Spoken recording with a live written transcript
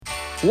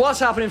What's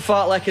happening,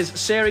 Fartleckers?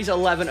 Series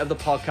 11 of the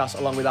podcast,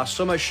 along with our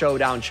Summer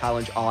Showdown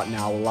Challenge, are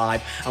now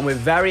live, and we're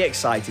very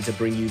excited to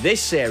bring you this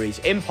series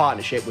in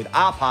partnership with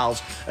our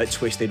pals at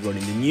Twisted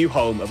Running, the new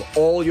home of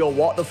all your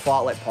What the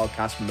Fartleck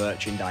podcast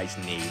merchandise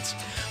needs.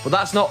 But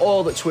that's not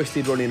all that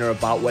Twisted Running are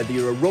about. Whether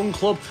you're a run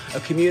club, a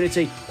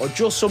community, or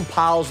just some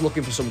pals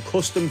looking for some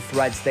custom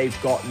threads,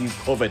 they've got you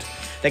covered.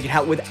 They can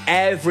help with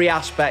every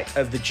aspect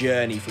of the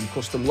journey, from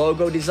custom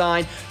logo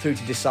design through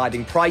to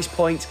deciding price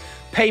points,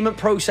 payment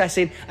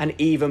processing, and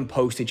even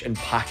postage and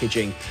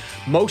packaging.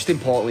 Most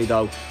importantly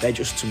though, they're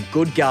just some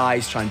good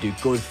guys trying to do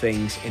good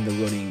things in the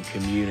running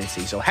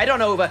community. So head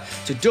on over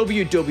to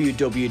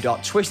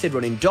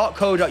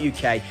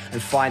www.twistedrunning.co.uk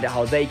and find out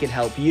how they can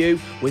help you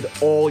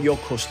with all your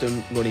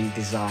custom running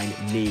design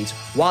needs.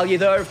 While you're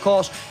there, of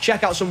course,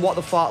 check out some What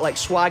the Fartleck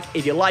swag.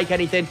 If you like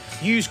anything,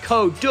 use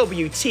code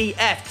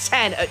WTF10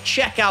 at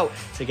checkout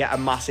to get a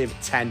massive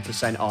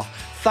 10%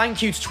 off.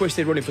 Thank you to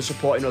Twisted Running for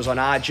supporting us on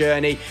our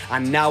journey,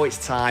 and now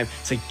it's time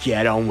to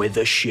get on with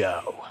the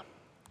show.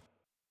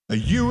 Are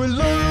you alone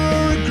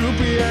or a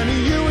groupie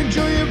and you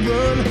enjoy your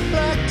run?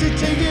 Like to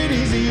take it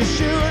easy, you're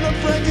shooting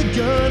up like a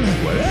gun.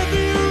 Whatever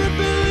your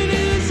ability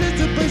is,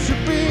 it's a place to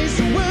be.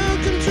 So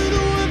welcome to the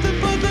What the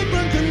Fartleck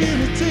Run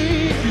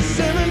community. If you're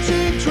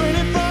 17,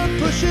 25,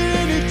 pushing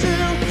 82,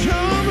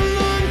 come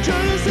along,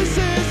 join us, this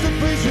is the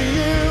place for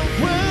you.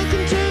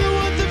 Welcome to the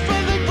What the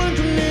Fartleck Run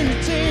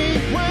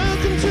community.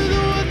 Welcome to the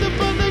What the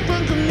Fartleck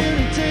Run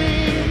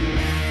community.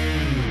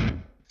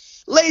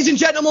 Ladies and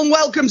gentlemen,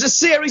 welcome to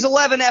Series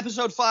 11,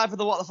 Episode 5 of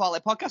the What the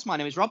Fartleck podcast. My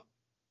name is Rob.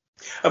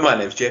 And my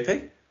name's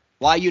JP.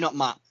 Why are you not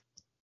Matt?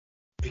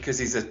 Because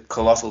he's a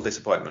colossal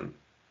disappointment.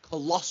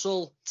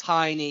 Colossal,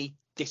 tiny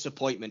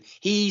disappointment.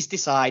 He's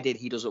decided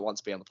he doesn't want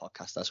to be on the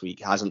podcast this week,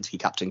 hasn't he,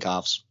 Captain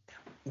Carves?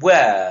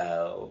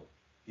 Well,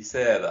 you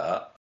say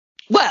that.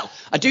 Well,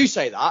 I do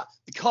say that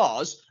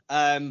because,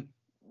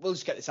 we'll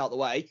just get this out of the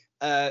way.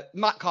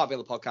 Matt can't be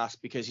on the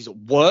podcast because he's at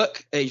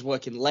work. He's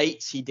working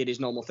late. He did his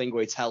normal thing where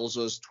he tells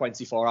us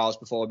 24 hours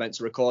before we're meant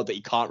to record that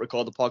he can't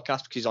record the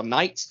podcast because he's on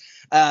nights,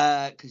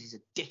 because he's a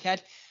dickhead.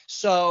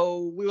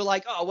 So we were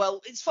like, oh,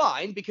 well, it's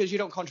fine because you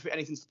don't contribute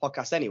anything to the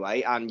podcast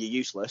anyway and you're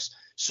useless.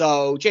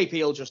 So JP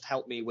will just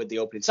help me with the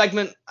opening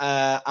segment,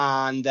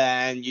 and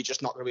then you're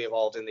just not going to be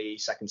involved in the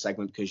second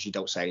segment because you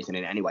don't say anything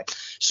in it anyway.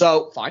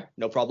 So fine,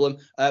 no problem.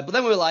 But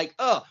then we were like,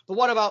 oh, but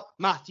what about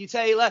Matthew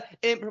Taylor,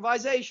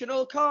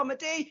 improvisational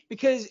comedy?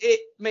 Because it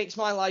makes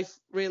my life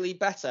really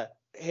better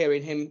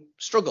hearing him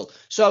struggle.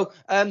 So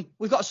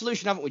we've got a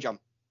solution, haven't we, John?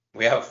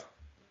 We have.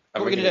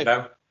 What are we going to do?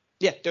 Now?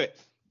 Yeah, do it.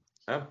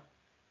 Oh.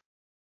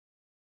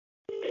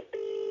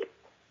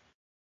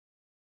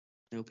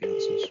 I hope he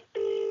answers.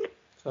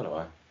 So do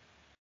I.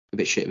 A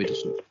bit shit if he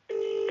doesn't.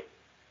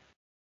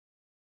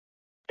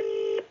 Do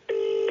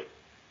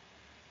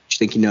you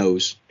think he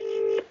knows?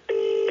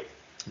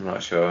 I'm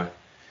not sure.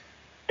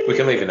 We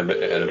can leave an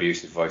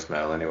abusive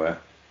voicemail anyway.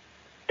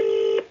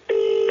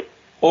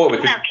 Or we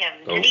could...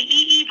 Welcome to the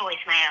EE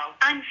voicemail.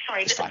 I'm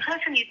sorry, but It's the fine.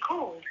 person you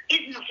called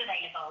is not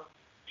available.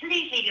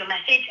 Please leave your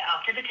message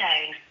after the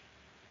tone.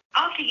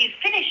 After you've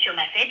finished your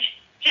message,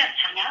 just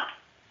hang up.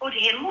 Or to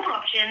hear more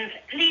options,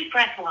 please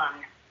press 1.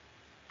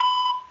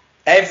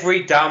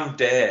 Every damn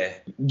day.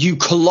 You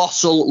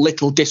colossal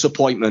little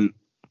disappointment.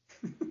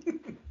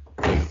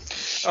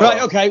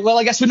 Right, okay. Well,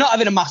 I guess we're not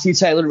having a Matthew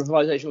Taylor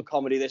improvisational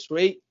comedy this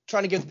week.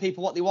 Trying to give the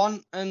people what they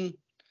want, and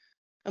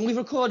we've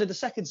recorded the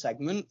second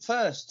segment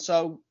first.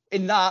 So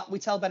in that, we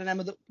tell Ben and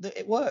Emma that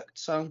it worked.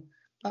 So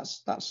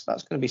that's going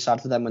to be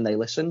sad for them when they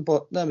listen.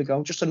 But there we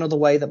go. Just another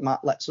way that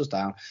Matt lets us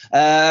down.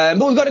 But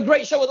we've got a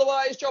great show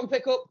otherwise. John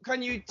Pickup,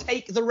 can you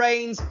take the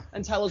reins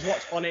and tell us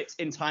what's on it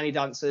in Tiny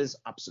Dancer's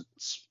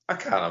absence? I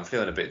can't. I'm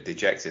feeling a bit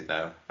dejected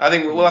now. I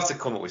think we'll have to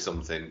come up with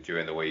something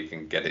during the week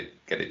and get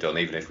it done,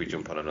 even if we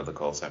jump on another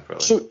call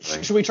separately.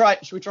 Should we try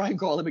and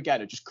call him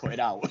again and just cut it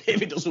out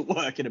if it doesn't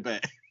work in a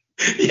bit?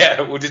 Yeah,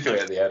 we'll just do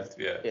it at the end.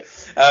 Yeah.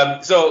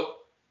 So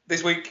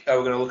this week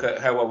we're going to look at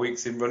how our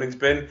week's in running's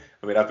been.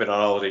 I mean, I've been on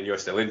holiday and you're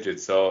still injured,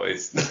 so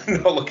it's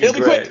not looking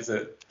great, is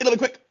it? It'll be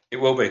quick. It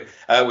will be.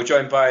 We're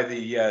joined by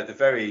the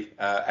very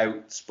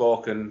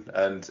outspoken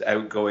and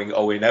outgoing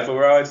Eoin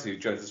Everard, who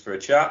joins us for a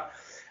chat.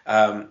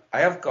 I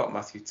have got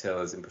Matthew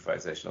Taylor's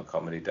improvisational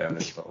comedy down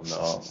as well.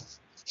 No.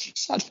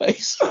 Sad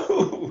face.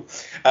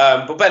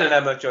 But Ben and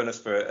Emma join us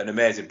for an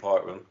amazing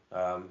part run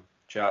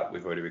chat.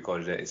 We've already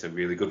recorded it. It's a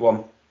really good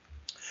one.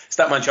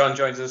 Statman John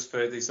joins us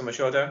for the Summer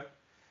Showdown.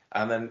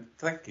 And then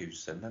thank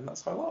yous, and then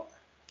that's our lot.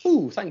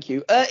 Ooh, thank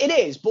you. It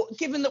is, but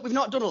given that we've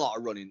not done a lot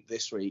of running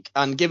this week,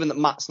 and given that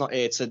Matt's not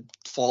here to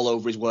fall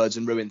over his words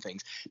and ruin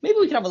things, maybe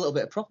we could have a little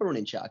bit of proper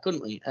running chat,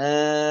 couldn't we?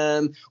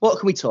 What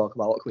can we talk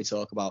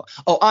about?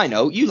 Oh, I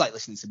know. You like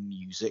listening to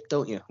music,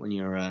 don't you, when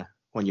you're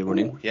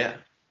running? Ooh, yeah.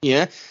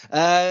 Yeah.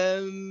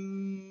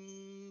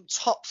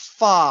 Top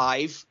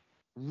 5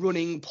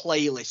 running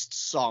playlist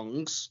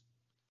songs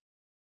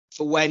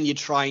for when you're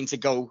trying to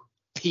go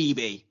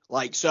PB.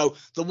 Like, so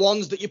the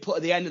ones that you put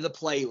at the end of the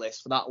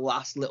playlist for that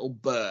last little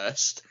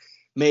burst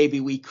maybe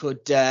we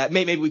could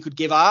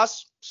give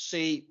ours.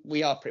 See,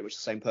 we are pretty much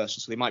the same person,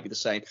 so they might be the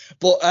same.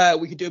 But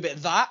we could do a bit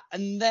of that,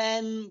 and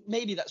then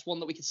maybe that's one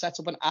that we could set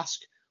up and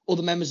ask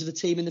other members of the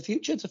team in the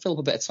future to fill up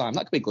a bit of time.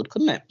 That could be good,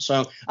 couldn't it?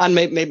 So, and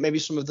maybe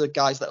some of the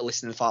guys that are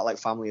listening to Fartlek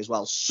family as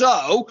well.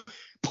 So,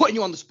 putting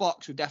you on the spot,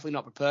 because we're definitely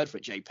not prepared for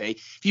it, JP.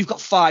 If you've got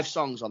 5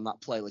 songs on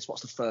that playlist,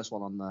 what's the first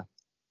one on there?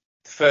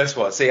 The first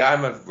one, see,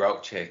 I'm a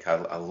rock chick.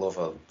 I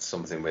love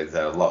something with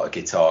a lot of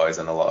guitars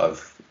and a lot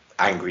of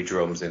angry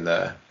drums in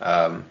there.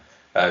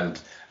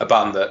 And a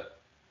band that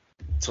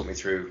took me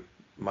through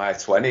my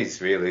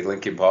 20s, really,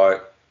 Linkin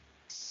Park,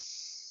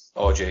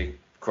 OG,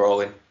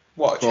 Crawling.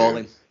 What a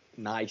Crawling. tune.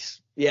 Nice.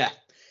 Yeah.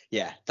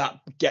 That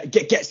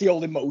gets the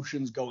old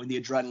emotions going, the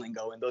adrenaline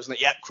going, doesn't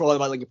it? Yeah, Crawling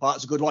by Linkin Park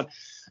is a good one.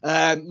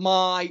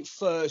 My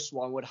first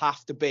one would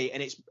have to be,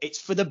 and it's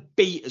for the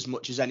beat as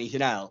much as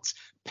anything else,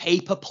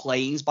 Paper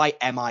Planes by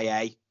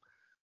MIA.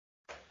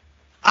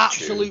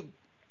 Absolute.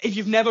 If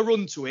you've never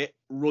run to it,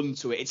 run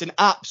to it. It's an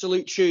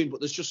absolute tune, but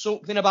there's just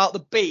something about the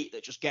beat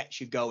that just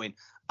gets you going.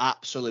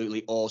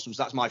 Absolutely awesome.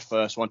 So that's my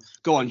first one.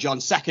 Go on,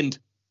 John. Second.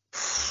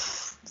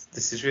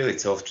 This is really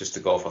tough just to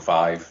go for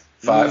 5.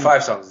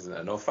 5 songs isn't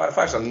enough.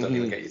 5 songs don't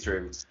even get you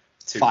through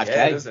 2K,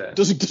 5K, does it?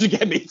 Doesn't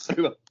get me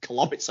through a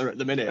kilometre at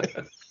the minute.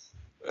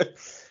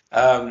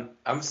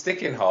 I'm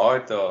sticking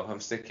hard though.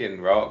 I'm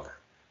sticking rock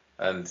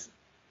and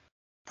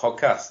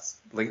podcasts.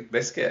 Link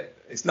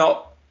Biscuit. It's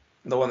not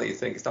the one that you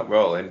think. It's not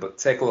Rolling, but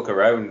Take a Look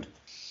Around.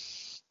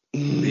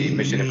 The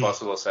Mission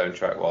Impossible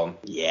soundtrack one.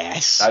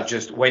 Yes. That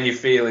just, when you're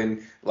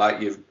feeling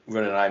like you're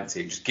running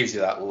empty, it just gives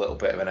you that little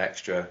bit of an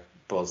extra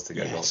buzz to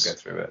get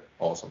through it.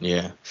 Awesome.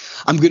 Yeah.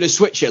 I'm going to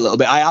switch it a little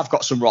bit. I have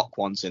got some rock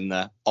ones in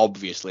there,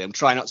 obviously. I'm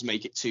trying not to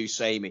make it too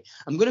samey.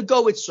 I'm going to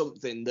go with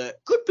something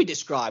that could be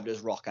described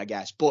as rock, I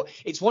guess, but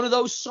it's one of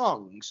those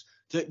songs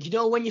that, you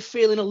know, when you're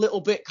feeling a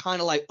little bit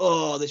kind of like,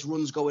 oh, this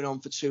run's going on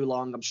for too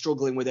long, I'm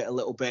struggling with it a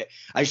little bit,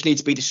 I just need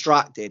to be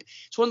distracted.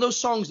 It's one of those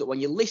songs that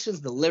when you listen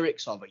to the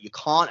lyrics of it, you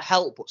can't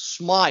help but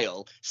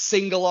smile,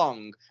 sing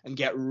along, and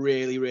get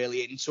really,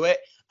 really into it.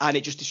 And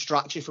it just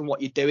distracts you from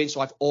what you're doing. So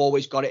I've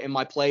always got it in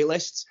my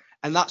playlists.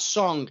 And that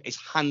song is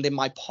Hand in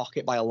My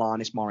Pocket by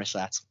Alanis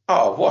Morissette.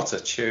 Oh, what a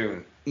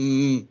tune.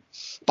 Banger,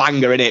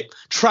 innit?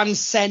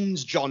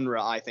 Transcends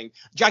genre, I think.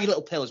 Jagged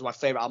Little Pill is one of my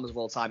favourite albums of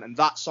all time. And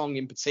that song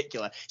in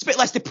particular, it's a bit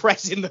less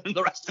depressing than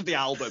the rest of the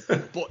album.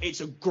 But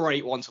it's a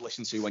great one to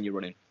listen to when you're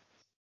running.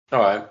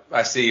 All right.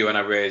 I See You and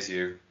I Raise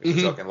You. If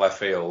we're talking left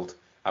field,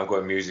 I'm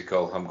going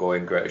musical. I'm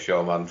going Greatest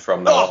Showman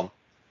from now on.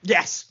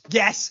 Yes.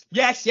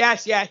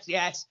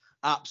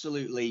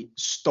 Absolutely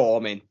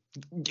storming.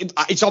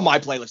 It's on my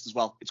playlist as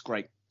well. It's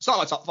great. It's not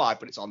my top 5,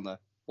 but it's on there.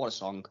 What a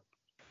song.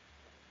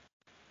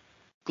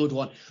 Good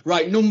one.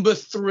 Right, number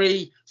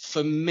 3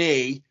 for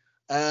me.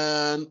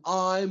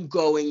 I'm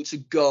going to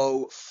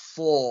go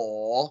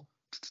for.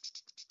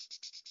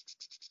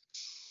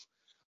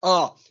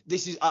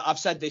 This is. I've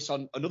said this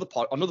on another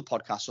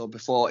podcast or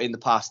before in the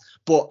past,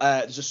 but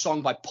there's a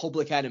song by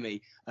Public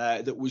Enemy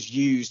that was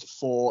used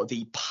for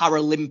the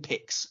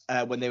Paralympics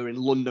when they were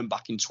in London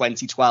back in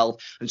 2012,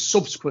 and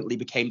subsequently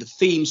became the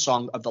theme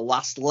song of The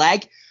Last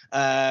Leg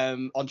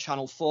on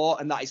Channel 4,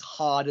 and that is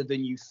Harder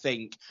Than You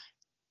Think.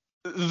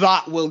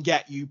 That will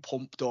get you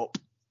pumped up,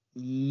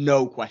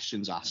 no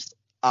questions asked.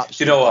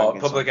 Absolutely. Do you know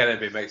what? Public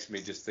Enemy makes me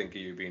just think of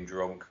you being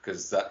drunk,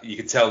 because you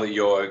can tell that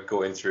you're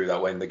going through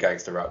that when the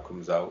gangster rap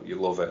comes out. You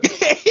love it.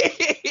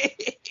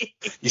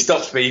 You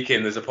stop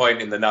speaking. There's a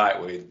point in the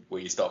night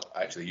where you stop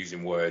actually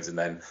using words, and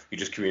then you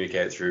just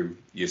communicate through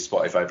your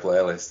Spotify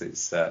playlist.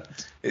 It's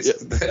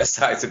a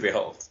sight to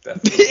behold.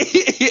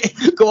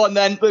 Definitely. Go on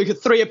then. Look at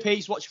 3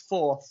 apiece. What's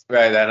your 4th?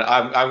 Right then,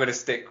 I'm going to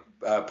stick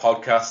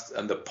podcast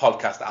and the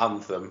podcast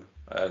anthem,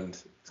 and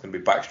it's going to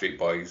be Backstreet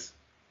Boys.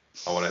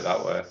 I want it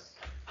that way.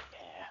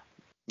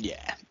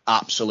 Yeah,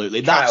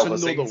 absolutely. That's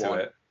another one.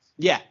 It.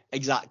 Yeah,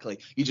 exactly.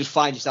 You just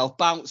find yourself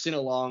bouncing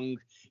along,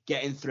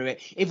 getting through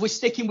it. If we're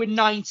sticking with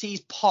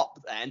 90s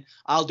pop, then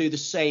I'll do the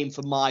same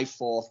for my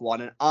 4th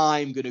one, and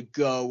I'm going to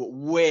go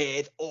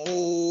with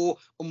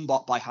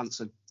Umbop by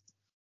Hanson.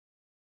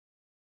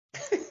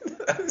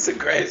 That's a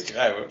great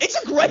show.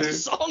 It's a great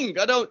song.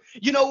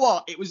 You know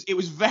what? It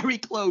was very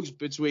close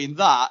between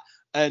that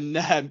and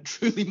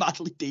Truly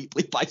Madly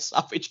Deeply by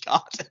Savage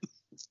Garden.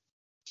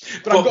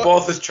 But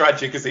both as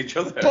tragic as each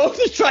other. Both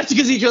as tragic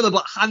as each other,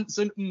 but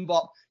Hanson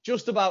Mbop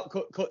just about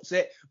cuts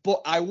it.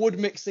 But I would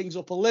mix things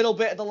up a little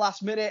bit at the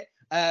last minute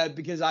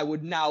because I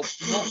would now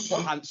not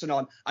put Hanson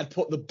on. I'd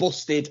put the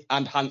Busted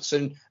and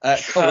Hanson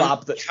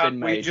collab that's been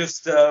made.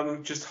 Can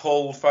we just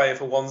hold fire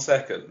for 1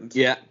 second?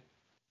 Yeah.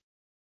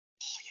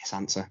 Oh, yes,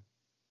 answer.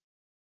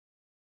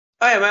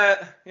 Hiya, mate.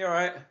 You all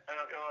right?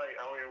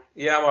 How are you?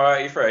 Yeah, I'm all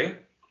right. You free?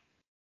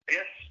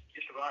 Yes,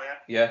 just about, yeah.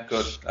 Yeah,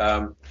 good.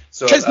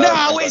 Because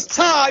now it's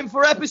time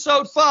for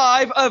episode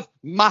 5 of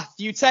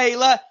Matthew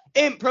Taylor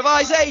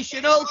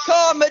Improvisational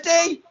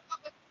Comedy.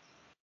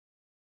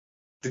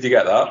 Did you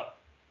get that?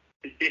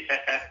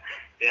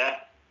 Yeah.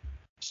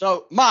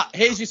 So, Matt,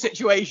 here's your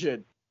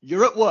situation.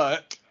 You're at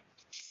work.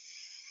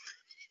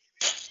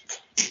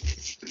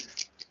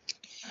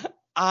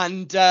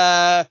 I've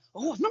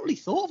not really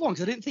thought of one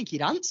because I didn't think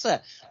he'd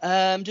answer.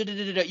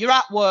 You're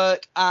at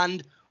work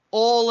and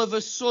all of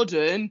a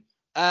sudden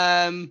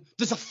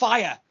there's a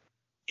fire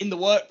in the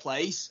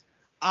workplace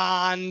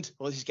and,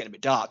 this is getting a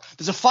bit dark.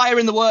 There's a fire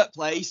in the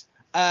workplace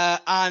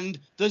and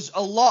there's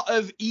a lot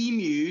of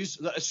emus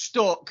that are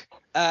stuck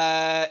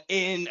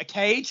in a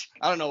cage.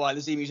 I don't know why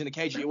there's emus in a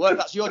cage at your work.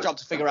 That's your job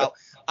to figure out.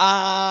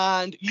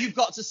 And you've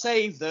got to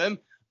save them.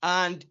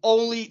 And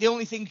the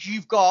only things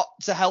you've got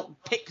to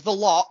help pick the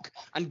lock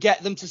and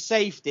get them to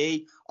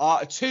safety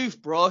are a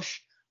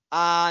toothbrush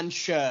and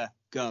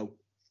go.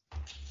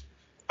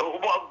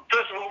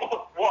 First of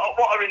all,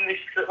 what are in this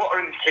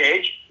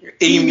cage?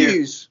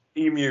 Emus.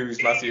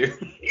 Emus, Matthew.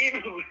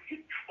 Emus.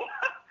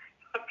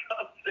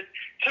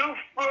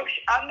 Toothbrush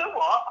and a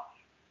what?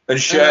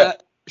 And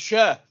shirt.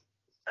 Sure.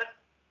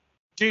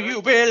 Do you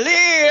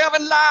believe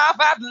in life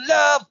after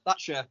love?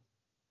 That's sure.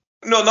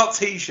 No, not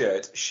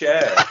t-shirt.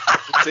 Share.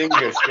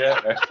 Singer,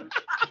 share.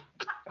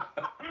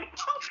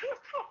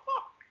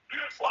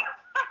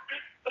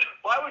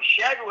 Why would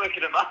Cher be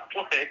working at that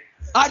place?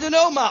 I don't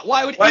know, Matt.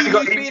 Why would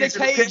emus be in a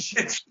cage?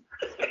 Yeah,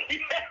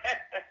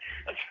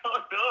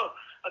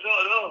 I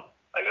don't know.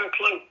 I got a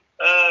clue.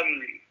 I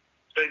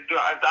ain't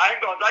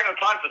got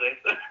time for this.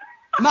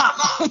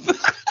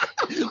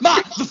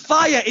 Matt, the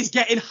fire is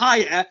getting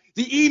higher.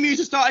 The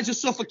emus are starting to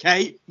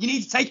suffocate. You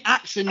need to take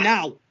action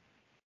now.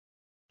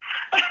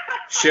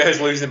 Cher's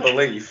losing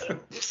belief. I'll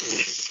just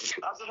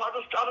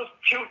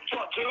shoot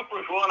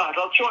toothbrush, won't I?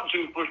 I'll short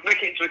toothbrush,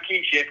 make it into a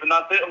key shape, and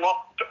that's it.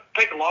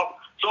 Pick a lock,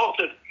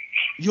 sorted.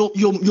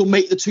 You'll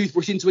make the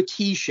toothbrush into a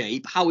key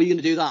shape. How are you going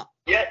to do that?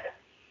 Yeah.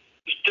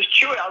 Just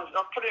chew it. I'll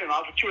put it in.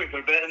 I'll chew it for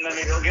a bit, and then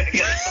it'll get.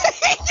 You're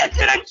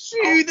gonna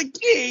chew the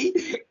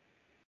key.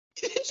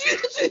 Chew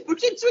the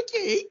toothbrush into a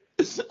key,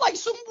 like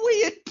some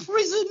weird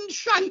prison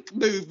shank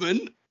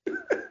movement.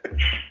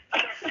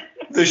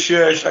 The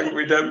Shawshank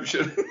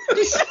Redemption.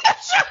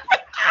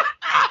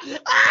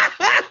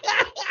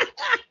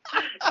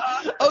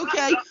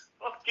 Okay.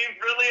 Fucking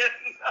brilliant.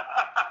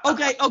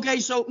 Okay.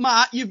 So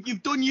Matt,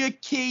 you've done your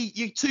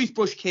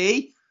toothbrush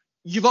key.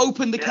 You've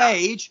opened the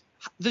cage.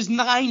 There's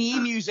 9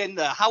 emus in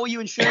there. How are you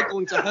and Cher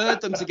going to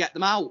herd them to get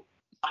them out?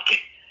 I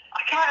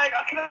can't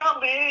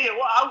hardly hear you.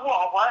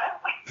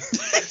 What?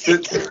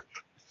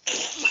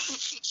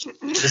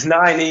 There's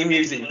 9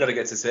 emus that you've got to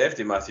get to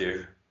safety,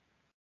 Matthew.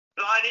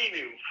 9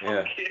 emus?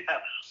 Yeah.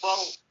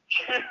 Well,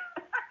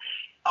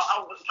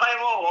 I'll tie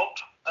them all up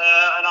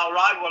and I'll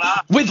ride one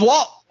out. With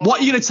what?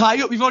 What are you going to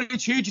tie up? You've already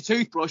chewed your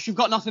toothbrush. You've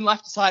got nothing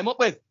left to tie them up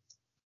with.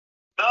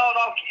 No,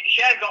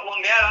 Cher's got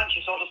long hair, hasn't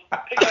she? So I'll just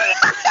pick her hair.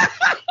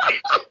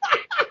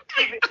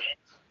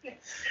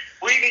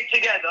 Weave it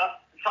together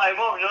and tie them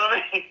up, you know what I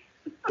mean?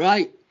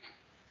 Right.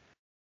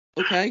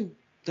 Okay.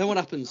 Then what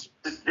happens?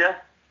 Yeah.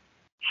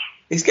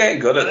 He's getting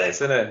good at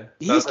this, isn't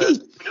he?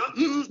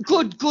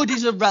 Good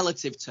is a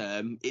relative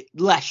term.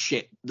 Less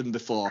shit than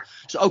before.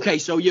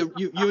 So you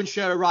and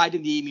Cher are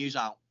riding the emus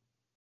out.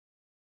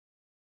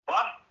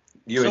 What?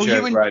 You and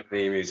Cher riding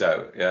the emus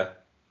out, yeah?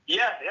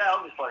 Yeah,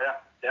 obviously,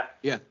 yeah.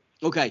 Yeah.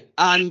 Okay.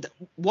 And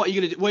what are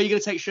you gonna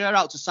take Cher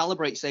out to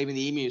celebrate saving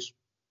the emus?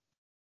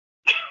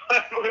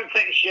 We're going to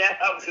take Cher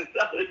out to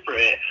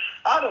celebrate.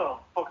 I don't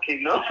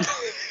fucking know.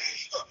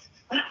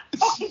 I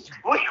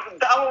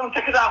want to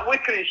take us out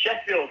Wicker in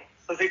Sheffield.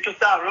 Because it's just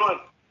down the road.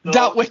 So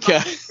Down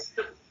Wicker?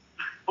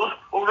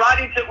 We'll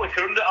ride into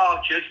Wicker under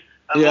Archers.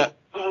 And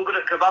we'll go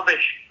to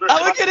Kebabish.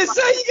 I was going to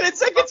say, you're going to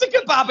take it to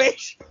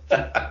Kebabish.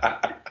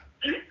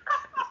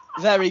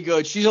 Very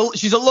good.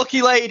 She's a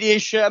lucky lady,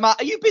 is Cher.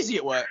 Matt, are you busy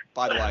at work,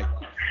 by the way?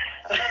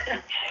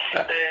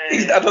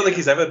 I don't think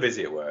he's ever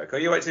busy at work. Are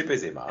you actually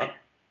busy, Matt?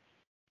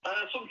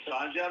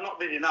 Sometimes, yeah. I'm not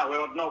busy now.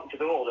 We're not to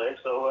do all day,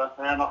 so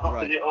I'm not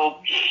busy at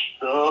all.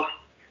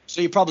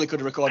 So you probably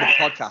could have recorded a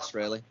podcast,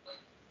 really.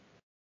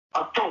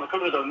 I probably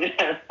could have done,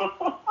 yeah.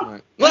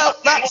 Right. Well,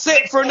 that's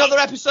it for another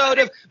episode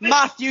of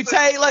Matthew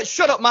Taylor.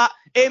 Shut up, Matt.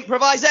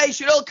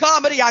 Improvisational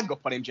comedy. Hang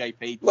up on him,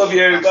 JP. Love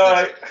you.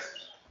 Bye.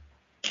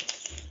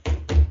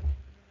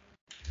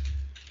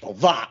 Oh,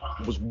 that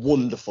was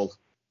wonderful.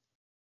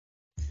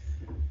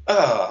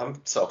 Oh,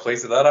 I'm so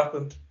pleased that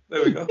happened.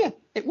 There we go. Yeah,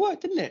 it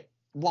worked, didn't it?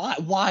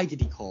 Why did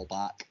he call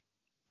back?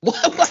 What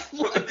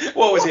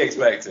was he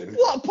expecting?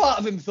 What part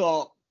of him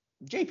thought,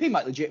 JP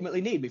might legitimately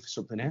need me for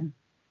something here?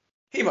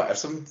 He might have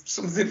something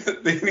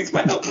that he needs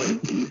my help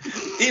with.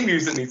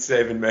 Emus that need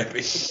saving,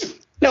 maybe.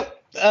 No,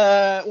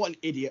 what an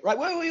idiot. Right,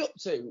 where were we up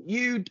to?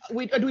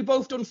 Had we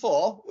both done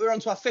 4? We were on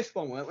to our 5th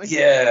one, weren't we?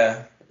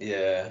 Yeah.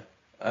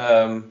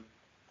 Do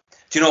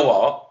you know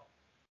what?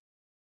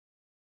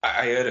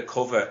 I heard a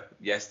cover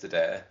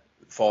yesterday,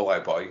 Fall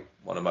Out Boy,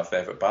 one of my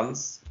favourite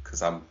bands,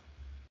 because I'm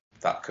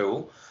that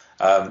cool.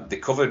 They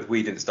covered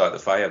We Didn't Start the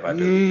Fire by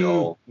Billy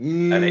Joel,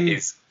 and it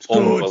is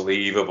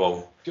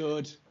unbelievable.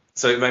 Good.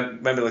 So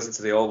remember listening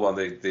to the old one,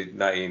 the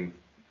 89,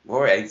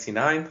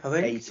 I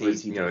think? 80s. It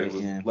was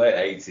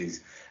late 80s.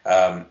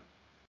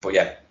 But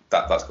yeah,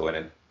 that's going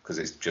in, because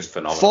it's just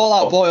phenomenal. Fall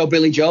Out Boy or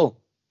Billy Joel?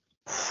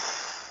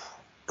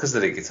 Because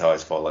the guitar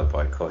is Fall Out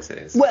Boy, of course it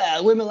is.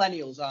 Well, we're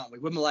millennials, aren't we?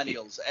 We're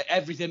millennials.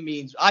 Everything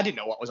means... I didn't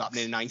know what was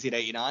happening in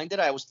 1989,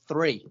 did I? I was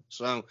 3.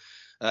 So,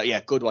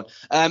 yeah, good one.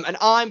 And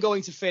I'm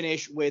going to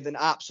finish with an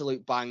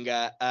absolute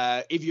banger.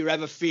 If you're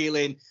ever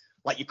feeling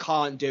like you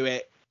can't do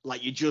it,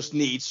 like you just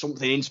need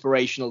something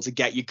inspirational to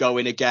get you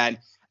going again,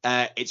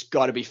 it's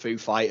got to be Foo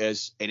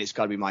Fighters, and it's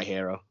got to be My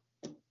Hero.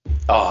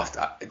 Oh,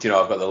 do you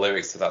know, I've got the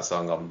lyrics to that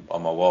song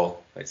on my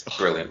wall. It's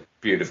brilliant.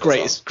 Beautiful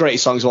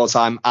Greatest songs of all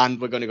time,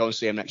 and we're going to go and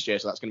see them next year,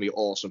 so that's going to be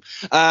awesome.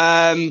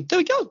 There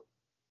we go.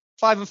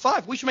 5 and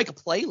 5. We should make a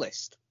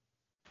playlist.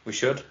 We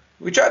should.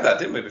 We tried that,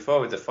 didn't we, before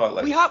with the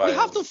Fartlek We have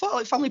done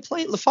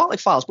Fartlek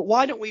Files, but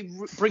why don't we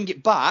bring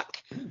it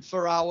back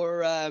for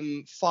our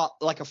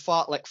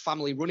Fartlek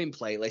family running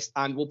playlist,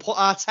 and we'll put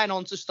our 10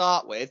 on to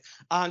start with,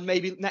 and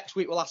maybe next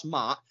week we'll ask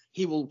Matt.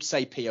 He will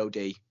say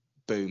POD.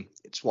 Boom.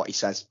 It's what he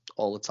says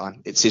all the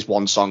time. It's his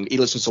one song. He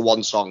listens to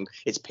one song.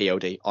 It's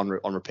POD on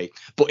repeat.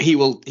 But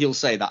he'll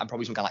say that, and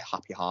probably some kind of like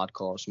Happy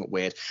Hardcore or something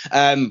weird.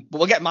 But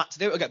we'll get Matt to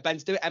do it. We'll get Ben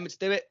to do it. Emma to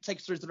do it. Take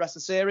us through the rest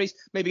of the series.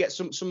 Maybe get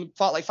some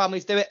Fartlek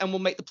families to do it, and we'll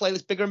make the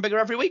playlist bigger and bigger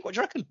every week. What do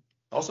you reckon?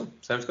 Awesome.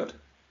 Sounds good.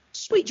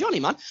 Sweet Johnny,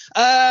 man.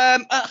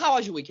 How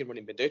has your weekend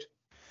running been, dude?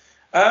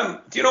 Do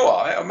you know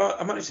what?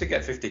 I managed to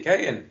get 50k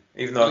in,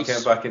 even though I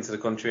came back into the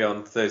country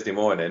on Thursday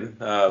morning.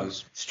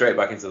 Straight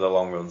back into the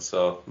long run,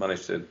 so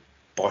managed to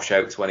bosh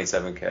out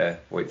 27k,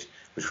 which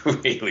was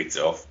really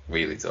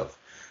tough.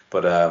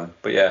 But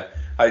yeah,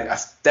 I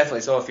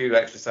definitely saw a few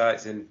extra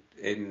sights in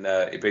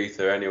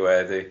Ibiza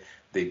anyway.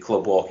 The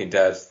club Walking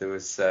Dead, there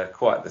was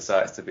quite the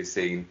sights to be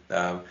seen.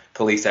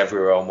 Police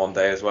everywhere on one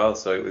day as well,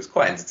 so it was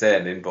quite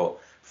entertaining, but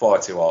far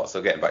too hot.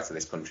 So getting back to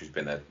this country's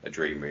been a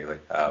dream, really.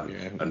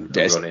 And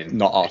running,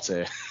 not hot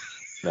here.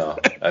 No,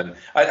 and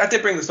I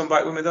did bring the sun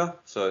back with me though,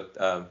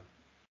 so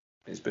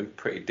it's been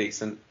pretty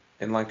decent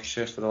in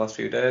Lancashire for the last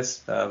few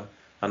days.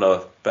 I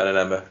know Ben and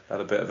Emma had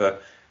a bit of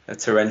a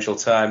torrential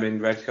time in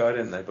Redcar,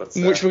 didn't they? But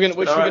which we're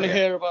gonna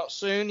hear about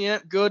soon. Yeah,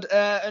 good.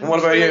 And what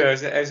about you?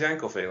 How's your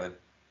ankle feeling?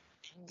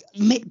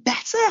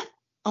 Better,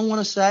 I want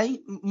to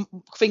say.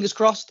 Fingers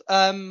crossed.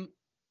 I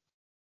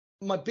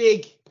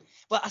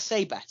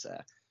say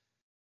better.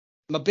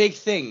 My big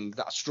thing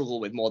that I struggle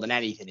with more than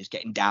anything is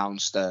getting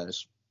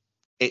downstairs.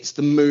 It's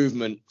the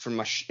movement from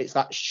the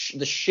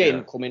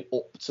shin coming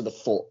up to the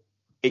foot.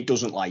 It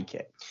doesn't like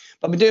it.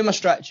 But I've been doing my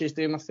stretches,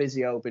 doing my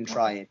physio, been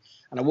trying.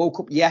 And I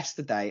woke up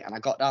yesterday and I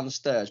got down the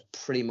stairs,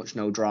 pretty much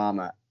no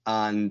drama.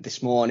 And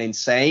this morning,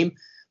 same.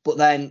 But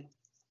then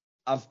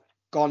I've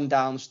gone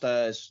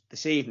downstairs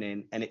this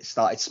evening and it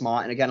started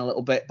smarting again a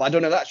little bit. But I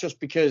don't know, that's just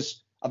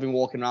because I've been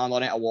walking around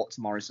on it. I walked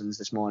to Morrison's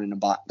this morning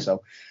and back.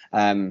 So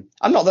I'm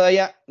not there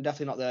yet. I'm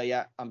definitely not there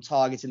yet. I'm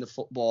targeting the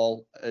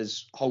football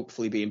as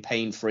hopefully being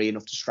pain-free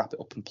enough to strap it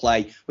up and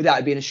play without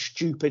it being a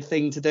stupid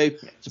thing to do.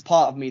 It's a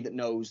part of me that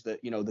knows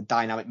that, you know, the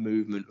dynamic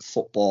movement of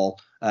football,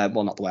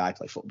 well, not the way I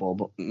play football,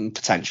 but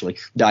potentially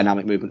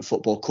dynamic movement of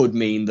football could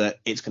mean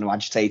that it's going to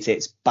agitate it.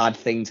 It's a bad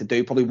thing to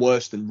do, probably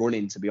worse than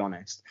running, to be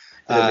honest.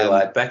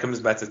 Like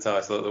Beckham's meta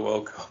title at the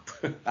World Cup.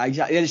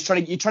 Exactly.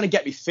 You're trying to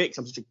get me fixed.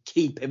 I'm such a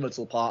key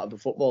pivotal part of the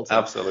football team.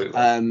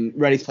 Absolutely.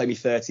 Ready to play me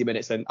 30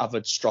 minutes, then have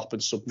a strop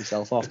and sub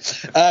myself off.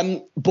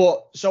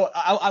 But so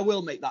I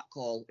will make that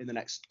call in the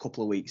next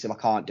couple of weeks. If I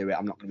can't do it,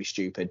 I'm not going to be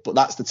stupid. But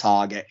that's the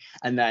target.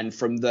 And then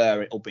from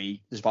there,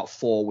 there's about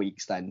 4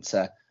 weeks then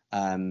to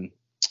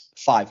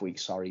 5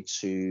 weeks,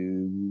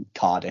 to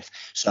Cardiff.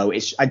 So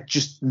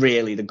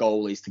the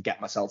goal is to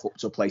get myself up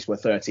to a place where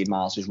 13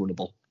 miles is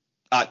runnable.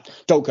 I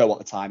don't care what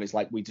the time is,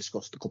 like we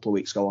discussed a couple of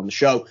weeks ago on the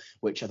show,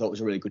 which I thought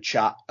was a really good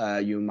chat.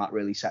 You and Matt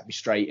really set me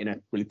straight in a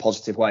really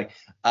positive way,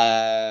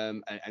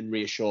 and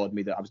reassured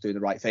me that I was doing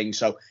the right thing.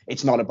 So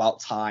it's not about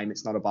time,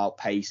 it's not about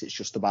pace, it's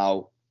just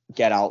about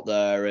get out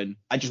there, and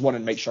I just want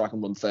to make sure I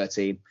can run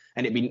 13,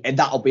 and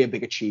that'll be a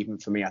big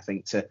achievement for me, I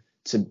think,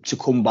 to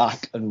come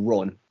back and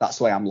run. That's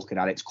the way I'm looking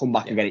at it. To come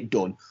back and get it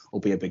done will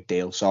be a big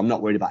deal. So I'm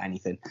not worried about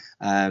anything.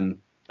 But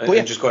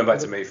yeah. Just going back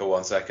to me for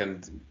 1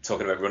 second,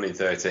 talking about running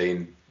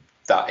 13.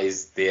 That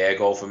is the air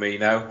goal for me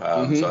now.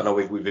 So I know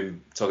we've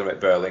been talking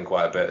about Berlin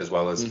quite a bit as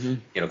well as, you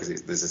know,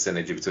 because there's a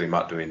synergy between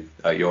Matt doing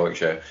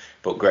Yorkshire,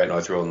 but Great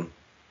North Run,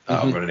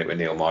 I'm running it with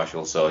Neil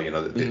Marshall. So, you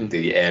know,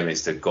 the aim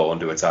is to go and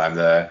do a time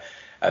there.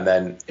 And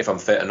then if I'm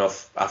fit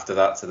enough after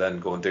that to then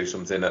go and do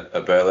something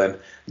at Berlin,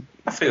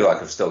 I feel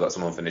like I've still got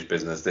some unfinished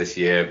business this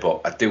year,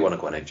 but I do want to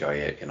go and enjoy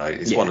it. You know,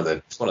 it's one of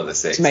the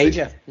 6. It's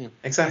major.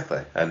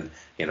 Exactly. And,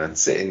 you know,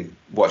 sitting,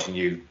 watching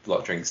you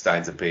lot drink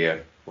steins of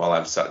beer while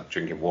I'm sat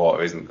drinking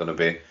water isn't going to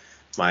be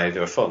my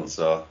idea of fun.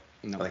 So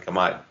I think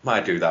I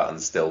might do that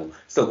and still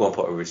go and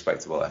put a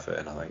respectable effort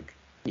in, I think.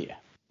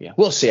 Yeah.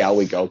 We'll see how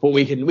we go. But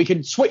we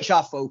can switch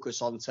our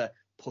focus on to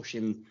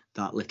pushing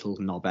that little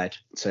knobhead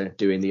to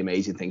doing the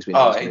amazing things we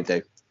know he's going to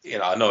do. You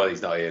know, I know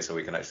he's not here, so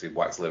we can actually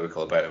wax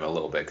lyrical about him a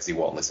little bit because he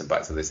won't listen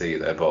back to this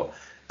either. But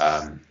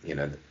you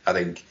know, I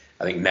think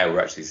now we're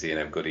actually seeing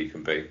how good he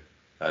can be,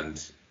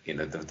 and you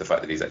know, the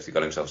fact that he's actually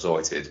got himself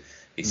sorted,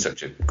 he's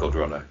such a good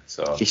runner.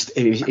 So if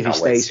he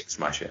stays,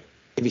 smash it.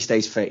 If he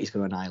stays fit, he's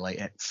going to annihilate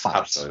it.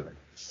 Facts. Absolutely.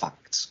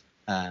 Facts.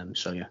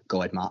 So yeah,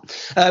 go ahead,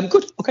 Matt.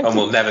 Good. Okay. And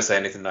we'll never say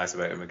anything nice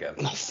about him again.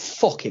 Oh,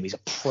 fuck him, he's a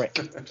prick.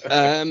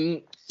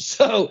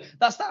 So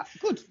that's that.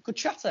 Good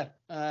chatter.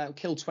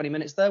 Killed 20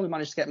 minutes there. We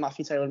managed to get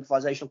Matthew Taylor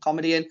improvisational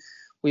comedy in.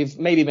 We've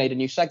maybe made a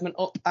new segment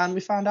up, and we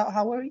found out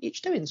how we're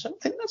each doing. So I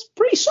think that's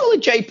pretty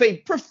solid,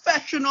 JP.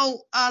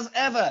 Professional as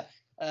ever.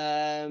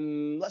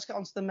 Let's get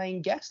on to the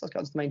main guest. Let's get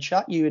on to the main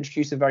chat. You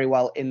introduced it very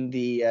well in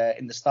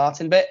the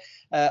starting bit.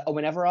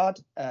 Eoin Everard,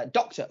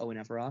 Dr. Eoin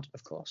Everard,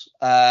 of course.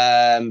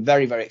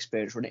 Very, very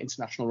experienced runner,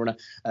 international runner.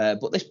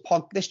 But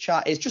this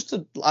chat is just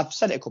I've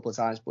said it a couple of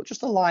times, but just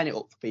to line it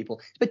up for people.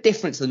 It's a bit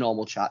different to the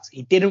normal chats.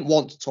 He didn't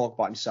want to talk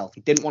about himself.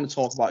 He didn't want to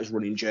talk about his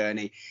running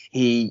journey.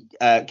 He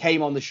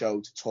came on the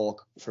show to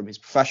talk from his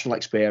professional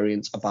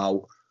experience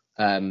about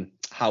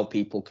how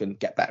people can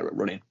get better at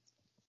running.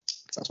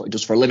 That's what he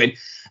does for a living.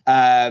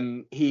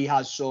 He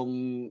has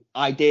some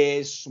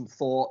ideas, some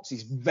thoughts.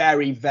 He's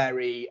very,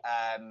 very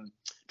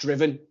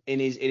driven in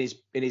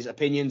his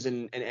opinions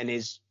and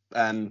his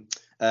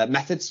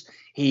methods.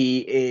 He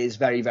is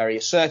very, very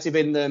assertive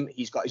in them.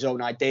 He's got his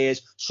own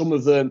ideas. Some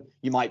of them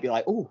you might be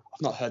like, oh,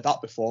 I've not heard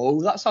that before.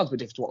 Oh, that sounds a bit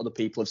different to what other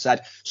people have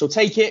said. So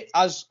take it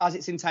as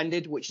it's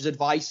intended, which is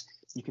advice.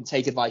 You can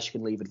take advice, you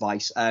can leave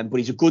advice. But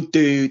he's a good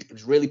dude. He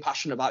was really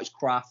passionate about his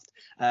craft.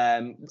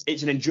 It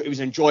was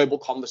an enjoyable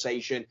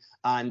conversation,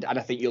 and I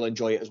think you'll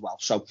enjoy it as well.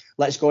 So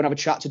let's go and have a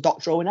chat to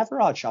Dr. Eoin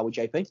Everard, shall we,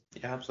 JP?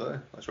 Yeah,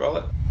 absolutely. Let's roll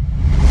it.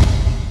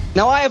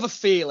 Now, I have a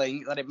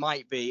feeling that it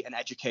might be an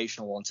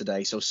educational one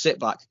today, so sit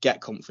back, get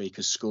comfy,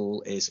 because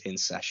school is in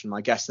session.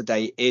 My guest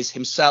today is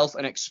himself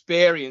an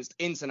experienced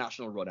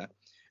international runner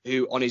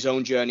who on his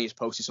own journey has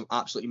posted some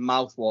absolutely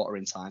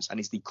mouth-watering times, and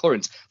is the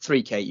current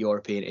 3K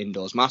European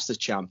Indoors Masters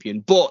champion.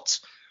 But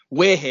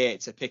we're here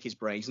to pick his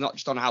brains, not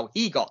just on how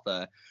he got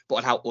there, but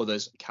on how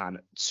others can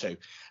too.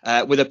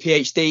 With a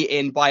PhD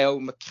in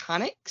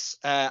biomechanics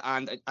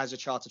and as a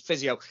chartered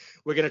physio,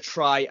 we're going to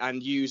try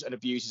and use and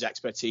abuse his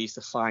expertise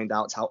to find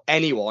out how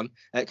anyone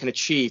can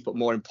achieve, but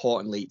more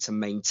importantly, to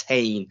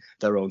maintain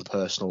their own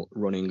personal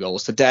running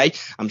goals. Today,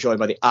 I'm joined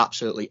by the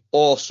absolutely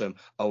awesome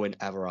Eoin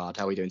Everard.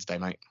 How are you doing today,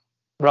 mate?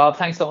 Rob,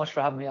 thanks so much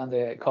for having me on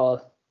the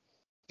call.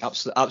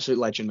 Absolute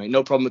legend, mate.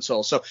 No problem at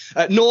all. So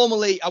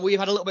normally we've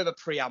had a little bit of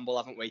a preamble,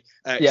 haven't we?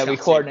 Yeah, we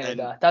coordinated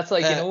that. That's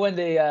like, when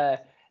they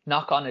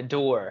knock on a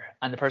door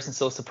and the person's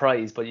so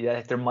surprised, but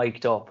they're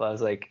mic'd up. I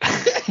was like,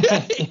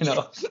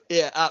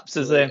 Yeah,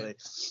 absolutely.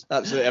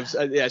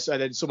 Absolutely. Yeah, so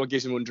then someone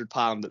gives him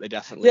 £100 that they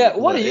definitely. Yeah,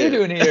 what are you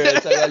doing here?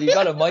 It's like, well, you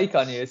got a mic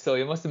on you, so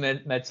you must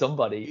have met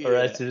somebody, or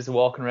else you're just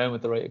walking around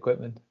with the right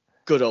equipment.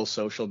 Good old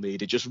social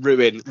media, just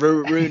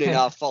ruining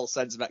our false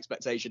sense of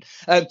expectation.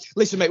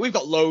 Listen, mate, we've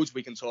got loads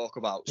we can talk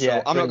about,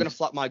 so I'm not going to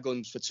flap my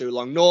guns for too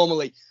long.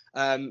 Normally,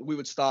 we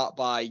would start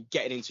by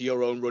getting into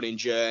your own running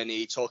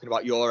journey, talking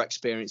about your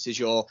experiences,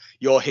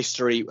 your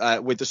history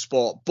with the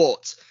sport,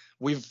 but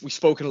we've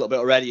spoken a little bit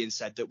already and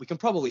said that we can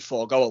probably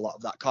forego a lot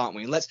of that, can't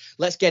we? And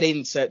let's get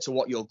into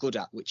what you're good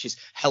at, which is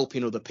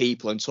helping other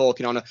people and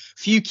talking on a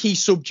few key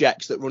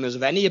subjects that runners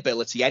of any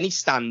ability, any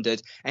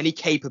standard, any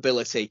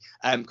capability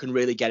can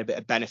really get a bit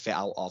of benefit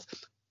out of.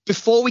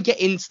 Before we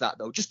get into that,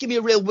 though, just give me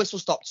a real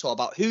whistle-stop tour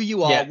about who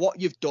you are, what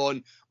you've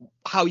done,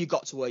 how you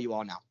got to where you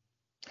are now.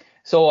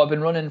 So I've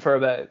been running for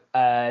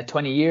about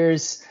 20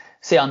 years.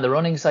 Say on the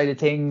running side of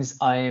things,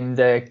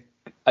 I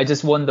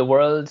just won the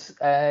world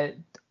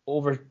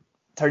over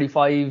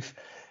 35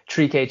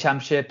 3K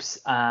championships.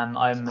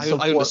 I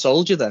would have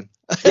sold you then.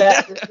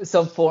 Yeah,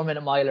 sub 4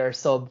 minute miler,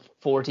 sub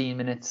 14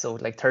 minutes, so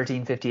like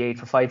 13:58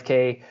 for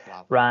 5K.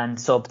 Wow. Ran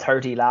sub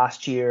 30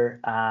 last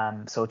year,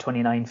 so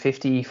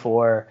 29:50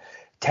 for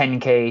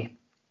 10K,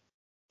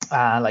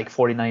 like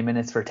 49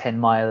 minutes for 10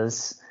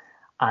 miles,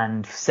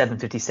 and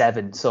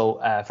 7:57 so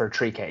for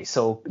 3K.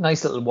 So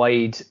nice little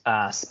wide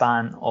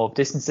span of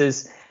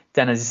distances.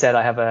 Then, as you said,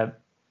 I have a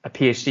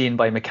PhD in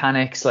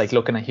biomechanics, like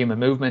looking at human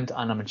movement,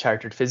 and I'm a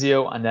chartered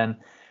physio. And then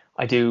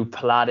I do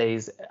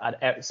Pilates,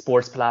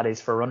 sports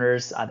Pilates for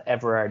runners at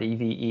Everard,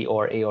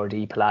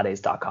 EVERARD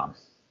Pilates.com.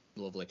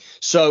 Lovely.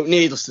 So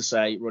needless to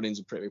say, running's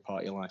a pretty big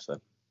part of your life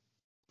then.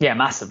 Yeah,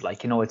 massive.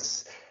 Like,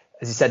 it's,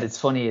 as you said, it's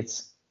funny.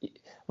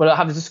 I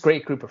have this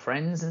great group of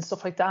friends and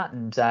stuff like that.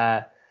 And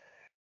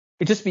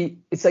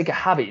it's like a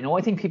habit.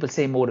 I think people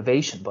say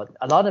motivation, but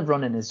a lot of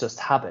running is just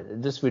habit.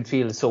 It just would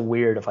feel so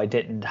weird if I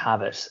didn't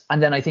have it.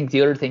 And then I think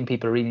the other thing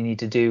people really need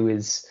to do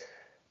is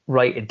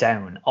write it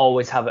down.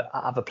 Always have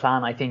a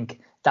plan. I think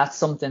that's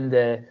something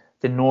the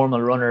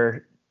normal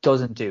runner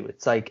doesn't do.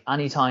 It's like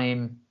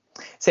anytime,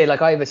 say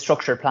like I have a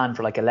structured plan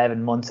for like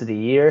 11 months of the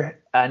year.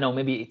 No,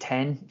 maybe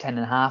 10 and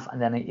a half.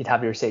 And then you'd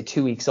have your, say,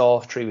 2 weeks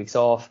off, 3 weeks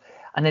off.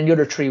 And then the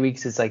other 3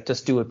 weeks is like,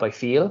 just do it by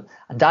feel.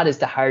 And that is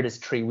the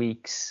hardest 3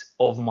 weeks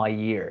of my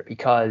year,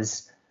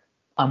 because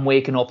I'm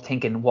waking up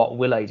thinking, what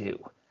will I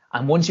do?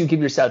 And once you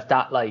give yourself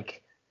that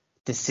like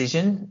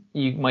decision,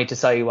 you might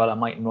decide, well, I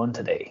might run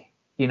today,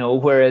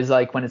 whereas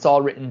like when it's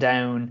all written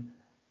down,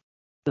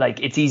 like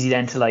it's easy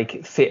then to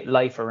like fit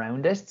life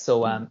around it.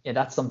 So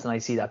that's something I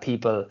see that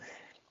people,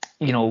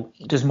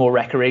 just more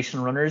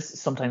recreational runners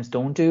sometimes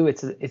don't do.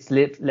 It's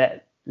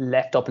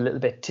left up a little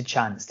bit to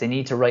chance. They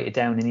need to write it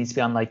down. It needs to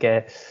be on like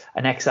an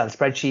Excel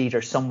spreadsheet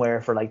or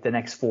somewhere for like the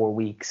next 4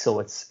 weeks, so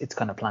it's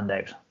kind of planned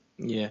out.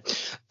 Yeah,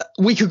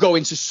 we could go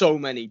into so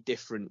many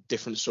different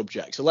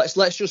subjects. So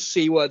let's just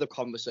see where the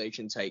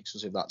conversation takes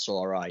us, if that's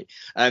all right.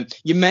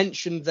 You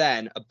mentioned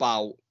then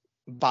about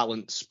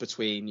balance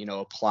between, you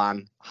know, a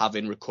plan,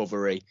 having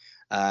recovery,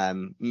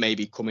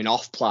 maybe coming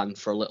off plan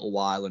for a little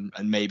while, and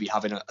maybe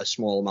having a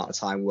small amount of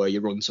time where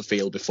you run to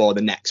field before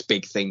the next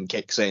big thing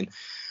kicks in.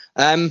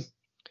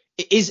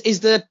 Is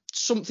there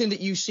something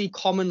that you see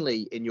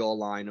commonly in your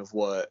line of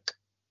work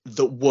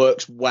that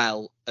works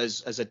well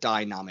as a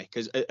dynamic,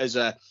 as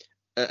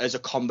a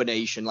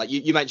combination? Like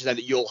you mentioned there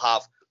that you'll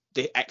have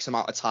the X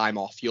amount of time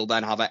off, you'll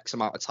then have X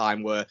amount of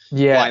time where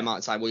Y amount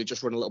of time where you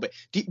just run a little bit.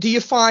 Do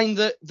you find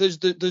that there's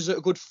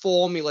a good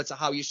formula to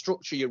how you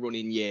structure your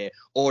running year,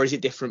 or is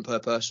it different per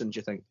person, do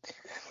you think?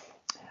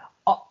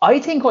 I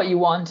think what you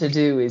want to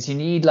do is you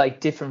need like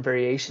different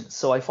variations.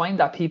 So I find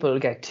that people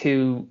get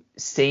too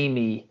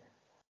samey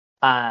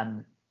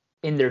in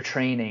their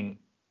training,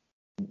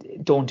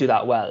 don't do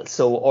that well,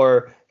 so,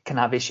 or can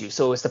have issues.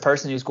 So it's the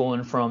person who's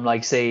going from,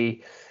 like,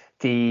 say,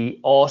 the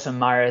autumn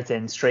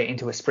marathon straight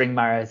into a spring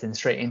marathon,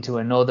 straight into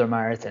another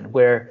marathon,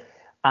 where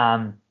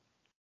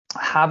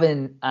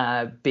having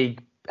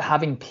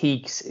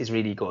peaks is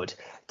really good.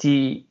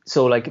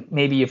 So like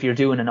maybe if you're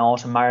doing an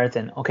autumn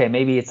marathon, okay,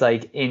 maybe it's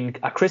like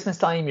at Christmas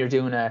time you're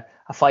doing a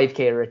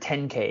 5K or a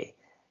 10K,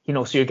 you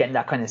know, so you're getting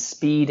that kind of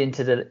speed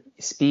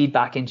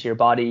back into your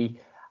body.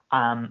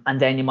 And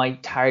then you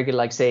might target,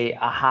 like, say,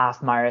 a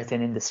half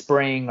marathon in the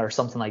spring or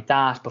something like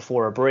that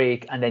before a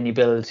break, and then you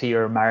build to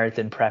your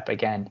marathon prep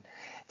again.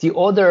 The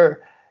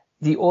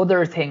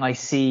other thing I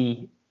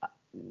see,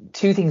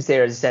 two things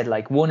there, as I said,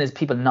 like, one is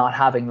people not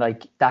having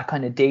like that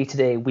kind of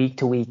day-to-day,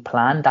 week-to-week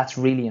plan. That's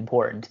really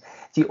important.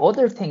 The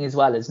other thing as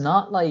well is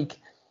not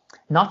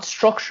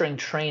structuring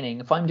training.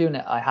 If I'm doing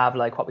it, I have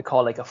like what we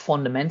call like a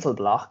fundamental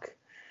block.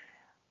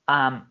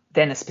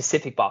 Then a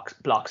specific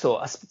block. So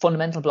a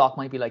fundamental block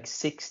might be like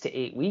 6 to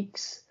 8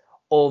 weeks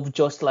of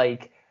just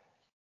like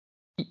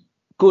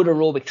good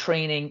aerobic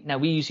training. Now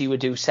we usually would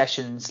do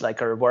sessions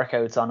like our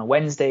workouts on a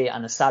Wednesday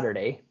and a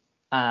Saturday,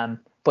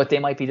 but they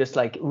might be just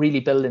like really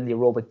building the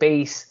aerobic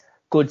base,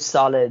 good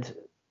solid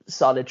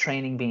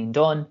training being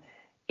done,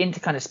 into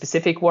kind of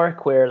specific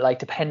work where, like,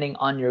 depending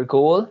on your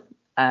goal,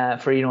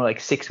 for, you know, like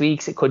 6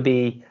 weeks, it could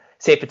be,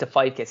 say if it's a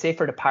 5K, say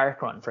for the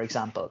park run, for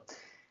example.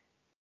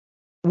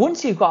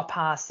 Once you've got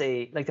past,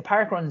 say, like the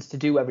park runs to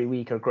do every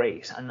week are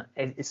great, and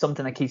it's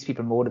something that keeps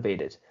people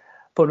motivated.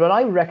 But what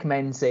I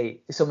recommend, say,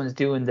 if someone's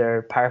doing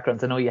their park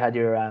runs, I know you had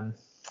your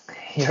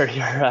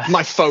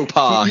my faux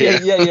pas,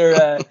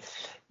 your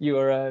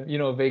you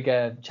know,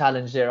 big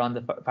challenge there on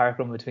the park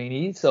run between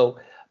each. So,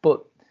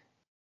 but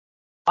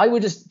I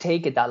would just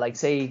take it that, like,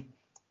 say,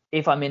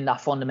 if I'm in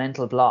that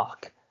fundamental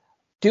block,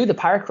 do the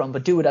park run,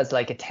 but do it as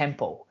like a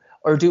tempo,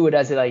 or do it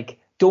as a, like,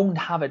 don't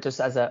have it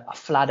just as a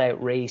flat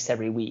out race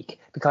every week,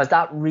 because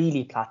that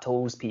really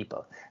plateaus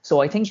people. So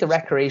I think the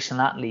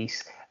recreational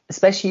athlete,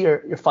 especially your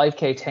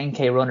 5K,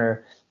 10K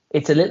runner,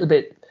 it's a little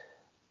bit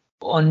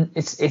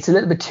it's a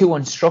little bit too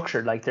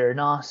unstructured. Like, they're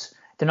not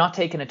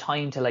taking the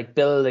time to, like,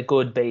 build a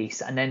good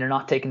base, and then they're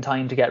not taking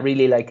time to get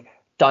really, like,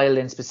 dialed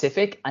in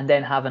specific, and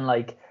then having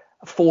like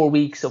 4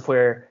 weeks of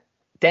where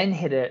then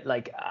hit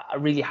a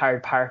really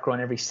hard park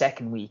run every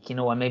second week, you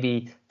know, and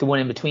maybe the one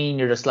in between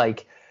you're just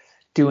like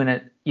doing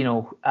it, you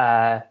know,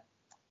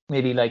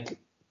 maybe like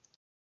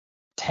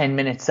 10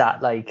 minutes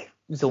at like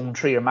zone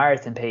 3 or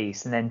marathon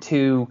pace, and then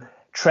 2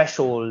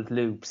 threshold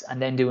loops,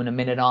 and then doing a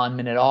minute on,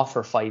 minute off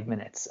for 5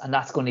 minutes. And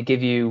that's going to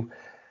give you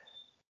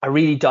a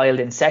really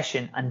dialed in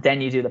session. And then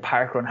you do the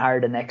park run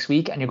hard the next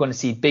week, and you're going to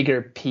see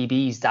bigger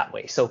PBs that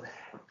way. So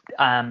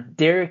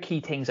there are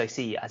key things I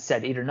see. As I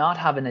said, either not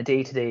having a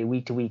day-to-day,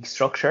 week-to-week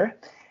structure,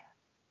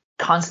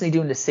 constantly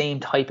doing the same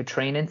type of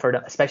training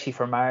especially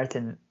for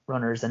marathon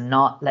runners, and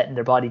not letting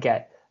their body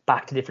get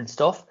back to different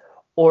stuff.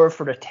 Or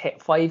for the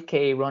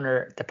 5K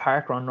runner, the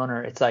park run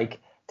runner, it's like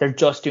they're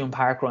just doing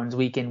park runs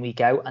week in,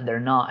 week out, and they're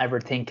not ever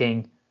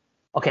thinking,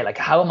 okay, like,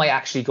 how am I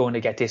actually going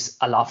to get this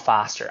a lot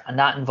faster? And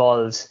that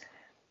involves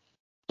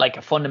like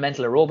a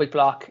fundamental aerobic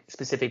block,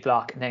 specific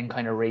block, and then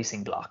kind of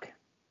racing block.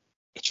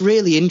 It's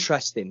really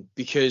interesting,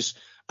 because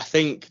I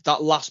think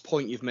that last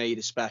point you've made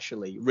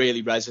especially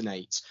really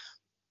resonates.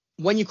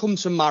 When you come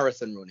to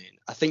marathon running,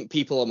 I think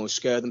people almost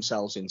scare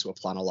themselves into a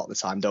plan a lot of the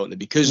time, don't they?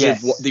 Because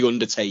of what the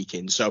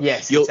undertaking. So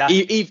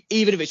exactly.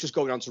 Even if it's just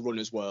going on to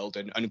Runner's World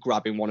and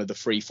grabbing one of the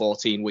free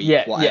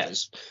 14-week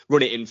whatevers,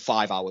 run it in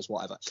 5 hours,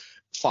 whatever,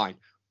 fine.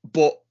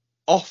 But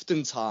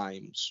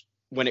oftentimes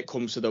when it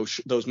comes to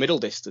those middle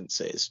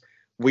distances,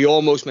 we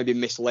almost maybe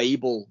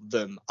mislabel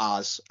them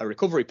as a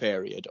recovery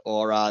period,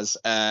 or as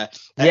an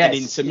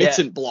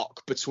intermittent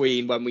block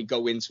between when we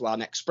go into our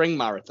next spring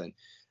marathon.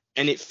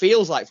 And it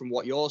feels like, from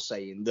what you're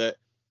saying, that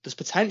there's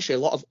potentially a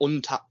lot of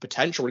untapped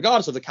potential,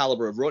 regardless of the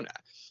caliber of runner.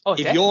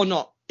 If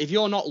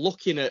you're not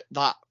looking at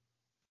that,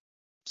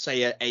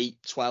 say, a 8,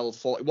 12,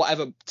 40,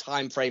 whatever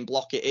time frame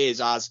block it is,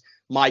 as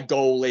my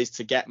goal is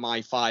to get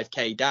my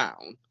 5K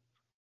down,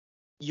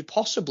 you're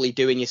possibly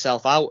doing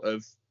yourself out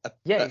of a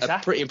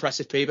pretty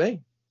impressive PB.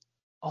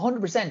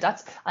 100%.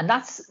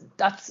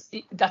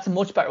 That's a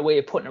much better way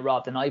of putting it,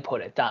 Rob, than I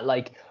put it. That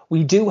like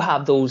we do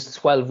have those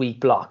 12-week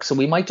blocks, so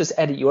we might just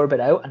edit your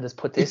bit out and just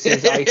put this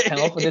as I came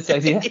up with this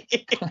idea.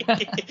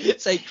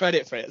 Take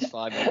credit for it. It's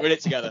fine, mate. We're in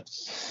it together.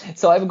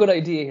 So I have a good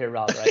idea here,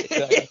 Rob.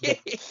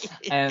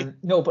 Right?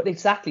 No, but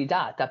exactly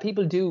that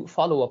people do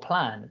follow a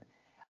plan,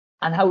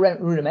 and how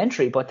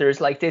rudimentary. But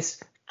there's like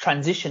this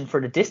transition for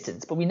the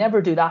distance, but we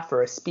never do that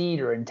for a speed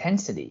or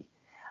intensity.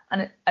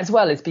 And as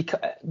well, it's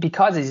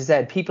because, as you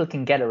said, people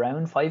can get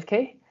around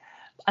 5K.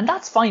 And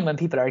that's fine when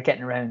people are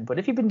getting around. But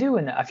if you've been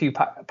doing a few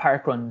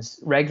park runs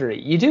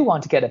regularly, you do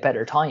want to get a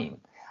better time.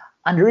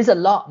 And there is a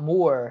lot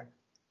more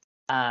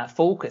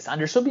focus. And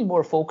there should be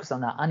more focus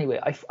on that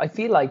anyway. I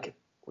feel like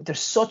there's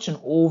such an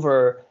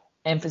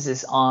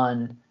overemphasis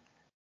on,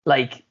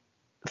 like,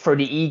 for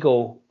the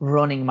ego,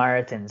 running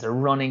marathons or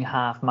running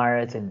half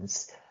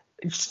marathons.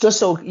 It's just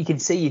so you can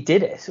say you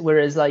did it.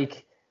 Whereas,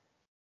 like,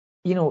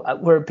 you know,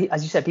 where,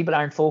 as you said, people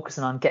aren't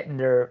focusing on getting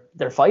their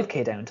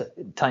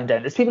 5K time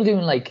down. There's people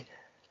doing like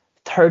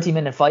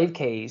 30-minute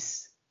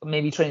 5Ks,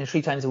 maybe training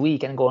 3 times a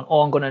week and going,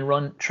 oh, I'm going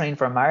to train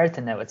for a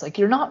marathon now. It's like,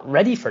 you're not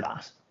ready for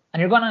that. And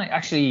you're going to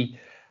actually,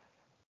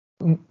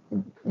 you're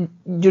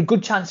a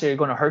good chance you're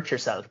going to hurt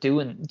yourself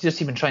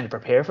just even trying to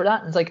prepare for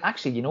that. And it's like,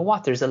 actually, you know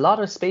what? There's a lot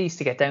of space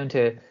to get down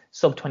to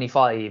sub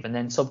 25 and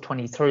then sub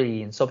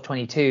 23 and sub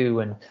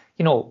 22. And,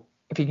 you know,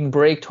 if you can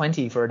break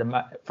 20 for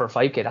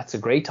 5K, that's a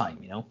great time,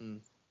 you know.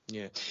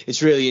 Yeah,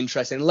 it's really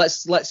interesting.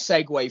 Let's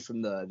segue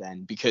from there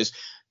then, because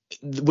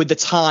with the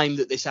time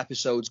that this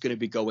episode's going to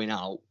be going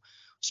out,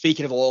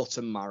 speaking of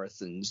autumn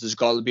marathons, there's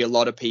got to be a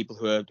lot of people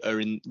who are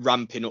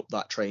ramping up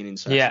that training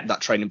session,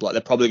 that training block. They're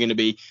probably going to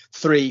be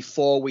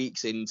 3-4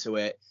 weeks into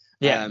it.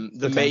 Yeah,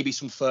 there may be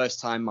some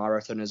first-time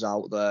marathoners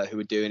out there who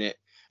are doing it.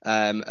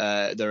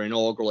 Their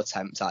inaugural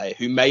attempt at it,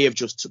 who may have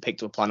just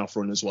picked up a plan off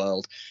Runners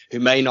World, who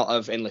may not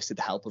have enlisted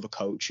the help of a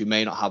coach, who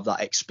may not have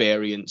that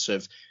experience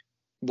of,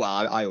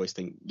 well, I always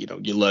think, you know,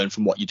 you learn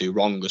from what you do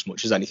wrong as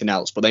much as anything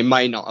else, but they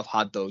may not have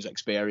had those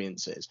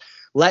experiences.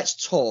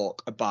 Let's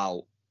talk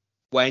about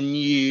when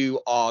you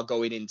are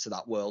going into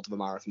that world of a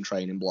marathon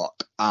training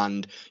block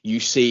and you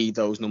see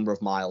those number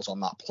of miles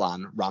on that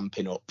plan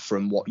ramping up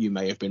from what you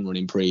may have been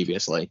running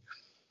previously.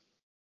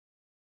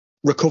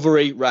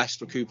 Recovery,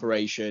 rest,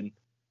 recuperation,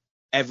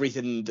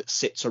 everything that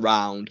sits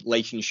around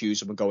lacing your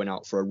shoes up and going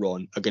out for a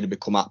run are going to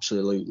become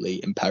absolutely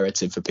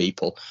imperative for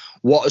people.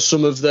 What are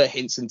some of the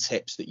hints and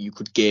tips that you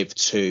could give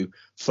to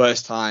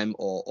first time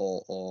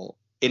or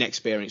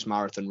inexperienced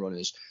marathon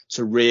runners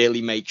to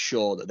really make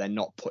sure that they're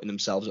not putting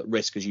themselves at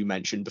risk, as you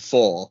mentioned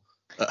before,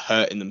 at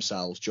hurting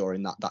themselves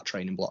during that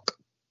training block?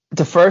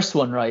 The first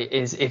one, right,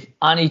 is if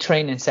any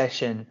training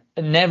session,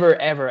 never,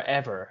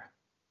 ever,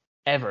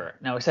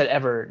 now I said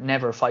ever,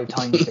 never 5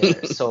 times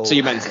there. So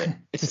you meant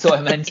it. So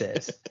I meant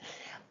it.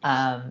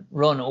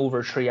 Run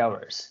over 3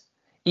 hours.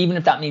 Even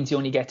if that means you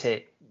only get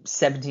to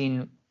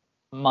 17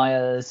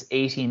 miles,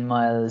 18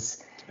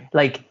 miles,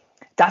 like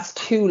that's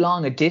too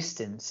long a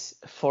distance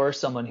for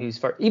someone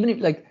even if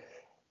like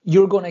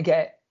you're going to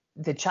get,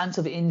 the chance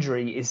of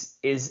injury is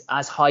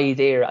as high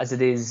there as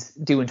it is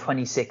doing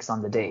 26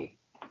 on the day.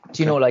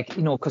 Do you know, like,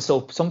 you know, because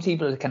so some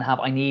people can have,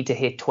 I need to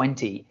hit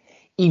 20,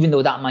 even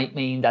though that might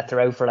mean that they're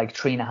out for like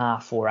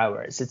 3.5-4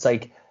 hours. It's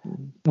like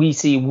we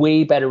see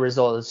way better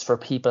results for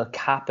people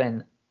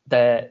capping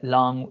the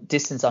long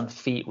distance on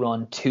feet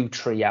run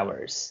 2-3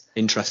 hours.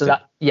 Interesting. So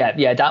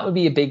that would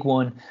be a big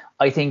one.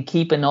 I think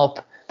keeping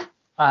up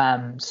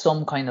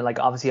some kind of, like,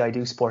 obviously I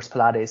do sports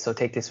Pilates, so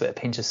take this with a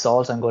pinch of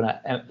salt. I'm going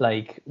to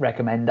like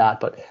recommend that,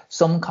 but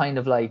some kind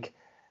of like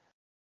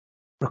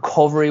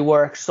recovery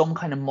work, some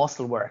kind of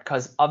muscle work,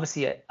 because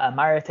obviously a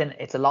marathon,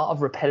 it's a lot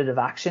of repetitive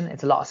action,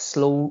 it's a lot of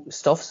slow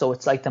stuff, so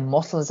it's like the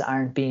muscles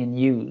aren't being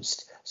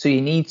used, so you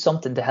need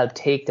something to help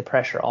take the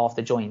pressure off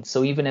the joints.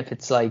 So even if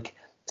it's like,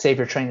 say if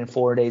you're training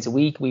 4 days a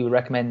week, we would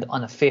recommend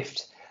on a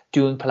 5th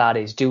doing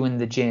Pilates, doing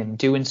the gym,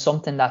 doing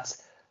something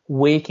that's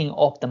waking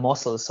up the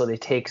muscles so they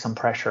take some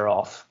pressure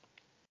off.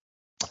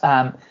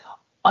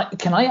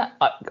 Can I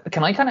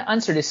kind of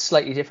answer this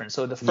slightly different?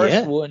 So the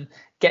first one,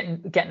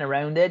 getting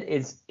around it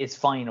is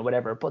fine or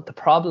whatever. But the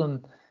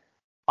problem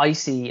I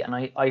see, and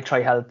I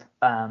try help,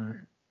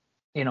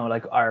 you know,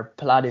 like our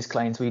Pilates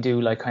clients, we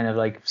do like kind of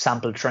like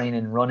sample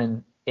training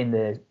running in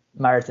the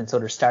marathon, so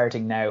they're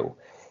starting now,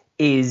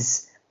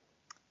 is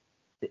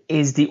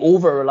the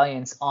over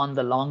reliance on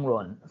the long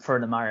run for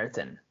the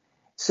marathon.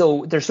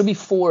 So there should be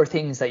 4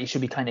 things that you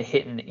should be kind of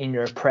hitting in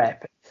your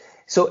prep.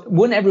 So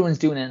when everyone's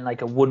doing it in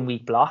like a 1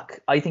 week block,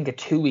 I think a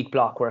 2 week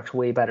block works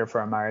way better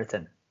for a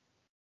marathon.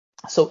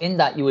 So in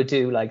that you would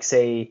do, like,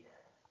 say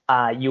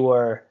you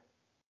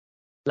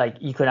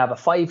could have a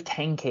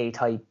 5-10K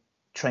type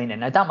training.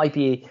 Now that might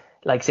be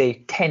like,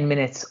 say 10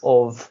 minutes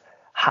of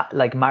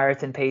like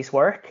marathon pace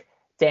work,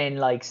 then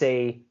like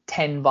say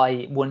 10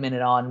 by 1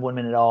 minute on, 1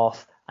 minute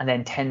off, and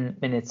then 10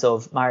 minutes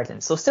of marathon.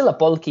 So still a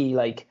bulky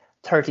like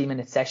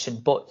 30-minute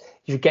session, but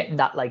you're getting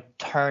that like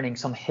turning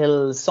some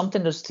hills,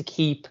 something just to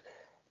keep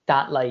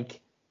that like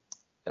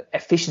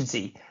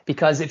efficiency.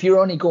 Because if you're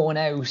only going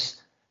out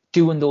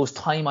doing those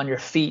time on your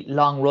feet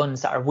long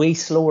runs that are way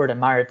slower than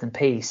marathon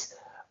pace,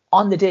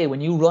 on the day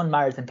when you run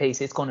marathon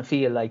pace, it's going to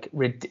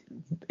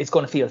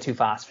feel too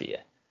fast for you.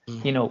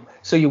 You know,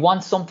 so you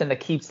want something that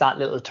keeps that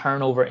little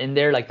turnover in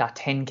there, like that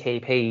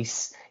 10k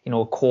pace, you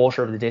know, a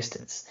quarter of the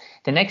distance.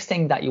 The next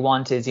thing that you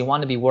want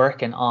to be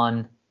working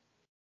on,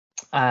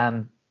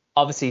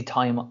 obviously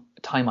time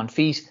on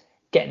feet,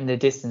 getting the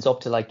distance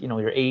up to like, you know,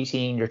 your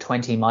 18, your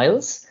 20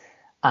 miles.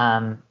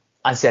 As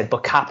I said,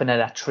 but capping it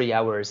at 3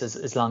 hours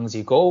as long as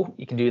you go.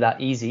 You can do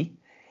that easy.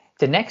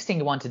 The next thing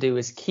you want to do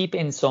is keep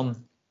in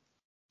some,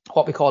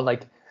 what we call,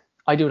 like,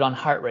 I do it on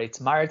heart rates,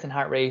 marathon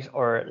heart rate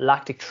or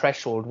lactic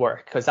threshold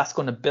work, because that's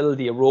going to build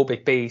the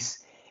aerobic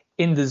base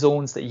in the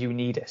zones that you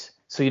need it.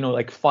 So, you know,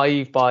 like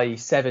 5 by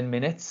 7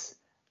 minutes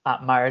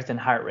at marathon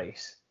heart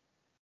rate,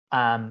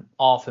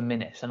 off a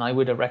minute. And I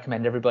would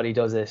recommend everybody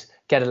does it,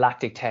 get a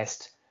lactic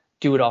test,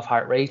 do it off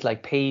heart rate.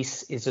 Like,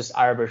 pace is just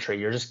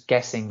arbitrary. You're just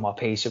guessing what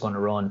pace you're going to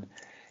run.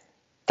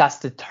 That's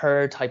the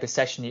third type of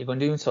session you're going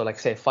to do. So like,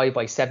 say 5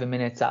 by 7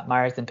 minutes at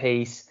marathon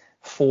pace,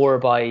 4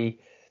 by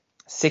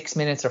 6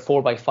 minutes or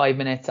 4 by 5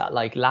 minutes at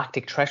like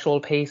lactic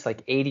threshold pace,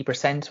 like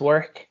 80%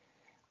 work,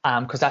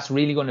 because that's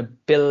really going to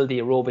build the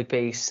aerobic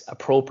base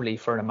appropriately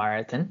for the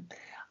marathon.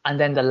 And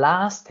then the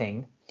last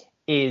thing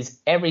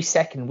is every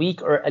second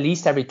week, or at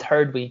least every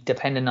third week,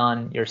 depending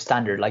on your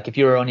standard. Like if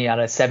you're only at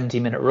a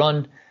 70-minute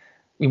run,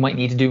 you might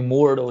need to do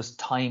more of those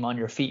time on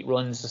your feet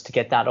runs just to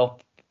get that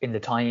up in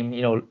the time,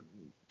 you know,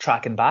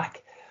 tracking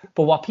back.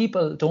 But what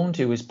people don't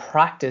do is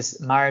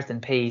practice marathon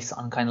pace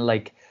on kind of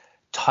like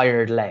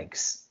tired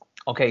legs.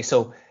 Okay,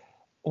 so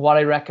what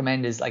I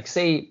recommend is, like,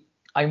 say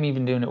I'm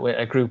even doing it with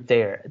a group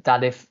there,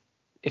 that if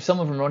some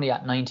of them are only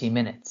at 90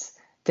 minutes,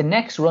 the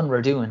next run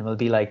we're doing will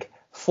be like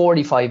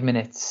 45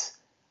 minutes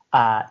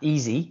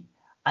easy,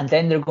 and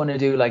then they're going to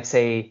do like,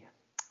 say,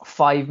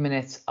 5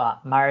 minutes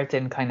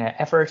marathon kind of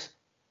effort,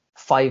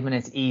 5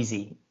 minutes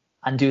easy,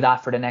 and do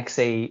that for the next,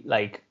 say,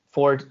 like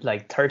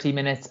 30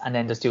 minutes, and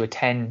then just do a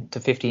 10 to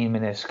 15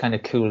 minute kind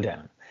of cool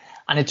down.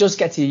 And it just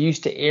gets you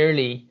used to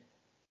early,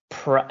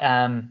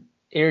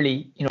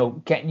 you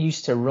know, getting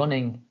used to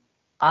running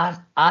at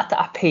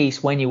that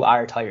pace when you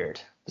are tired.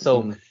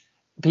 So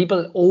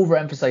people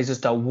overemphasize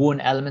just that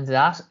one element of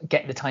that,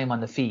 getting the time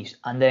on the feet.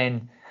 And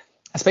then,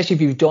 especially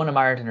if you've done a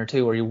marathon or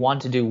two, or you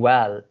want to do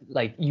well,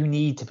 like, you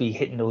need to be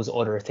hitting those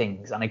other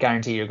things. And I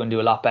guarantee you're going to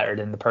do a lot better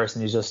than the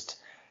person who's just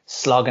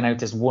slogging out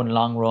this one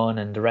long run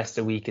and the rest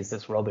of the week is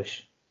this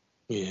rubbish.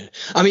 Yeah,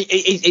 I mean,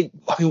 I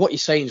mean, what you're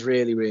saying is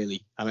really,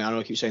 really. I mean, I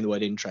don't keep saying the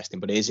word interesting,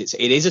 but it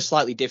is a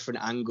slightly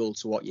different angle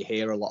to what you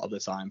hear a lot of the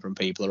time from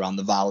people around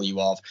the value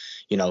of,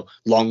 you know,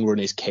 long run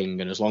is king,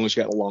 and as long as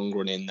you get the long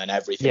run in, then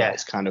everything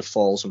else kind of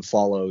falls and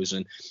follows.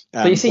 And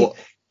but you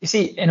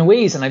see, in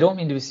ways, and I don't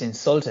mean to be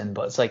insulting,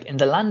 but it's like, in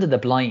the land of the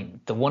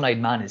blind, the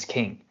one-eyed man is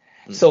king.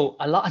 So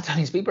a lot of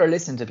times people are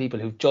listening to people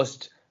who've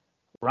just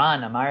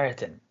ran a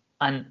marathon,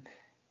 and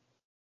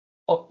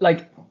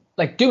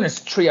like doing a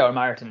 3-hour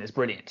marathon is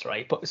brilliant,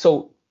 right? But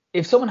so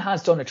if someone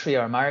has done a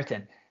 3-hour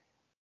marathon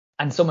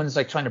and someone's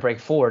like trying to break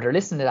 4, they're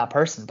listening to that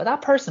person, but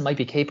that person might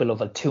be capable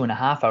of a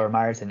 2.5-hour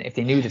marathon if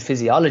they knew the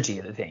physiology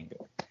of the thing.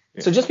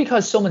 Yeah. So just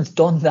because someone's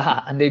done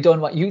that and they've done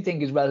what you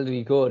think is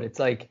relatively good, it's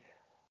like,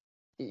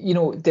 you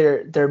know,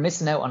 they're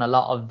missing out on a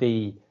lot of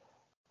the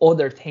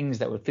other things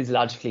that would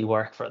physiologically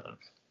work for them.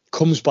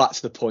 Comes back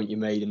to the point you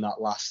made in that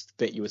last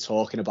bit you were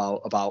talking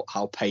about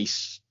how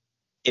pace,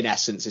 in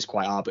essence, is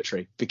quite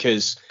arbitrary,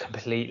 because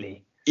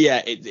completely,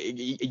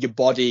 your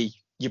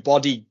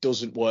body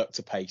doesn't work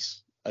to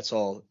pace at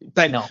all.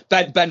 Ben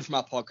from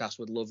our podcast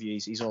would love you.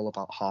 He's all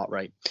about heart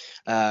rate.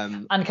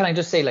 And can I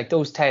just say, like,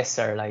 those tests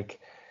are like,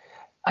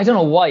 I don't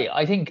know why,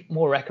 I think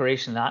more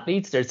recreational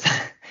athletes,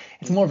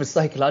 it's more of a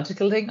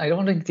psychological thing. I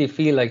don't think they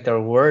feel like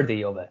they're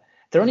worthy of it.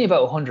 They're only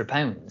about 100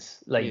 pounds.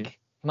 Like,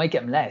 you might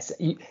get them less.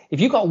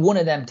 If you got one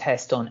of them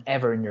tests done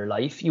ever in your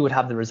life, you would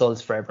have the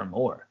results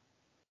forevermore.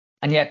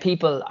 And yet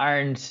people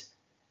aren't.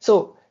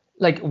 So,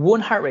 like,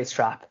 one heart rate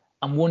strap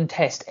and one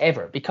test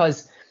ever,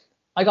 because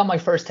I got my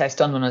first test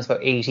done when I was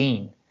about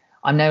 18.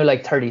 I'm now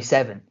like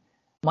 37.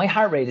 My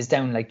heart rate is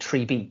down like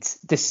 3 beats.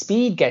 The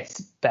speed gets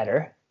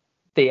better.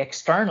 The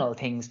external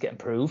things get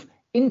improved.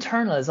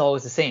 Internal is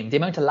always the same. The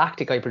amount of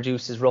lactic I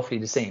produce is roughly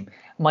the same.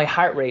 My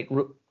heart rate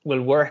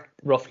will work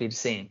roughly the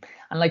same.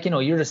 And, like, you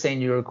know, you're just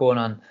saying you're going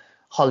on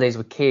holidays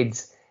with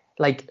kids.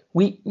 Like,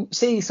 we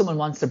say someone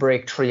wants to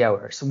break 3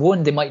 hours.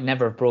 One, they might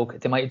never have broke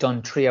it. They might have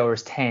done 3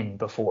 hours 10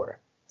 before.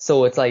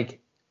 So it's like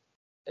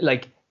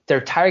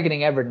they're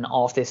targeting everything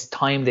off this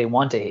time they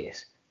want to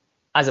hit,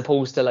 as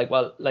opposed to, like,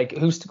 well, like,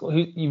 who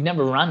you've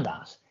never ran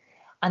that.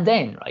 And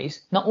then, right,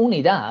 not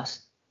only that,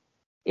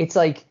 it's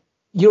like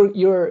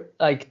you're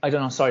like, I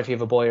don't know, sorry if you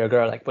have a boy or a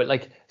girl, like, but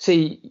like,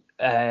 say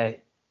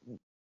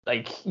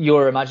like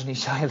your imaginary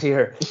child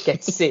here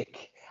gets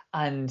sick,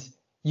 and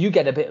you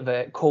get a bit of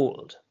a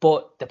cold,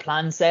 but the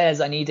plan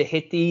says I need to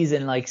hit these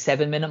in like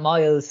 7-minute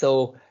miles,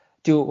 so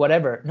do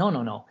whatever.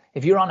 No.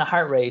 If you're on a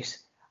heart rate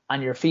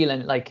and you're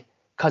feeling like,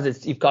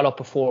 because you've got up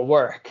before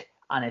work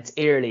and it's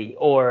early,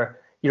 or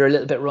you're a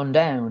little bit run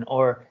down,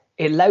 or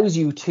it allows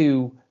you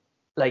to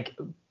like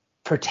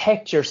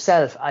protect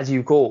yourself as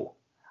you go.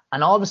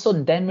 And all of a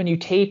sudden, then when you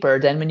taper,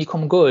 then when you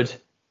come good,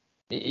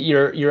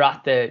 you're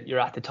at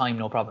the time,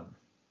 no problem.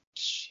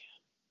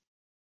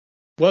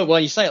 Well,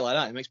 when you say it like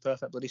that, it makes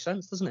perfect bloody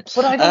sense, doesn't it?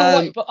 But I don't know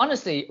why. But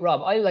honestly,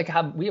 Rob,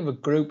 we have a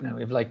group now.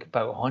 We have like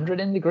about 100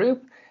 in the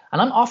group,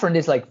 and I'm offering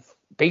this like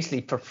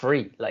basically for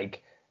free,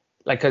 like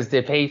because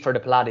they pay for the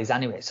Pilates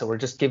anyway. So we're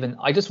just giving.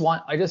 I just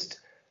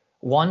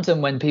want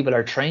them when people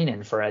are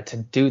training for it to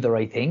do the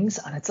right things,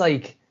 and it's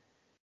like.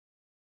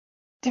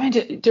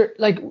 They're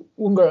like,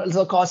 one girl's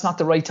like, oh, it's not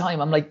the right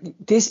time. I'm like,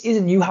 this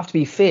isn't, you have to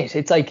be fit.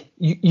 It's like,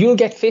 you'll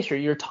get fitter,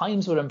 your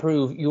times will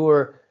improve,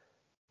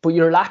 but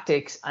your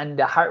lactics and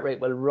the heart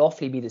rate will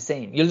roughly be the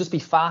same. You'll just be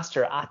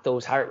faster at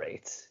those heart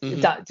rates.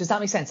 Mm-hmm. Does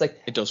that make sense?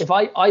 Like, it does. If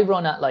I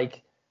run at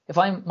like,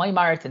 my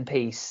marathon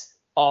pace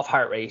off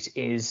heart rate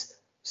is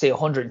say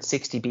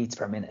 160 beats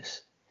per minute.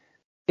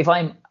 If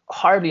I'm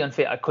horribly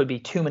unfit, I could be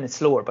 2 minutes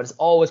slower, but it's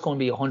always going to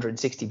be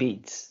 160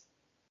 beats.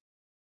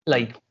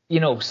 Like,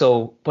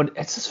 so, but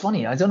it's just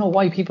funny. I don't know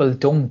why people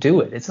don't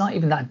do it. It's not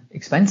even that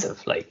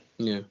expensive. Like,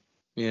 yeah.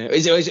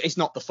 It's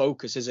not the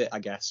focus, is it? I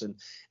guess, and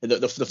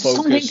the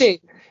focus.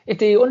 If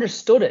they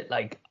understood it,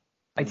 like,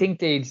 I think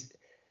they'd.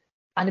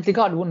 And if they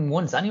got one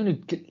once, anyone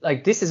who,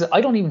 like, this is,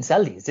 I don't even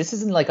sell these. This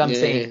isn't like I'm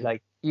saying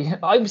like,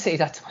 I would say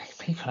that to my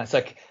people. It's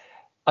like,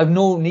 I've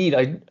no need.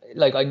 I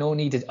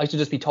should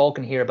just be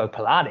talking here about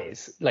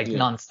Pilates like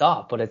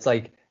nonstop. But it's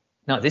like,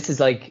 no, this is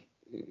like,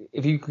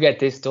 if you could get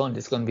this done,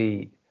 it's going to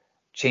be.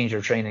 Change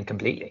your training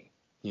completely.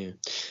 Yeah.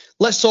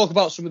 Let's talk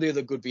about some of the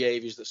other good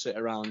behaviours that sit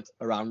around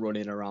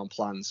running, around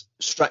plans.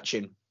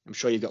 Stretching. I'm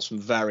sure you've got some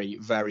very,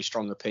 very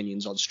strong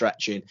opinions on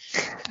stretching.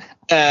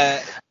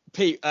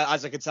 Pete,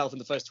 as I could tell from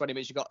the first 20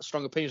 minutes, you've got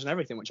strong opinions on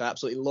everything, which I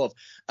absolutely love.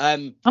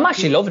 I'm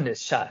actually loving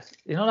this chat.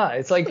 You know that?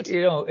 It's like,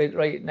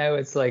 right now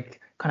it's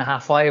like kind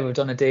of 5:30. I've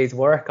done a day's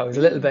work. I was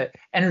a little bit,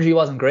 energy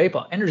wasn't great,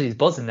 but energy's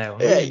buzzing now. I'm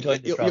really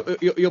enjoying this.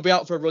 You'll be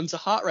out for a run to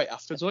heart rate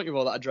afterwards, won't you,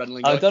 with all that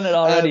adrenaline going? I've done it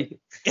already.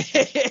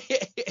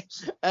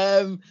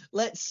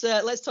 Let's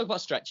talk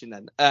about stretching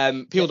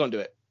then. People don't do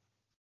it.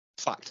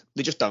 Fact.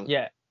 They just don't.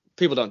 Yeah.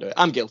 People don't do it.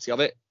 I'm guilty of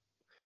it.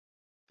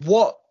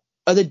 What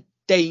are the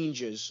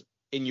dangers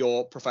in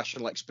your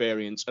professional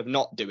experience of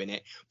not doing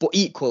it? But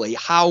equally,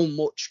 how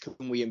much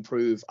can we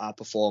improve our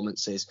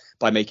performances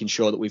by making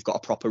sure that we've got a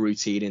proper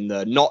routine in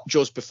there, not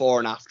just before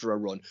and after a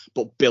run,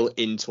 but built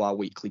into our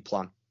weekly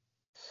plan?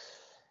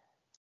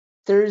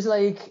 There's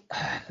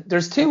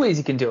two ways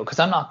you can do it, because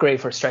I'm not great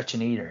for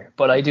stretching either,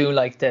 but I do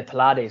like the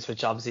Pilates,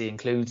 which obviously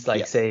includes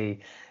say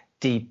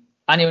deep.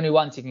 Anyone who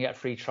wants, you can get a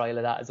free trial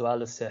of that as well.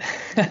 Just to,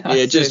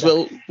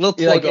 we'll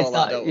plug all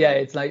that.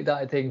 It's like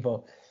that thing.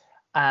 But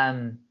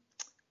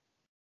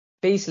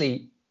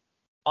basically,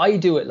 I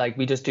do it like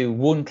we just do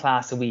one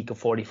class a week of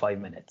 45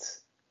 minutes.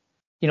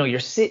 You're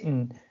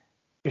sitting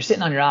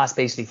on your ass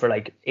basically for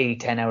like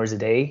 8-10 hours a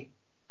day.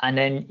 And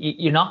then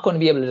you're not going to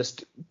be able to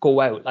just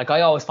go out. Like,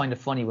 I always find it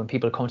funny when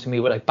people come to me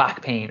with like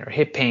back pain or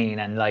hip pain,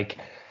 and like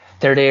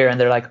they're there and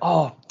they're like,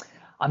 oh,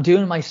 I'm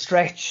doing my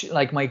stretch,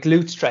 like my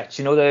glute stretch,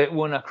 the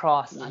one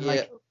across, and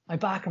like my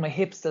back and my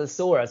hips still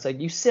sore. It's like,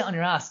 you sit on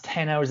your ass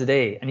 10 hours a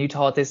day and you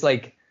thought this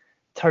like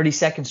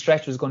 30-second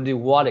stretch was going to do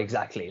what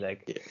exactly?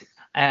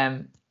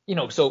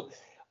 So,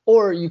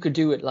 or you could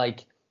do it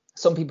like,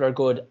 some people are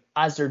good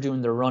as they're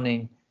doing their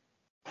running.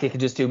 They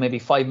could just do maybe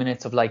 5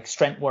 minutes of like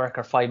strength work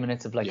or 5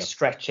 minutes of like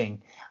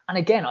stretching. And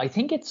again, I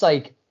think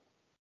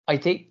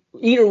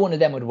either one of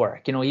them would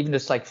work, even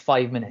just like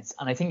 5 minutes.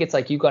 And I think it's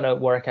like, you got to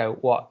work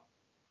out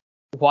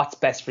what's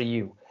best for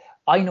you.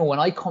 I know when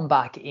I come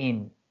back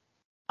in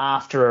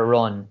after a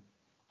run,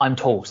 I'm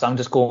toast. I'm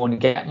just going to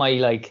get my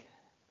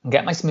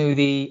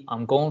smoothie.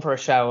 I'm going for a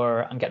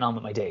shower. I'm getting on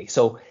with my day.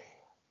 So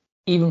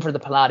even for the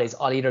Pilates,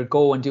 I'll either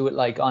go and do it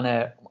like on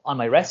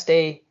my rest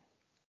day,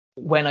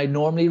 when I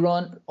normally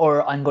run,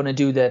 or I'm going to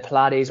do the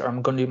Pilates, or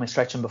I'm going to do my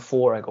stretching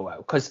before I go out.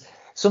 Because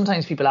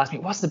sometimes people ask me,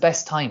 what's the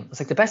best time?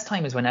 It's like, the best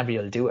time is whenever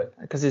you'll do it.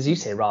 Because as you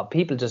say, Rob,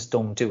 people just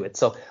don't do it.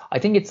 So I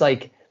think it's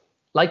like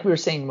we were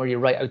saying, where you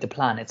write out the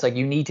plan, it's like,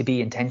 you need to be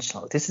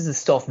intentional. This is the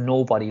stuff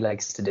nobody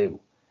likes to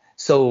do.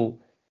 So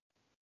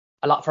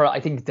I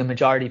think the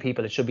majority of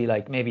people, it should be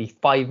like maybe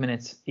 5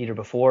 minutes either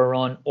before a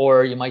run,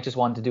 or you might just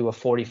want to do a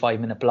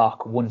 45-minute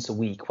block once a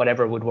week,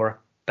 whatever would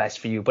work best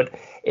for you. But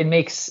it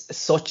makes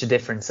such a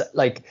difference.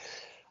 Like,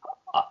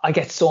 I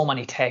get so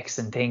many texts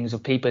and things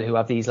of people who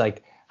have these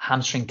like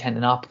hamstring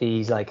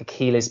tendinopathies, like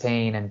Achilles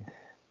pain, and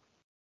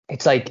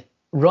it's like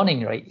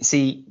running, right?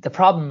 See, the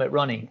problem with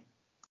running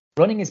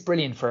is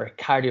brilliant for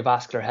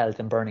cardiovascular health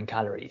and burning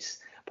calories,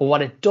 but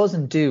what it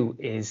doesn't do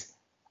is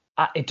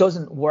it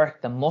doesn't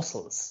work the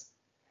muscles.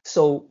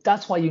 So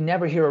that's why you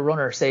never hear a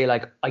runner say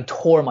like, I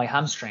tore my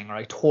hamstring or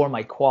I tore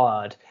my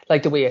quad,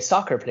 like the way a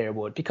soccer player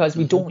would, because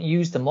we don't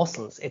use the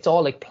muscles. It's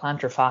all like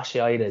plantar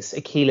fasciitis,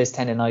 Achilles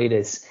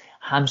tendonitis,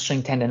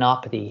 hamstring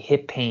tendinopathy,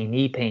 hip pain,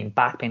 knee pain,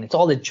 back pain. It's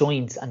all the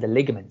joints and the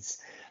ligaments.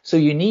 So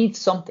you need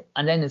something.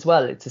 And then as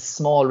well, it's a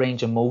small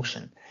range of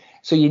motion.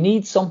 So you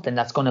need something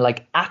that's going to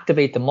like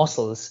activate the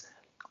muscles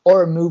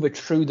or move it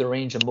through the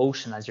range of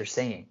motion, as you're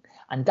saying.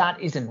 And that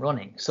isn't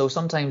running. So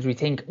sometimes we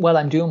think, well,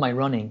 I'm doing my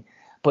running,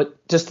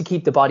 but just to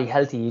keep the body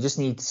healthy, you just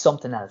need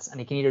something else. And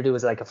you can either do it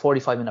as like a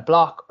 45-minute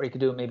block, or you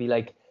could do it maybe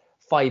like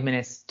 5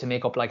 minutes to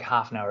make up like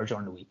half an hour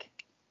during the week.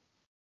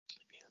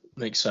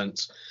 Makes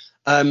sense.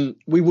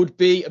 We would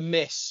be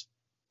amiss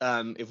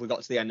if we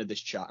got to the end of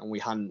this chat and we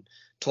hadn't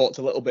talked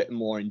a little bit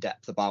more in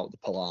depth about the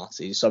Pilates.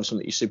 It's something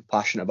that you're super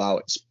passionate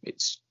about.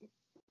 It's a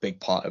big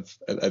part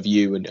of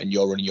you and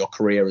your running your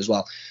career as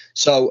well.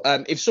 So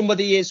if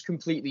somebody is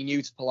completely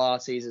new to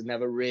Pilates, has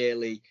never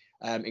really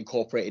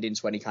incorporated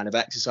into any kind of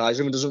exercise,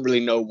 and doesn't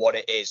really know what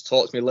it is,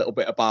 talk to me a little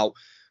bit about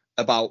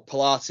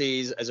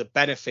Pilates as a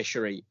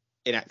beneficiary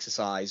in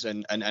exercise,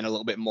 and a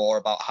little bit more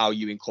about how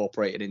you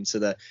incorporate it into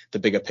the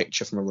bigger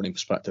picture from a running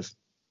perspective.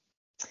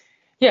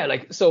 Yeah,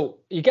 like, so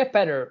you get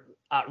better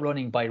at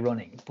running by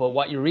running, but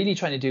what you're really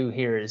trying to do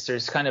here is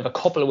there's kind of a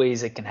couple of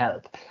ways it can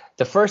help.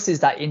 The first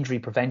is that injury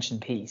prevention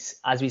piece.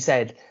 As we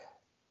said,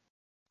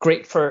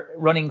 great for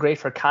running, great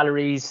for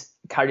calories,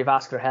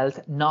 cardiovascular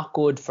health, not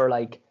good for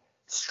like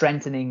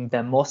strengthening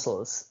the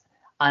muscles.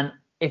 And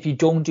if you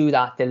don't do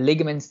that, the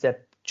ligaments, the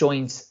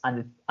joints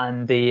and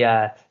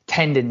the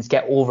tendons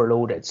get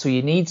overloaded. So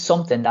you need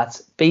something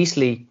that's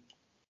basically,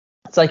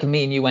 it's like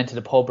me and you went to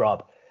the pub,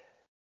 Rob.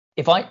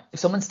 If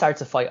someone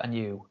starts a fight on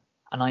you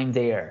and I'm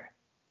there,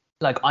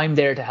 like I'm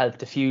there to help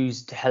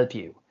diffuse, to help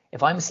you.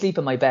 If I'm asleep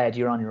in my bed,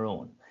 you're on your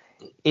own.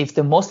 If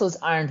the muscles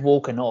aren't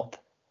woken up,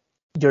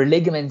 your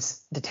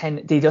ligaments,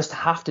 they just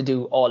have to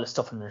do all the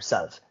stuff in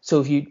themselves.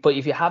 So if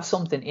you have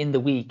something in the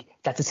week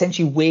that's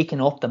essentially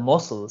waking up the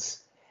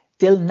muscles,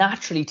 they'll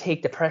naturally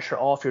take the pressure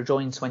off your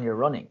joints when you're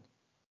running.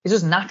 It's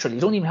just natural.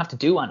 You don't even have to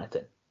do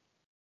anything.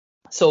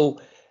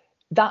 So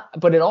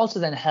but it also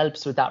then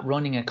helps with that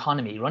running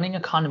economy. Running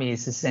economy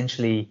is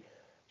essentially,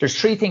 there's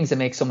three things that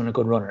make someone a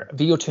good runner.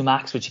 VO2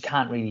 max, which you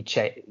can't really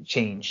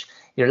change.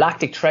 Your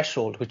lactic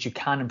threshold, which you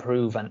can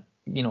improve, and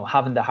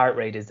having the heart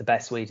rate is the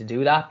best way to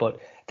do that.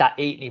 But that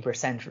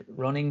 80%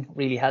 running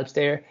really helps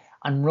there.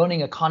 And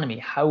running economy,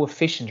 how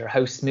efficient or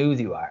how smooth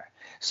you are.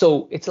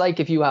 So it's like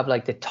if you have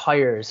like the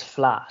tires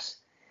flat.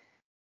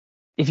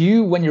 If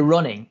you, when you're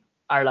running,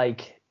 are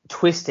like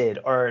twisted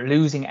or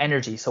losing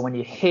energy, so when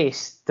you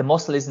hit, the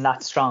muscle isn't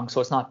that strong, so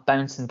it's not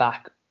bouncing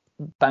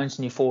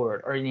you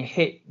forward, or when you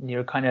hit and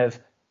you're kind of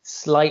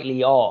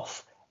slightly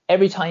off,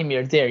 every time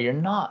you're there, you're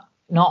not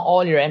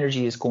all your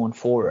energy is going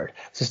forward.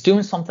 So it's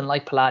doing something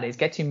like Pilates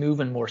gets you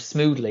moving more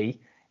smoothly.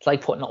 It's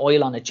like putting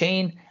oil on a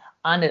chain,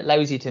 and it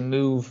allows you to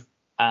move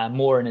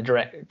more in a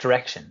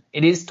direction.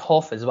 It is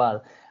tough as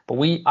well,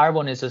 but our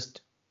one is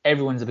just,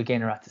 everyone's a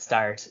beginner at the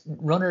start.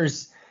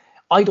 Runners,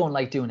 I don't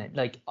like doing it.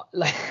 Like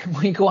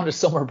we go on a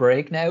summer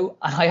break now,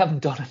 and I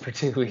haven't done it for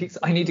 2 weeks.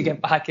 I need to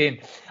get back in.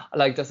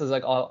 Like this is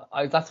like,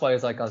 that's why I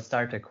was like, I'll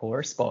start a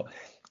course. But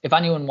if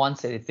anyone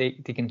wants it, they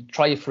can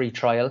try a free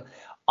trial.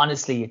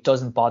 Honestly, it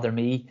doesn't bother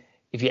me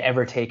if you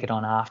ever take it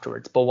on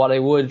afterwards. But what I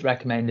would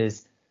recommend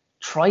is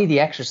try the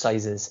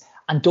exercises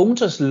and don't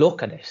just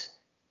look at it.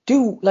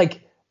 Do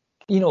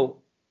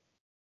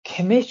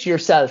commit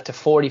yourself to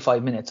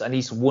 45 minutes at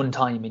least one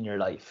time in your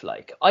life.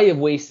 Like I have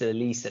wasted at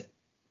least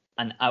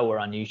an hour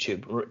on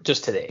YouTube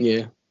just today.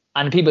 Yeah.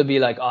 And people be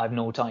like, oh, I have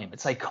no time.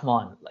 It's like, come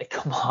on. You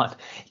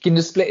can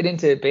just split it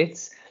into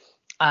bits.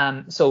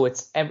 So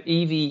it's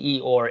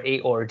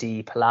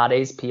EVERARD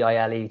Pilates,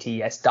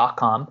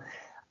 PILATES.com.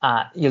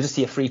 You'll just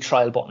see a free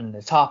trial button in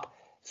the top.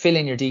 Fill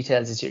in your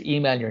details. It's your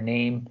email, your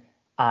name.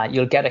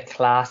 You'll get a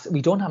class.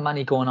 We don't have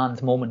many going on at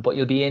the moment, but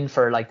you'll be in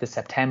for like the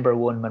September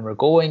one when we're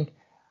going.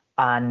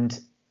 And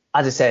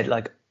as I said,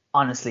 like,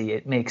 honestly,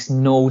 it makes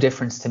no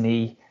difference to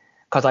me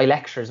because I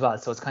lecture as well.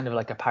 So it's kind of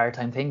like a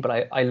part-time thing,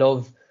 but I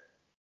love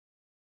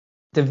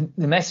the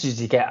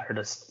messages you get are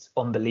just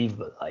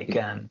unbelievable. Like,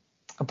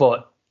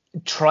 but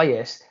try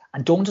it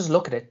and don't just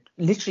look at it.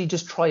 Literally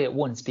just try it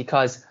once,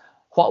 because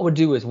what it would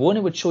do is, one,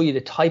 it would show you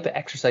the type of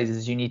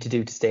exercises you need to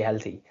do to stay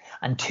healthy.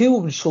 And two,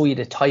 it would show you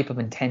the type of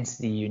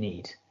intensity you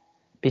need,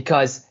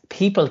 because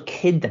people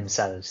kid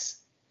themselves.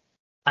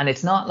 And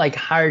it's not like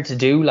hard to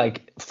do,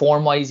 like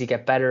form wise, you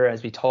get better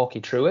as we talk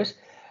you through it,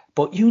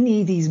 but you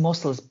need these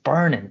muscles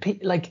burning.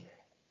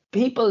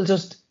 People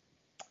just,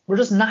 we're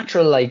just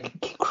natural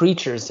like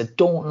creatures that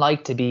don't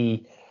like to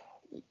be,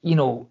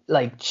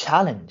 like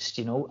challenged,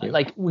 Yeah.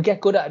 Like we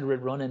get good at it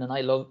with running, and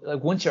I love,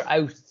 like, once you're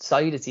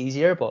outside, it's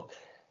easier, but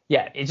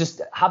yeah, it's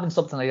just having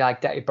something like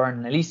that you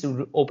burn, at least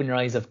open your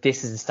eyes of,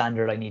 this is the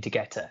standard I need to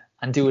get to,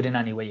 and do it in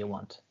any way you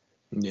want.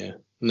 Yeah,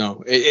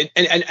 no,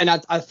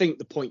 I think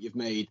the point you've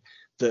made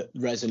that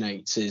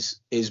resonates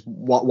is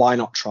why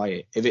not try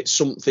it? If it's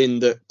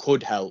something that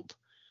could help,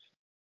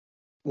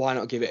 why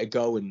not give it a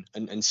go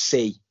and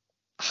see?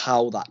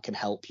 how that can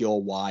help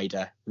your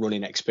wider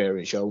running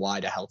experience, your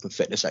wider health and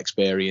fitness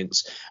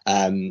experience,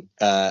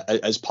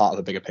 as part of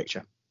a bigger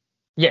picture.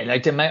 Yeah,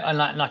 like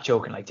I'm not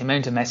joking. Like the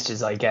amount of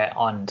messages I get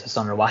on to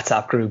some of the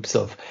WhatsApp groups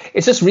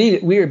it's just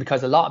really weird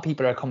because a lot of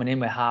people are coming in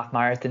with half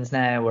marathons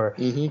now or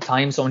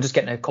time, so I'm just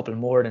getting a couple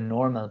more than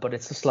normal. But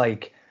it's just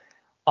like,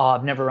 oh,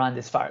 I've never ran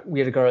this far. We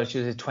had a girl, she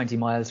was at 20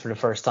 miles for the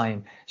first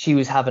time. She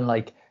was having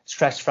like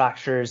stress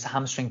fractures,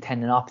 hamstring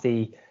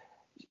tendinopathy.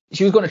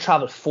 She was going to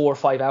travel 4 or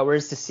 5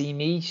 hours to see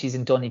me. She's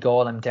in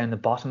Donegal. I'm down the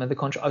bottom of the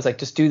country. I was like,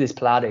 just do this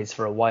Pilates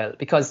for a while,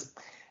 because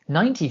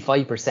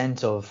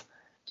 95% of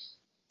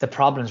the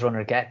problems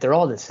runner get, they're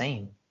all the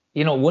same.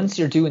 You know, once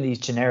you're doing these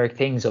generic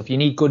things of you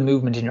need good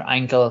movement in your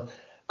ankle,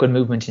 good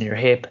movement in your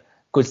hip,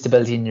 good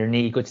stability in your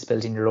knee, good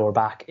stability in your lower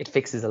back, it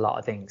fixes a lot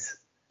of things.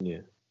 Yeah,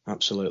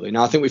 absolutely.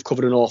 Now, I think we've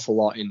covered an awful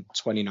lot in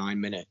 29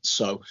 minutes.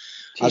 So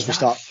as we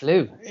start,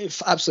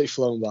 it's absolutely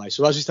flown by.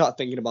 So as we start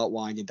thinking about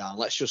winding down,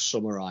 let's just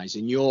summarize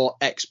in your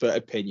expert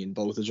opinion,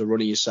 both as a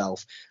runner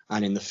yourself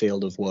and in the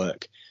field of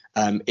work.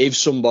 If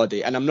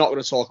somebody, and I'm not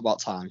going to talk about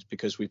times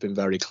because we've been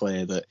very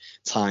clear that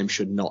time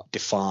should not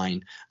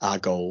define our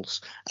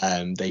goals.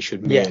 They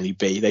should merely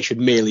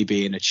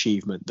be an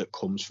achievement that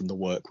comes from the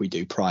work we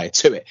do prior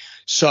to it.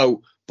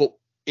 So, but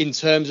in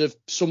terms of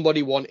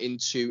somebody wanting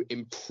to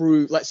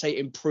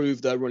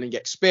improve their running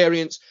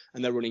experience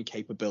and their running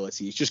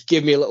capabilities, just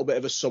give me a little bit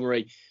of a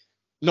summary,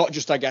 not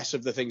just, I guess,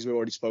 of the things we've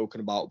already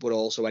spoken about, but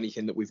also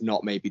anything that we've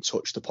not maybe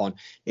touched upon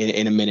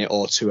in a minute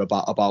or two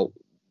about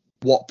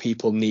what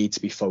people need to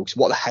be focused,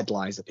 what the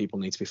headlines that people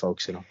need to be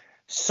focusing on.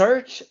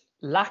 Search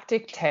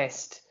lactic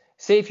test.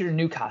 Say if you're in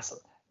Newcastle,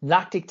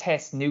 lactic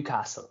test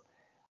Newcastle.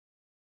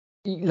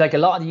 Like a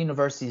lot of the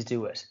universities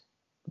do it.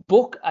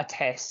 Book a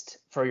test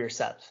for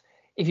yourself.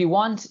 If you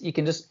want, you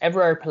can just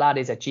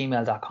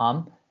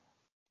everardpilates@gmail.com.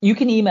 You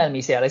can email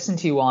me, say, I listened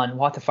to you on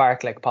What the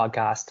Farklek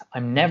podcast.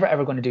 I'm never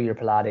ever going to do your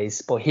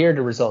Pilates, but here are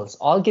the results.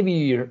 I'll give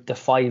you the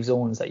 5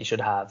 zones that you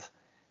should have.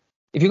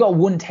 If you got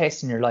one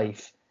test in your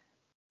life,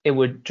 it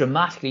would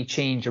dramatically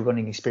change your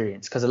running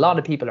experience, because a lot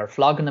of people are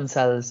flogging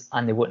themselves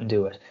and they wouldn't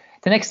do it.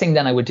 The next thing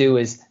then I would do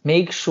is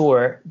make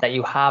sure that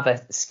you have a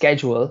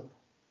schedule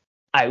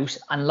out.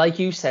 And like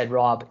you said,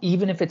 Rob,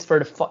 even if it's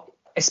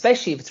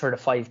especially if it's for the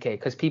 5K,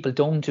 because people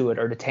don't do it,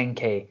 or the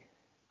 10K,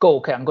 go,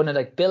 okay, I'm going to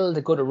like build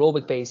a good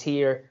aerobic base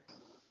here,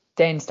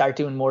 then start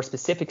doing more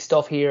specific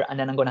stuff here. And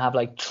then I'm going to have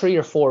like 3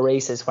 or 4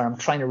 races where I'm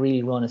trying to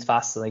really run as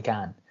fast as I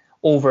can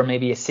over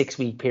maybe a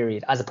 6-week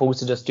period, as opposed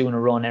to just doing a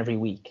run every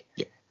week.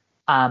 Yeah.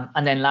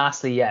 And then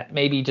lastly,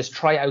 maybe just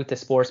try out the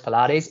sports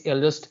Pilates. It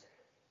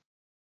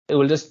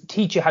will just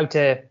teach you how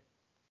to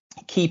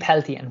keep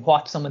healthy and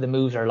what some of the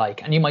moves are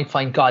like. And you might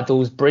find, God,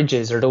 those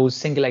bridges or those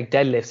single leg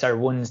deadlifts are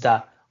ones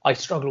that I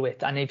struggle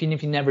with. And even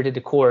if you never did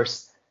the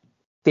course,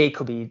 they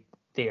could be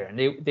there. And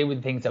they were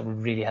the things that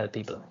would really help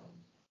people.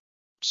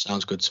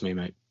 Sounds good to me,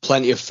 mate.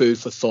 Plenty of food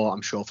for thought,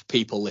 I'm sure, for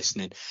people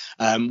listening.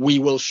 We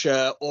will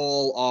share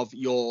all of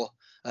your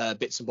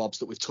bits and bobs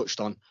that we've touched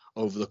on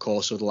over the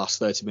course of the last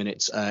 30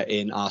 minutes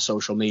in our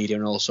social media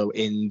and also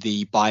in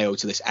the bio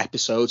to this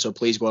episode. So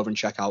please go over and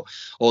check out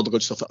all the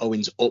good stuff that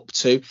Eoin's up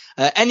to.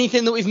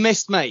 Anything that we've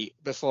missed, mate,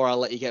 before I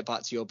let you get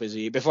back to your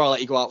before I let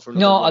you go out for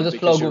another No, I'll just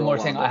plug one more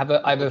thing. I have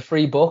a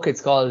free book.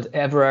 It's called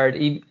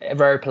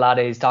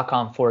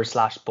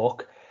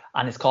everardpilates.com/book.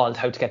 And it's called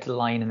How to Get to the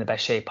Line in the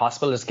Best Shape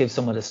Possible. Just give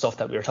some of the stuff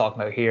that we were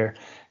talking about here.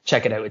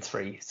 Check it out. It's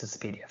free. It's just a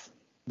PDF.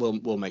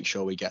 We'll make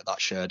sure we get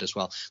that shared as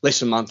well.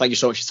 Listen, man, thank you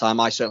so much for your time.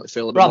 I certainly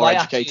feel a bit more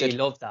educated. I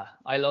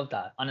love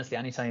that. Honestly,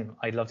 anytime,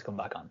 I'd love to come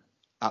back on.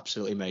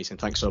 Absolutely amazing.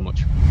 Thanks so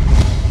much.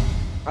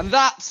 And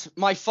that,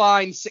 my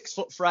fine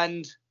 6-foot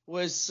friend,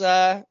 was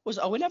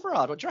Eoin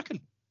Everard. What do you reckon?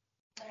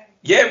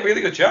 Yeah,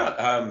 really good chat.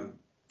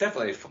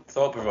 Definitely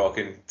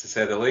thought-provoking, to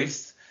say the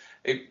least.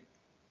 It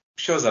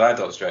shows that I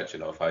don't stretch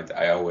enough. I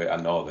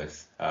know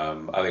this.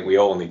 I think we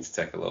all need to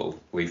take a little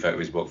leaf out of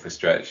his book for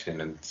stretching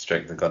and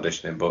strength and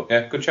conditioning. But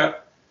yeah, good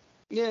chat.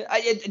 Yeah,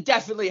 it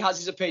definitely has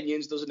his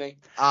opinions, doesn't he?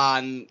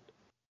 And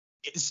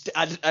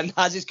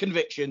has his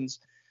convictions.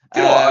 Do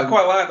you know what? I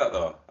quite like that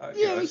though.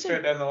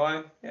 Straight down the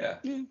line.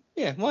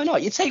 Yeah, why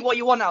not? You take what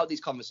you want out of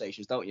these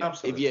conversations, don't you?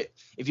 Absolutely.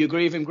 If you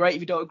agree with him, great. If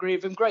you don't agree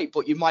with him, great.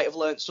 But you might have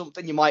learned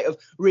something. You might have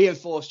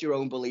reinforced your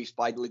own beliefs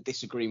by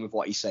disagreeing with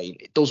what he's saying.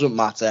 It doesn't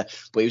matter.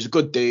 But he was a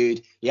good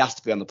dude. He has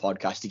to be on the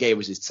podcast. He gave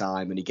us his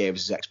time and he gave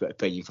us his expert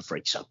opinion for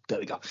free. So there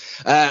we go.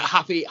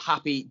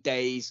 Happy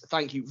days.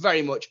 Thank you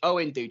very much,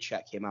 Eoin. Do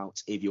check him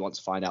out if you want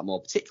to find out more,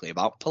 particularly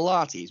about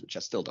Pilates, which I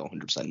still don't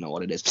 100% know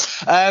what it is.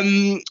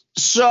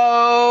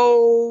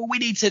 So we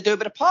need to do a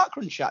bit of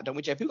parkrun chat, don't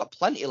we, JP? We've got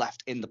plenty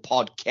left in the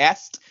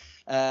podcast.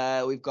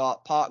 We've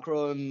got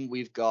parkrun.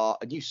 We've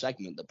got a new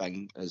segment that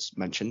Ben has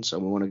mentioned, so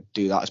we want to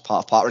do that as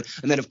part of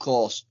parkrun. And then, of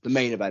course, the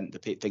main event,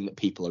 the thing that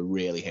people are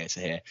really here to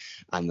hear,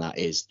 and that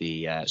is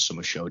the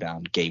Summer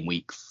Showdown Game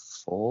Week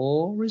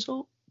 4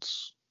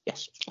 results.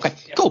 Yes. Okay,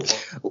 cool.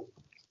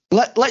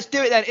 Let's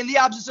do it then. In the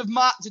absence of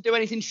Matt to do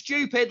anything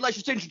stupid, let's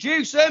just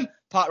introduce him.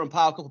 Parkrun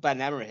Power Couple, Ben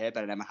and Emma are here.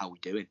 Ben and Emma, how are we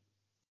doing?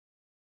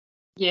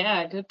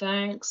 Yeah, good,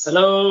 thanks.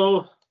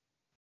 Hello.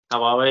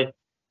 How are we?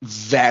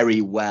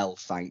 Very well,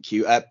 thank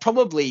you.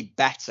 Probably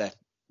better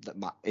than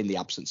Matt, in the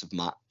absence of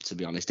Matt, to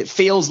be honest. It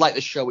feels like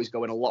the show is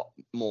going a lot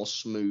more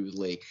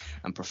smoothly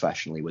and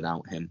professionally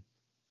without him.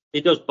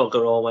 He does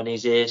bugger all when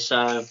he's here,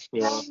 so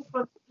yeah.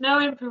 But no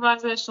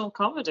improvisational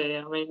comedy.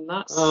 I mean,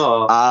 that's.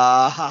 Oh,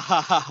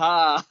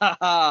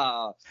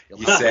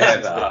 You say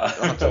that.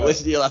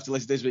 You'll have to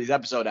listen to this week's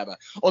episode, Emma.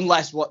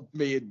 Unless what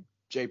me and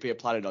JP are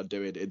planning on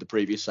doing in the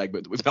previous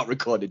segment that we've not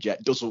recorded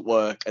yet doesn't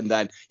work. And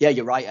then, yeah,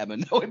 you're right, Emma.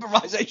 No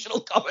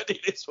improvisational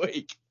comedy this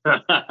week.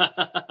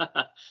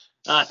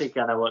 I think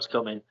I know what's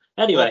coming.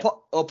 Anyway.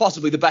 Or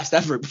possibly the best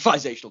ever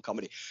improvisational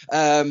comedy.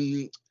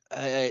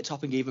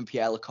 Topping even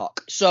Pierre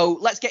Lecoq. So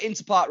let's get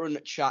into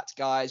parkrun chat,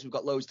 guys. We've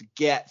got loads to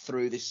get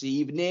through this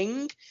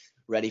evening.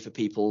 Ready for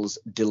people's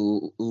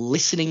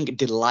listening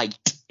delight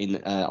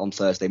on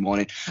Thursday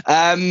morning.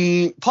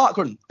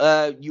 Parkrun,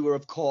 you were,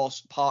 of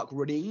course, park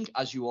running,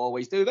 as you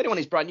always do. If anyone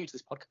is brand new to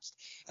this podcast,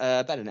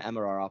 Ben and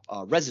Emma are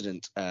our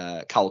resident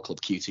Cowl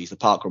Club cuties, the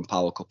parkrun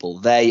power couple.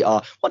 They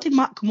are. What did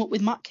Matt come up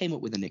with? Matt came up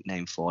with a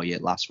nickname for you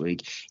last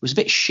week. It was a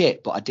bit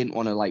shit, but I didn't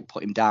want to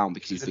put him down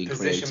because he's being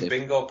creative. Position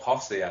bingo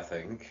posse, I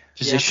think.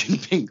 Position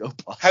bingo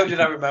posse. How did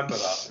I remember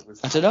that?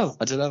 I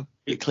don't know.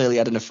 It clearly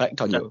had an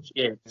effect on you.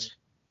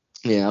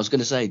 Yeah, I was going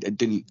to say it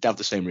didn't have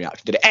the same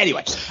reaction, did it?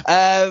 Anyway,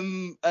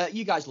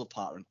 you guys love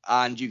parkrun,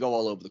 and you go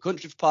all over the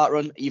country for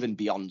parkrun, even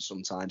beyond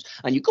sometimes.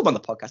 And you come on the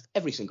podcast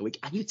every single week,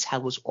 and you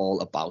tell us all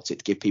about it,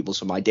 to give people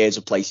some ideas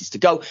of places to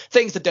go,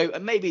 things to do,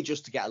 and maybe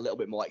just to get a little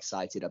bit more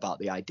excited about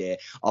the idea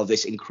of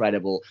this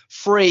incredible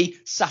free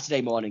Saturday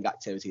morning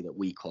activity that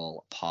we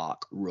call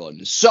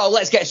parkrun. So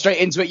let's get straight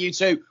into it, you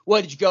two.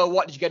 Where did you go?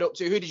 What did you get up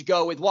to? Who did you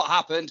go with? What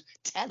happened?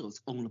 Tell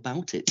us all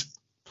about it.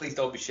 Please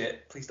don't be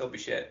shit. Please don't be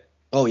shit.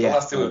 Oh, yeah. The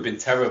last two have been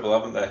terrible,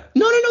 haven't they?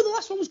 No, the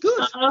last one was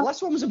good. The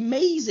last one was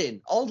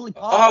amazing. Alderley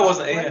Park. Oh, I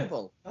wasn't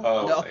incredible. Here.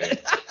 Oh,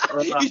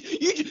 no.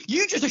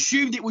 you just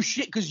assumed it was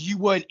shit because you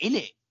weren't in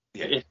it.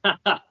 Yeah.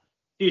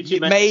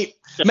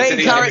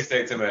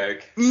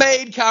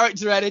 Main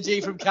character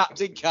energy from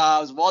Captain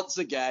Cars once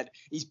again.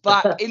 He's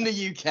back in the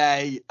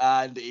UK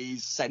and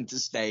he's centre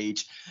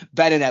stage.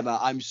 Ben and Emma,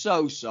 I'm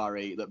so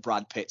sorry that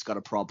Brad Pitt's got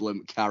a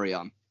problem. Carry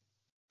on.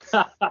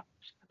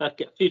 A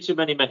few too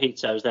many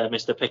mojitos there,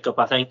 Mr. Pickup,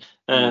 I think.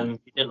 You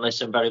didn't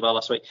listen very well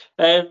last week.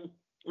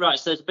 Right,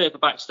 so there's a bit of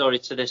a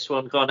backstory to this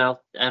one. Go on,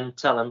 Al,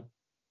 tell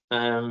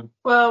them.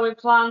 Well, we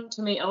planned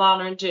to meet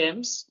Alana and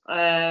James,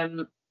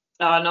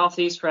 our North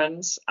East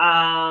friends,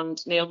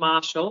 and Neil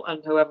Marshall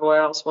and whoever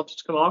else wanted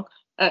to come along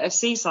at a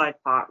seaside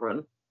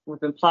parkrun. We've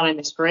been planning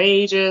this for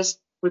ages.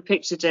 We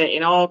picked a date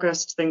in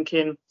August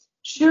thinking,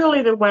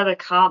 surely the weather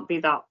can't be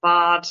that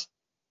bad.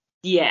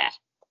 Yeah.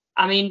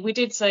 I mean, we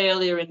did say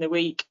earlier in the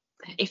week,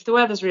 if the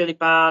weather's really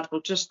bad,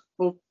 we'll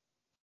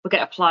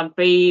get a plan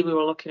B. We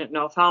were looking at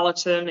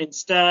Northallerton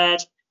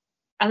instead.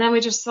 And then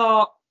we just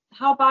thought,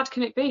 how bad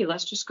can it be?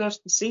 Let's just go to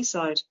the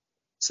seaside.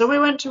 So we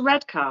went to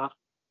Redcar.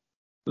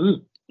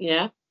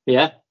 Yeah.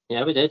 Yeah,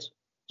 we did.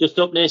 Just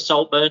up near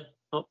Saltburn,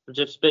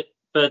 just a bit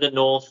further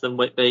north than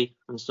Whitby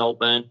and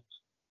Saltburn.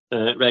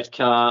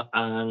 Redcar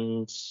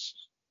and...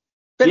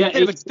 Bit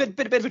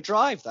of a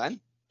drive then.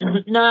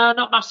 No,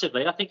 not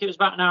massively. I think it was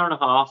about an hour and a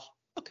half.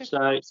 Okay.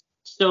 So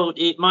still,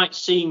 it might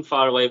seem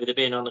far away with it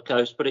being on the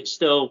coast, but it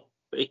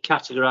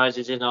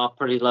categorises in our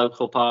pretty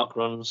local park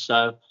runs.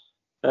 So,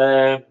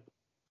 but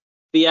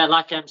yeah,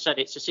 like Em said,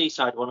 it's a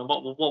seaside one, and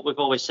what we've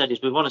always said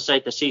is we want to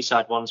save the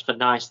seaside ones for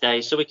nice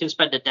days, so we can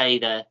spend a day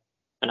there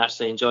and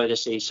actually enjoy the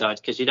seaside,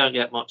 because you don't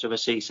get much of a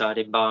seaside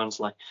in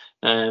Barnsley.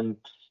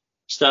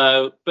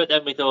 So, but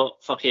then we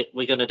thought, fuck it,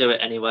 we're going to do it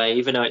anyway,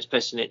 even though it's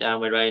pissing it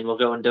down with rain, we'll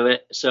go and do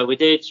it. So we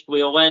did,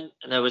 we all went,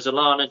 and there was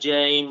Alana,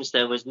 James,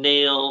 there was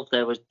Neil,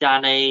 there was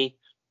Danny,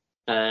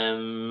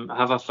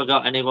 have I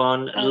forgot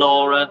anyone?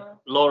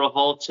 Laura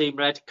Hall, Team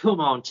Red. Come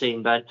on,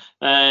 Team Ben.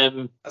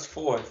 That's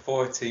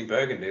four Team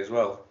Burgundy as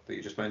well, that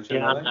you just mentioned.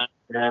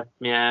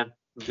 Yeah.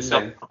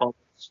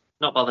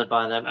 Not bothered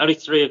by them. Only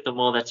 3 of them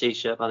wore their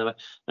T-shirt, by the way.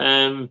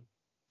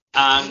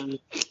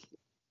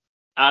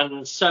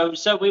 And so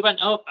we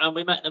went up and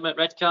we met them at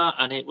Redcar,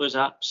 and it was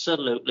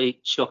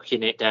absolutely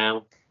chucking it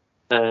down.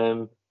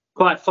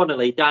 Quite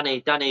funnily,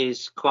 Danny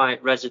is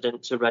quite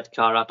resident to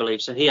Redcar, I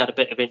believe, so he had a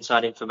bit of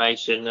inside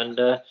information,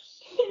 and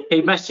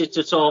he messaged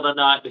us all the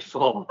night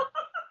before.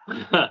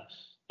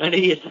 And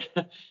he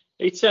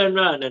turned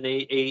around and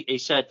he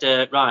said,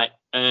 right,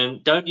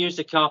 don't use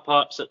the car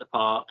parks at the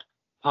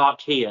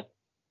park here.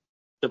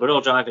 So we're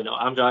all driving up.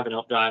 I'm driving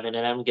up, and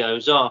Em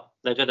goes, oh,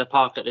 they're going to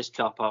park at this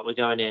car park. We're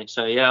going in.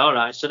 So, yeah, all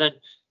right. So then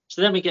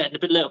we get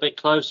a little bit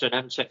closer, and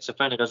Em checks her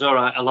phone and goes, all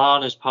right,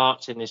 Alana's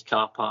parked in this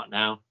car park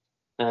now.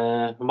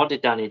 And what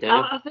did Danny do?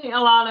 I think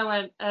Alana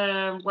went,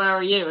 where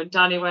are you? And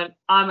Danny went,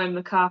 I'm in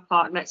the car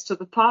park next to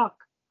the park.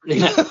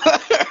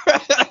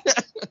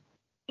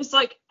 It's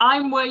like,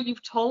 I'm where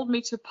you've told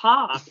me to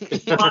park.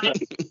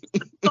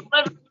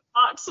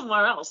 Park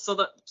somewhere else so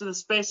that the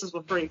spaces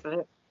were free for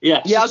him.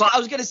 Yeah, I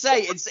was going to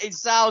say, it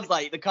sounds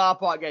like the car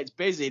park gets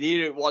busy and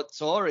he didn't want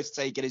tourists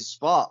taking his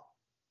spot.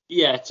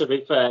 Yeah, to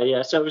be fair,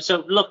 yeah. So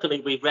luckily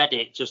we read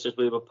it just as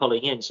we were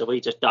pulling in, so we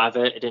just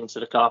diverted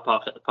into the car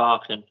park at the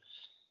park and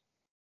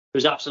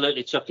was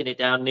absolutely chucking it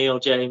down. Neil,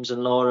 James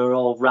and Laura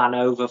all ran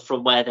over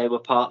from where they were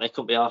parked. They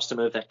couldn't be asked to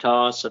move their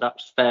cars, so that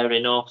was fair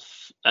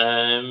enough.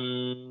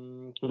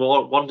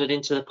 Wandered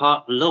into the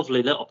park.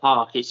 Lovely little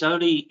park. It's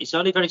only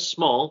very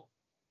small,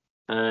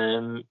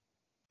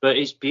 but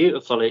it's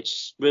beautiful.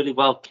 It's really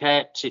well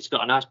kept. It's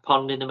got a nice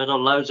pond in the middle.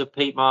 Loads of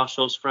Pete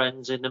Marshall's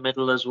friends in the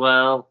middle as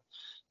well.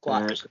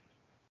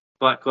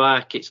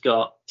 Quack. It's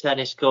got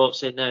tennis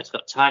courts in there. It's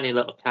got a tiny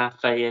little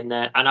cafe in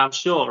there. And I'm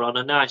sure on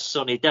a nice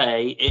sunny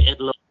day, it'd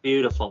look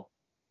beautiful.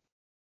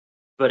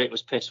 But it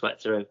was piss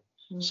wet through.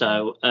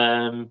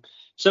 Mm-hmm.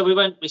 So we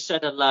went, we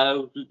said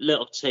hello,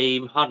 little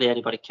team. Hardly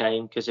anybody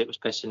came because it was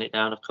pissing it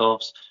down, of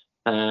course.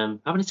 How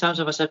many times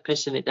have I said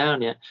pissing it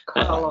down yet?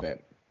 Quite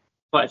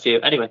a few.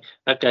 Anyway,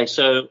 okay,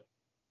 so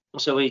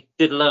we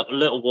did a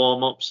little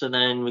warm-ups and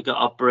then we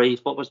got our brief.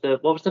 What was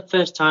the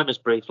first timer's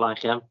brief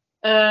like, Em?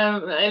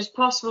 It's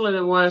possibly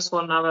the worst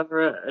one I've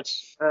ever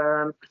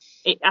heard.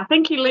 I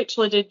think he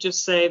literally did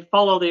just say,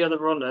 follow the other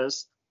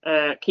runners,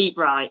 keep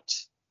right,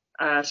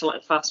 to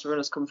let the faster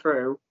runners come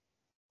through.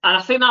 And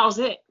I think that was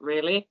it,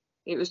 really.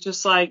 It was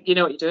just like, you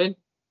know what you're doing.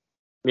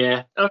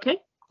 Yeah. Okay.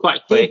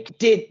 Quite quick.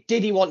 Did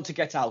he want to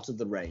get out of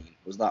the rain?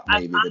 Was that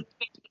maybe I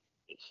think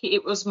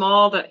it was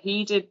more that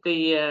he did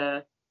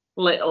the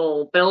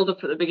little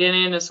build-up at the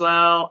beginning as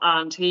well,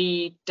 and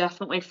he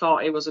definitely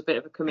thought he was a bit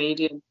of a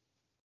comedian.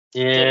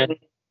 Yeah,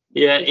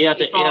 he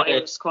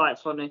it was quite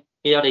funny.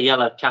 He had a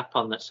yellow cap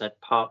on that said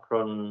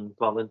Parkrun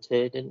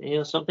Volunteer, didn't he,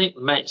 or something?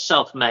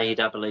 Self-made,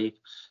 I believe.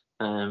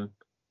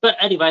 But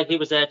anyway, he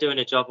was there doing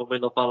a job, and we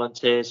love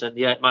volunteers. And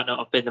yeah, it might not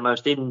have been the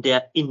most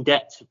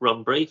in-depth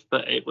run brief,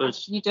 but it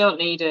was. You don't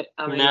need it.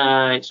 I mean,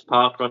 no, it's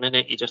Parkrun, isn't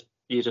it?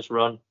 You just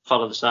run,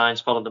 follow the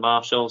signs, follow the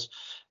marshals.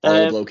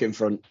 Follow the bloke in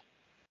front.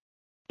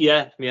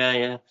 Yeah.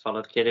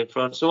 Follow the kid in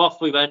front. So off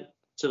we went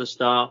to the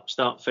start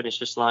and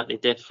finish are slightly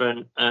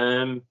different.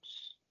 And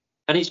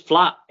it's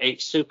flat.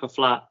 It's super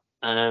flat.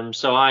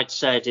 So I'd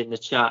said in the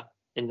chat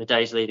in the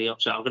days leading up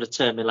to it, I'm going to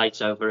turn my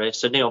legs over here.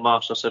 So Neil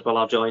Marshall said, well,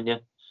 I'll join you.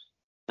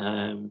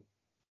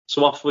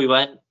 So off we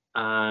went,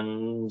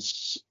 and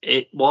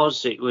it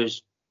was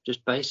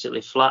just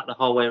basically flat the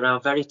whole way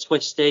around, very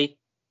twisty.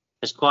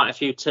 There's quite a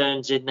few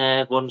turns in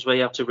there, ones where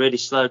you have to really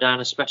slow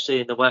down,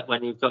 especially in the wet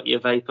when you've got your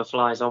vapor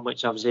flies on,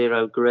 which have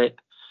zero grip.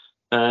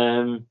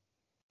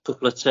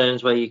 Couple of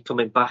turns where you're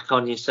coming back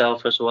on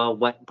yourself as well,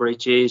 wet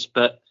bridges,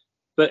 but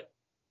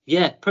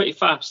yeah, pretty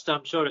fast.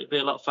 I'm sure it'd be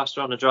a lot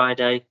faster on a dry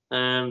day.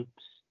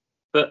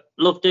 But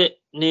loved it.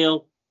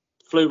 Neil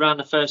flew around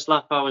the first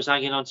lap. I was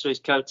hanging on to his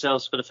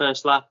coattails for the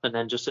first lap, and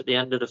then just at the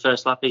end of the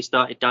first lap he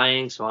started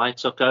dying, so I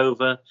took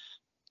over.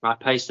 I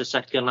paced the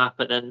second lap,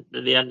 and then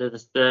at the end of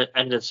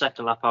the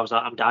second lap I was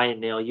like, I'm dying,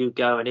 Neil, you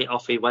go, and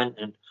off he went,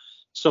 and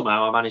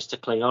somehow I managed to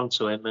cling on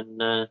to him,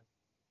 and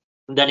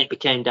then it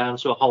became down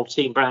to a whole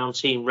Team Brown,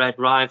 Team Red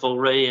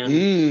rivalry,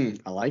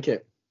 and I like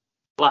it.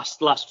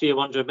 Last few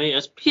hundred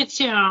meters,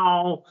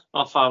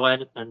 off I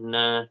went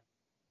and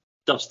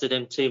dusted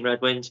him. Team Red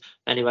wins.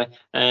 Anyway,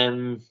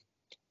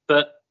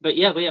 but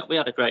yeah, we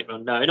had a great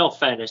run. No, in all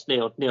fairness,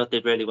 Neil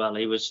did really well.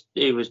 He was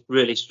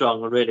really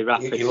strong and really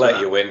rapid. He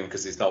let you win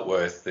because it's not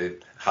worth the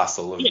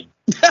hassle of. Yeah.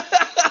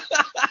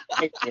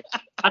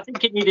 I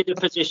think he needed a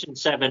position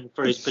 7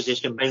 for his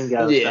position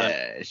bingo.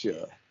 Yeah,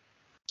 sure.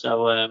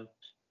 So,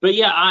 but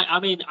yeah,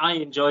 I mean, I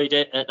enjoyed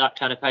it at that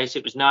kind of pace.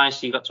 It was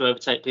nice. You got to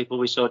overtake people.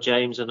 We saw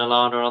James and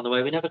Alana on the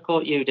way. We never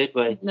caught you, did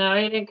we? No,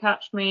 he didn't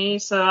catch me.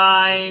 So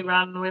I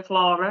ran with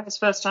Laura. It's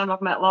the first time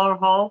I've met Laura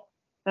Hall.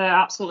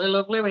 Absolutely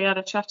lovely. We had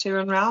a chatty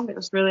run round. It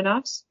was really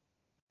nice.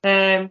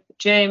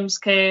 James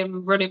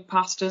came running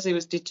past us. He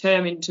was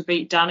determined to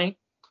beat Danny,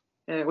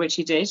 which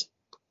he did.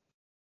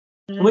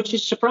 Which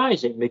is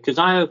surprising because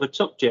I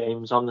overtook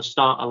James on the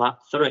start of lap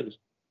 3,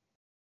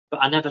 but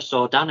I never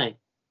saw Danny.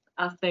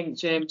 I think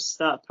James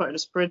started putting a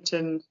sprint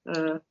in.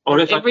 He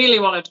really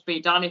wanted to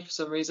beat Danny for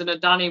some reason, and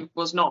Danny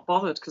was not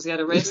bothered because he had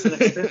a race the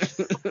next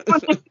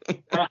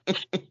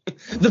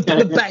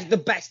day. The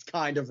best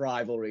kind of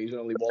rivalry is when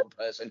only one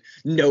person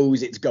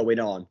knows it's going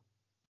on.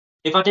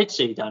 If I did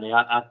see Danny,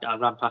 I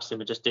ran past him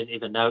and just didn't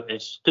even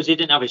notice because he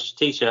didn't have his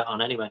t-shirt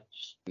on anyway.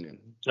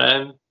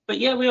 Yeah. But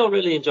yeah, we all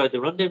really enjoyed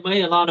the run, didn't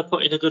we? Alana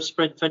put in a good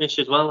sprint finish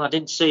as well. I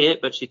didn't see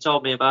it, but she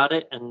told me about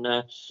it. And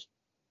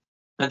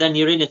then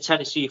you're in a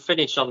tennis, you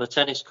finish on the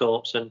tennis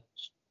courts, and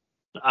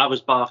I was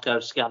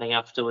barcode scanning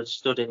afterwards,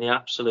 stood in the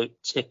absolute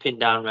tipping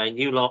down rain.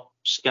 You lot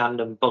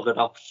scanned and buggered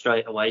off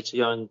straight away to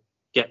go and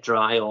get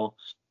dry or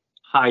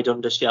hide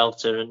under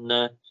shelter. And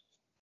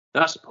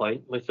that's the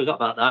point. We forgot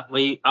about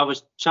that. I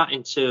was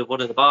chatting to one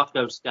of the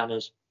barcode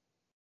scanners,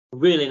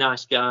 really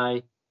nice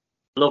guy.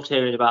 Loved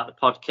hearing about the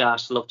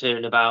podcast, loved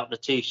hearing about the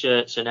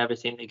T-shirts and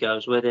everything that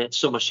goes with it.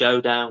 Summer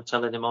Showdown,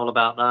 telling him all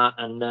about that.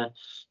 And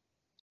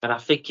I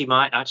think he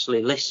might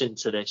actually listen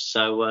to this.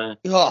 So,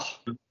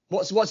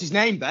 what's his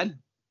name, Ben?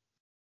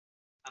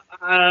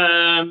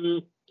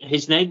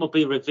 His name will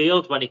be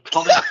revealed when he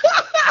comments.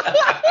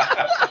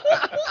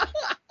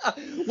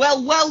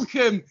 Well,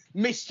 welcome,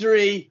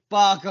 mystery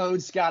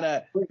barcode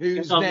scanner,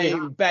 whose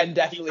name Ben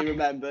definitely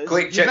remembers.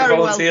 Quick, You're check the very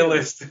volunteer welcome.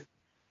 list.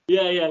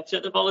 Yeah,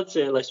 check the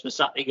volunteer list for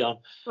Saturday gone.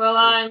 Well,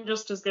 I'm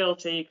just as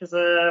guilty because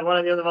one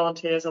of the other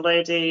volunteers, a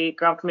lady,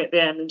 grabbed me at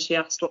the end and she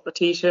asked what the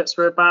T-shirts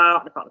were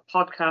about and about the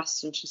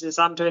podcast. And she says,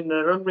 I'm doing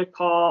the run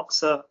report.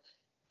 So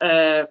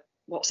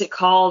what's it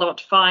called? I want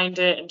to find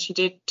it. And she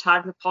did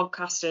tag the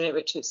podcast in it,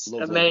 which is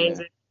Lovely,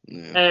 amazing.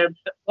 Yeah.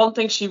 But one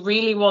thing she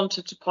really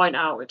wanted to point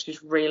out, which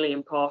is really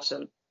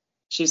important,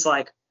 she's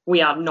like,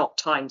 we are not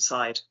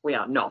Tyneside. We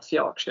are North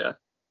Yorkshire.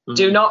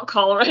 Do not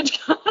call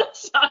Redcar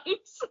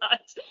Tyneside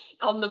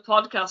on the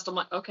podcast. I'm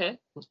like, okay.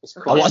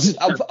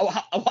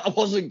 I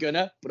wasn't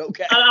gonna, but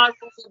okay. And I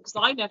wasn't, because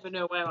I never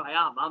know where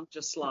I am. I'm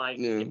just like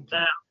down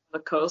the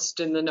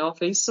coast in the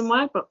northeast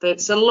somewhere. But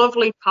it's a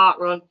lovely park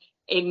run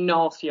in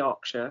North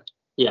Yorkshire.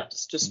 Yeah,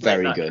 It's just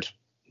Very good.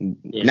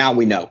 Yeah. Now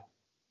we know.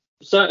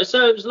 So it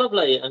was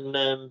lovely,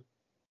 and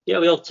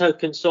we all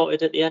token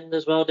sorted at the end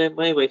as well, didn't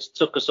we? Which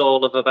took us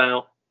all of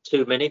about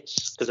 2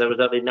 minutes because there was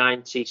only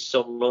 90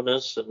 some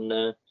runners,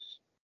 and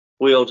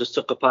we all just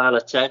took a pile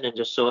of 10 and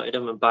just sorted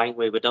them, and bang,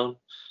 we were done.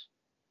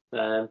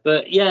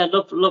 But yeah,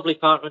 lovely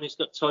park run. It's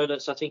got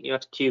toilets. I think you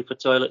had to queue for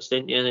toilets,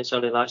 didn't you? And it's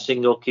only like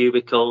single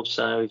cubicle,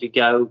 so if you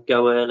go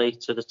early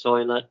to the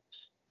toilet.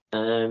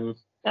 And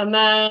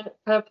then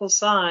Purple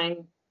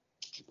Sign.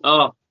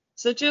 Oh,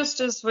 So just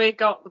as we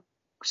got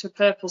to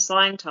Purple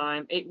Sign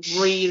time, it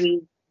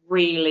really,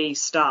 really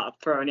started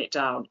throwing it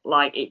down.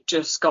 Like, it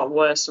just got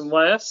worse and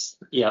worse.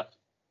 yeah.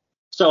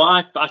 So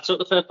I took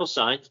the purple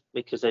sign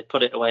because they'd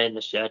put it away in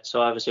the shed. So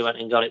I obviously went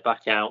and got it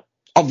back out.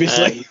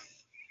 Obviously.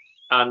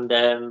 And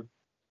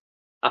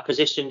I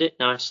positioned it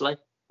nicely.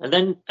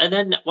 And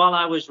then while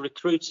I was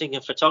recruiting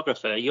a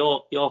photographer,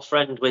 your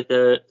friend with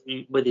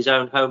his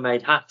own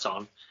homemade hat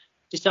on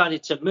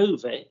decided to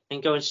move it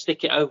and go and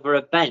stick it over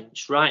a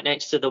bench right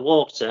next to the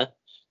water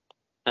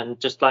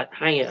and just like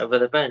hang it over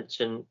the bench.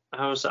 And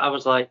I was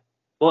like,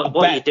 what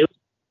are you doing?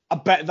 I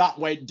bet that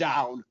went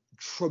down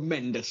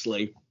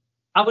tremendously.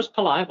 I was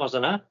polite,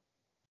 wasn't I?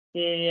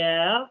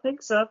 Yeah, I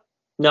think so.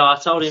 No, I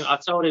told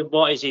him,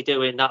 what is he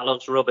doing? That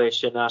looks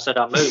rubbish. And I said,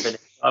 I'm moving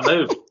it. I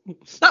moved.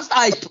 That's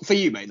nice for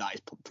you, mate. That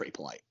is pretty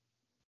polite.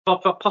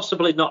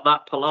 Possibly not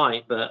that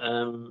polite, but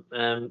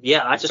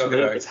yeah, I just Talking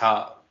moved about it. his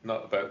heart,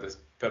 not about this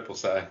purple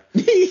sign.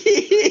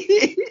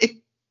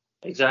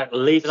 Exactly.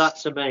 Leave that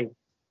to me.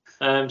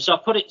 So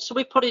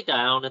we put it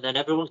down, and then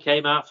everyone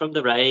came out from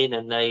the rain,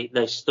 and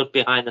they stood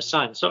behind the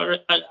sign. So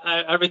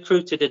I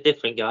recruited a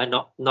different guy,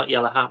 not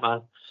Yellow Hat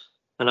Man,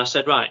 and I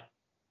said, right,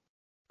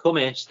 come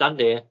here,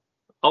 stand here,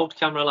 hold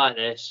camera like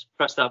this,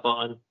 press that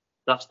button.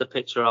 That's the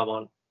picture I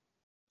want.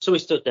 So we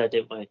stood there,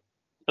 didn't we?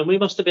 And we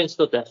must have been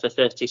stood there for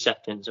 30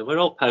 seconds, and we're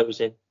all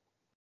posing,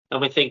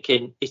 and we're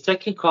thinking, he's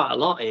taking quite a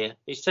lot here.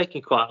 He's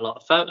taking quite a lot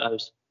of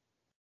photos.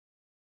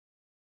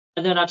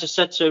 And then I just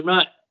said to him,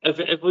 right, have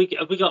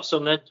we got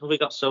some then? Have we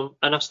got some?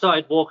 And I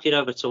started walking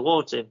over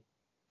towards him.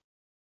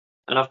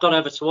 And I've gone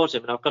over towards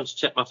him and I've gone to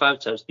check my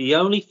photos. The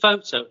only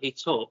photo he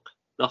took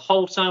the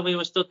whole time we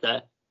were stood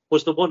there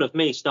was the one of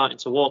me starting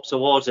to walk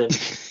towards him.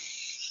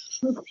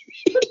 I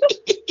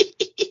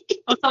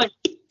was like,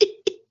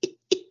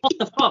 what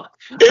the fuck?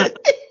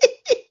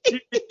 do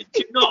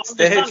you not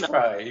understand Stage that?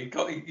 fright.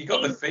 You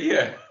got the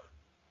fear.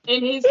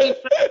 In his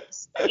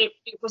defense, it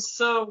was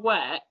so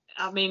wet.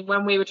 I mean,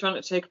 when we were trying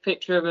to take a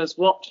picture of us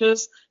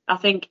watchers, I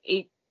think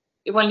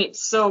when it's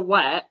so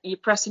wet, you're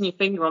pressing your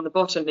finger on the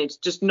button, it's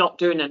just not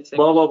doing anything.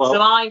 Whoa. So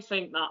I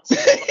think that's...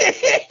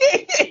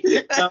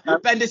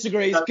 Ben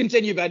disagrees.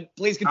 Continue, Ben.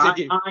 Please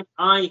continue.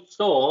 I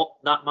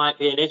thought that might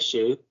be an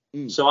issue,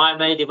 so I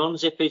made him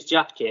unzip his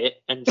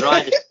jacket and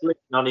dry the skin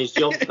on his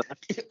jumper.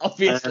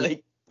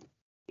 Obviously.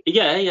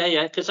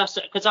 Yeah,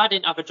 because I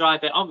didn't have a dry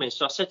bit on me,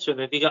 so I said to him,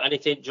 have you got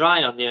anything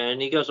dry on you?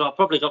 And he goes, well, I've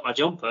probably got my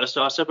jumper.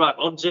 So I said, right,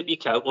 unzip your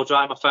coat, we'll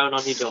dry my phone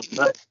on your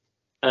jumper.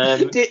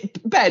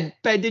 Ben,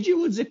 did you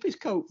unzip his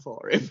coat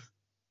for him?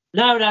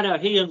 No,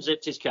 he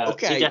unzipped his coat.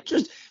 Okay,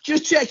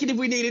 just checking if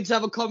we needed to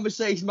have a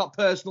conversation about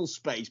personal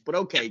space, but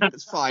okay,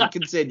 that's fine,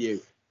 continue.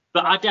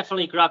 But I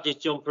definitely grabbed his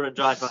jumper and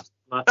dried my phone.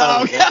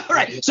 Oh, okay, all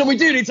right. So we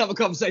do need to have a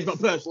conversation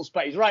about personal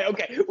space, right?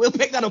 Okay, we'll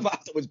pick that up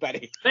afterwards,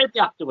 Benny. Maybe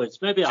afterwards.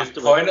 Just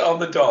point it on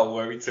the doll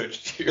where he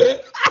touched you.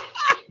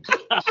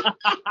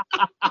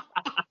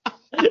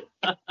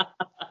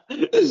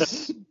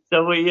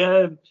 So we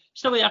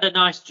had a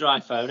nice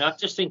dry phone. I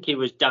just think he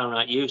was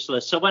downright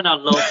useless. So when I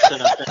looked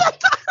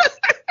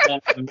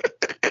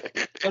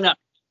and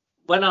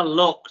when I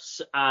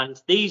looked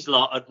and these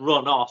lot had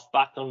run off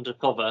back under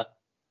cover,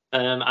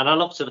 and I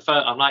looked at the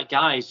photo, I'm like,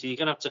 guys, you're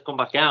gonna have to come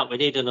back out. We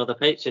need another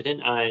picture,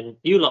 didn't I? And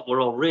you lot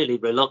were all really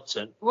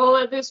reluctant. Well,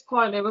 at this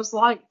point, it was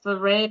like the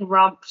rain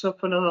ramped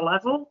up another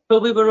level.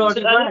 But we were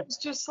already And wet. it's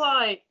just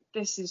like,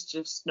 this is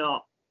just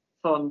not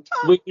fun.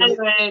 We-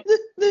 Anyway,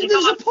 There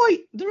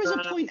is a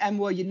point, Em,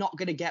 where you're not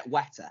going to get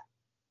wetter.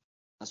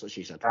 That's what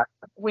she said.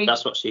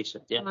 That's what she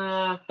said,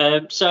 yeah. uh,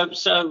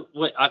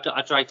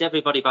 I dragged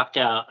everybody back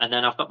out, and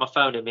then I've got my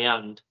phone in my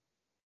hand,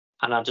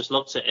 and I just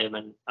looked at him,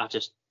 and I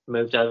just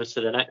moved over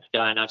to the next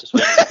guy, and I just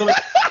went, come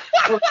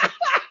here.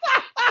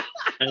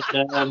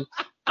 And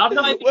I'm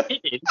not even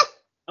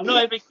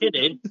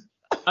kidding.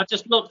 I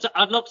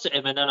looked at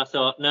him, and then I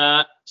thought,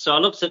 nah. So I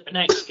looked at the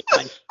next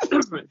guy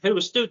who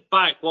was stood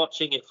back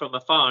watching it from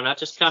afar, and I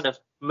just kind of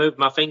moved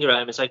my finger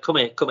at him and said, come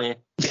here.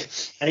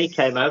 And he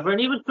came over, and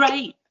he was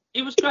great.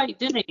 He was great,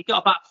 didn't he? He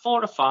got about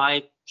 4 or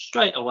 5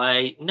 straight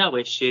away, no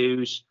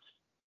issues,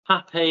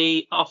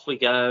 happy, off we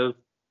go.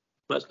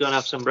 Let's go and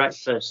have some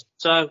breakfast.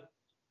 So,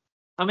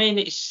 I mean,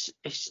 it's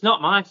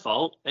not my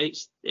fault.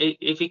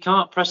 If you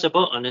can't press a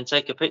button and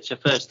take a picture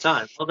first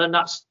time, well, then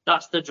that's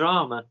the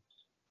drama.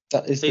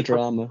 That is the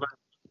drama.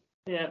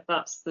 Yeah,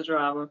 that's the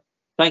drama.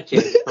 Thank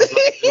you.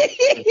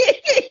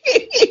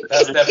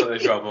 That's definitely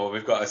the drama.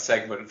 We've got a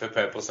segment for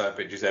Purple Side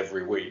Pictures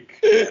every week,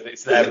 and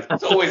it's them.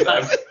 It's always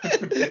them.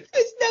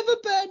 It's never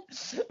been.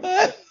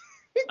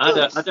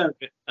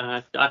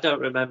 I don't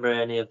remember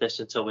any of this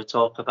until we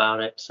talk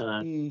about it. So,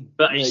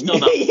 but it's still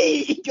not.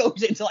 He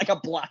goes into like a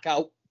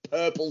blackout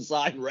purple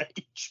side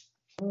rage.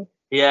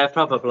 Yeah,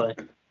 probably.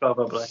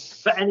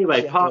 But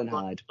anyway, park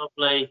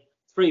lovely,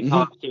 free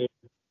parking,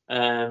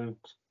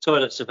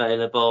 toilets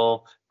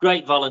available,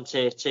 great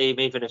volunteer team.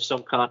 Even if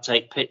some can't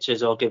take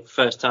pictures or give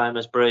first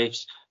timers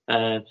briefs,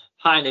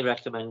 highly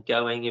recommend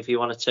going if you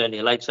want to turn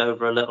your legs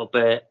over a little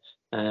bit.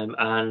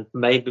 And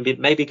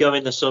maybe go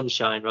in the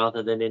sunshine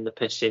rather than in the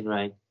pissing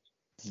rain.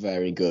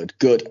 Very good.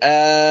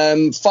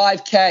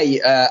 5K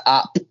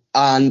app,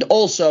 and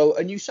also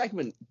a new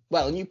segment.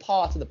 Well, a new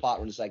part of the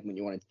parkrun segment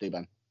you wanted to do,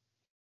 Ben.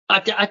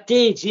 I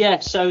did, yeah.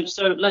 So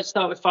let's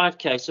start with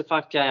 5K. So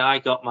 5K, I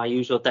got my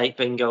usual date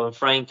bingo and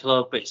frame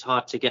club. It's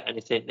hard to get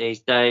anything these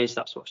days.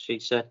 That's what she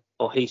said,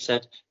 or he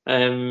said.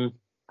 I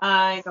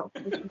got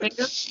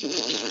bingo.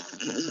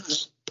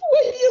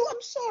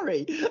 I'm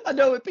sorry. I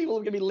know that people are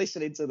going to be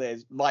listening to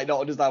this might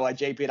not understand why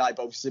JP and I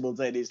both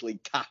simultaneously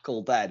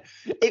cackled then.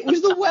 It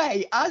was the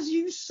way, as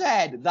you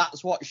said,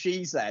 that's what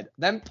she said,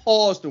 then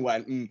paused and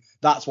went,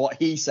 that's what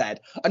he said,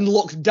 and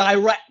looked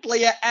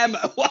directly at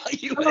Emma while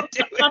you were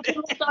doing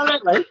it.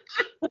 Directly.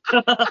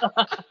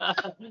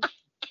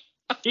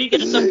 She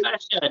gets some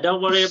pressure.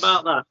 Don't worry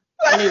about that.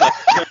 Anyway.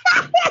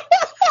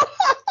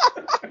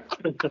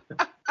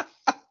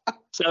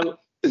 So,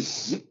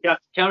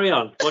 carry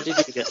on. What did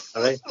you get,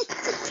 Harry?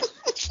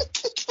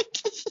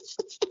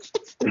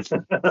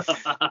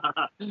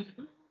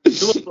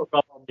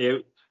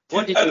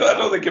 What did I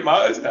don't think it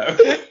matters now.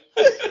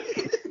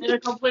 In a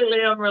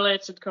completely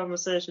unrelated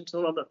conversation to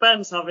the one that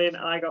Ben's having,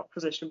 I got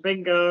position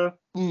bingo.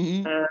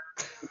 You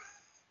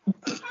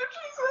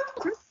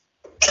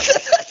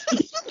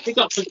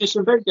got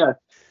position bingo.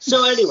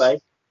 So anyway,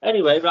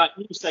 right,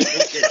 new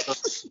segment.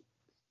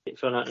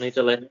 I need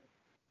to learn.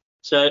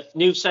 So,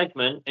 new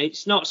segment.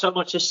 It's not so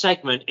much a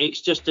segment,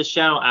 it's just a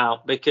shout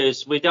out,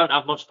 because we don't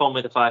have much fun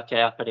with the 5K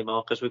app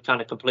anymore because we've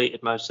kind of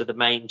completed most of the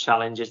main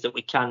challenges that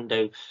we can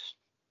do.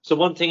 So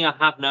one thing I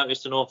have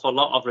noticed an awful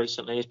lot of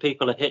recently is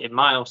people are hitting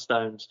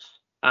milestones,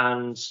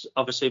 and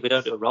obviously we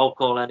don't do a roll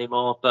call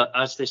anymore, but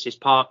as this is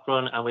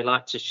parkrun and we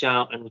like to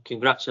shout and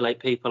congratulate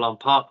people on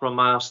parkrun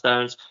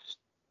milestones,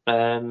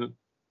 I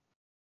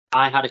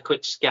had a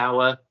quick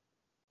scour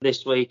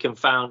this week and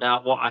found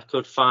out what I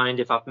could find.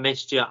 If I've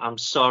missed you, I'm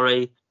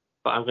sorry,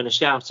 but I'm going to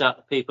shout out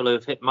the people who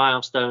have hit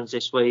milestones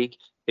this week.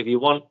 If you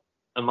want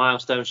a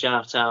milestone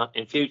shout out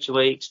in future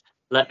weeks,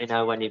 let me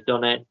know when you've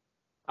done it.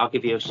 I'll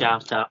give you a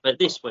shout out. But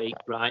this week,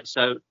 right,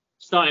 so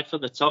starting from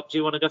the top, do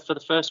you want to go for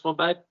the first one,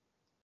 babe?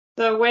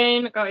 So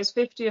Wayne got his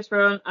 50th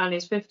run and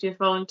his 50th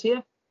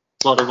volunteer.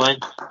 Well done, Wayne.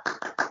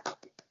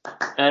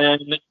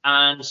 And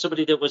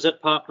somebody that was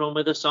at parkrun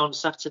with us on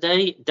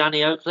Saturday,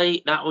 Danny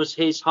Oakley, that was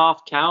his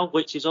half cow,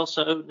 which is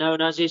also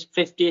known as his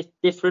 50th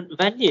different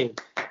venue.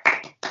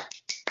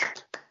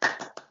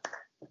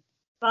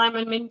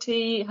 Simon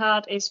Minty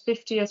had his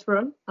 50th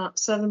run at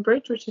Severn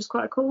Bridge, which is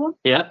quite a cool one.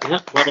 Yeah,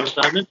 well done,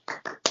 Simon.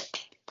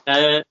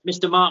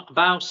 Mr. Mark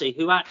Bousey,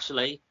 who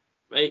actually,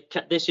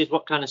 this is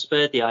what kind of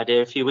spurred the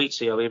idea a few weeks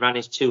ago. He ran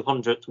his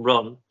 200th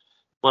run.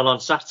 Well,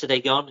 on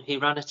Saturday gone, he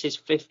ran at his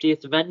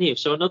 50th venue.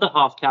 So another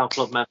half cow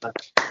club member.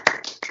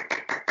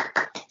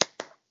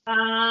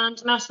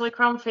 And Natalie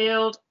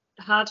Cranfield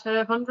had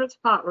her 100th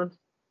parkrun.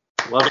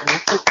 Well done,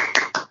 Natalie.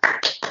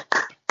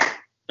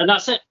 And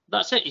that's it.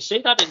 You see,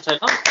 that didn't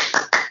take long.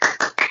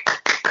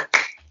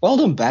 Well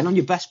done, Ben, on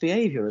your best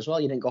behaviour as well.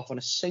 You didn't go off on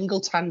a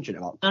single tangent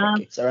about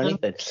cricket or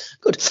anything.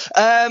 Good.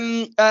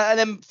 And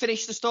then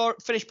finish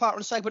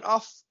parkrun segment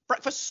off.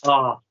 Breakfast.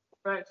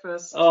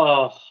 Breakfast.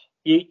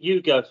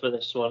 You go for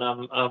this one. I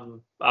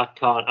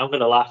can't. I'm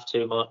going to laugh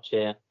too much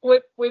here.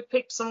 We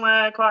picked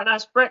somewhere quite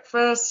nice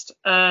breakfast,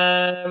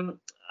 and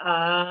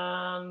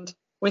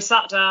we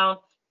sat down.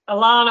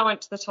 Alana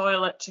went to the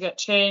toilet to get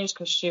changed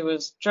because she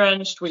was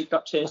drenched. We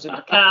got changed in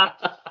the car,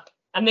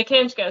 and they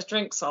came to get us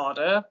drinks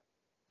order,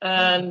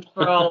 and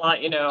we're all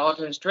like,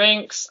 ordering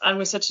drinks. And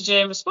we said to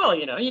James, well,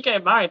 you're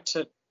getting married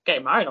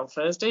on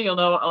Thursday. You'll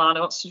know what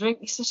Alana wants to drink.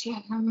 He says,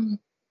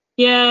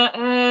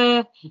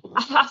 I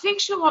think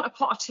she'll want a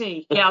pot of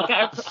tea. Yeah, I'll get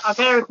her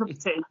a cup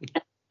of tea.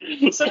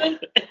 So then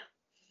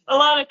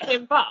Alana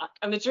came back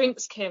and the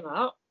drinks came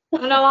out,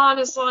 and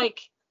Alana's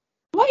like,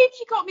 "Why have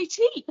you got me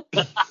tea?"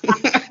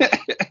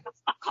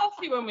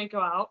 Coffee when we go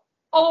out.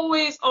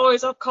 Always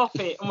have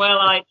coffee, and we're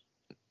like,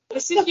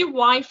 "This is your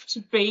wife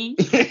to be."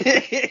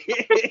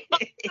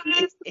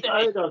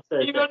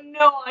 You got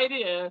no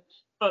idea.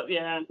 But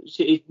yeah,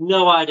 she had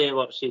no idea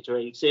what she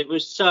drinks. It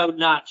was so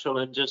natural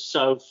and just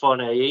so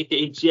funny.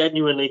 He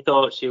genuinely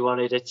thought she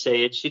wanted a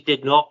tea, and she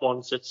did not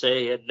want a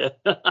tea. And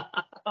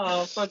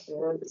oh,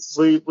 goodness.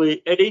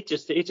 And he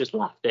just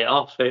laughed it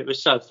off. It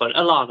was so fun.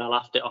 Alana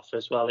laughed it off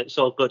as well. It's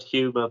all good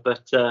humour.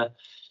 But yeah,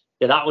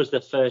 that was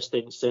the first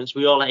instance.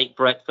 We all ate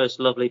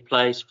breakfast. Lovely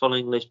place, full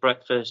English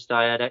breakfast.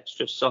 I had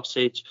extra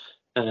sausage.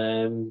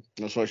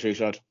 That's what she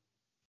said.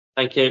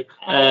 Thank you.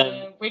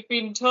 We'd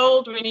been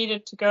told we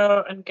needed to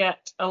go and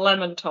get a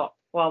lemon top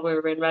while we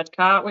were in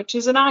Redcar, which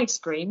is an ice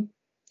cream,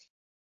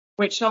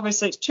 which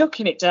obviously it's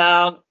chucking it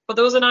down. But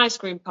there was an ice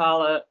cream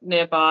parlour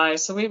nearby,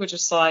 so we were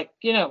just like,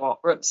 you know what,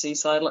 we're at the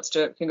seaside, let's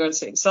do it. We can go to the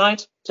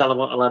seaside. Tell them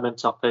what a lemon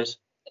top is.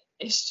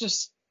 It's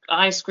just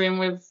ice cream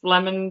with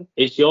lemon.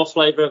 It's your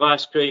flavour of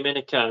ice cream in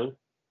a cone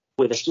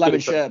with a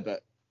lemon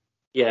sherbet.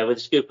 Yeah, with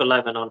a scoop of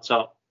lemon on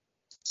top.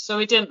 So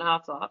we didn't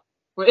have that.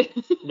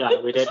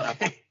 No, we didn't have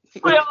that.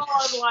 We all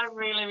had like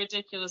really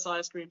ridiculous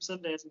ice cream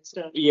sundaes and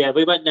stuff. Yeah,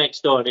 we went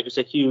next door and it was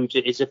a huge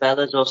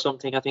Isabella's or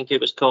something. I think it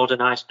was called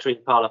an ice cream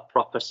parlour,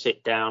 proper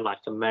sit down, like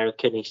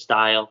American-y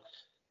style.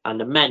 And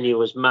the menu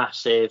was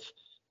massive.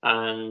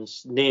 And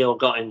Neil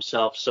got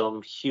himself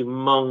some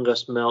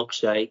humongous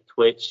milkshake,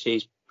 which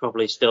he's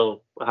probably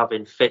still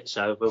having fits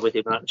over with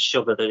the amount of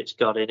sugar that it's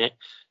got in it.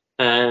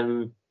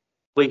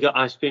 We got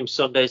ice cream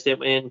sundaes,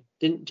 didn't we? And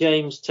didn't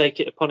James take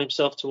it upon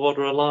himself to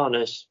order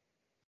Alana's?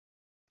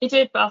 He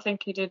did, but I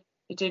think he did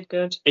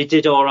good. He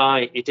did all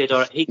right. He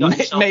got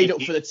himself made up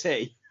for the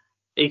tea.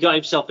 He got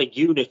himself a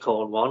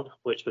unicorn one,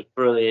 which was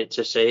brilliant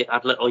to see. It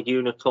had little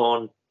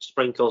unicorn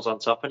sprinkles on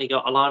top, and he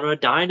got Alana a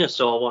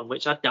dinosaur one,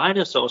 which had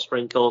dinosaur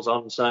sprinkles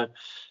on. So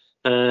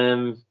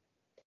that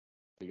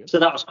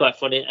was quite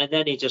funny. And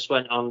then he just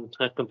went on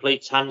a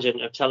complete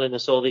tangent of telling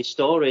us all these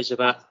stories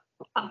about.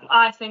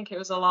 I think it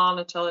was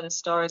Alana telling us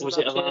stories was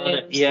about it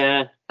Alana? James.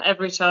 Yeah.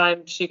 Every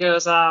time she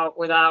goes out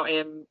without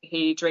him,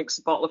 he drinks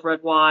a bottle of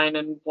red wine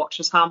and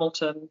watches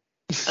Hamilton.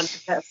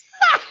 And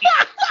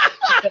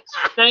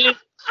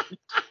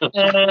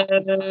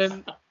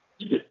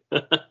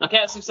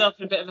gets himself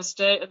in a bit of a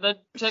state and then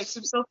takes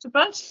himself to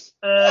bed.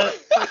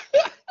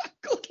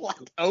 Good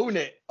lad. Own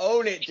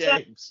it,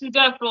 James. He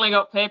definitely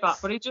got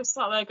payback, but he just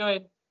sat there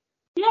going,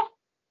 yeah,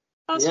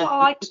 that's what I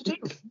like to do.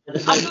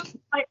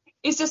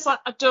 He's just like,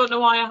 I don't know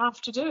why I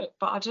have to do it,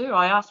 but I do.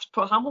 I have to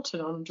put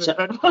Hamilton on and drink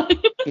red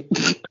wine.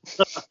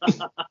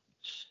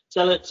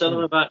 Tell him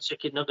about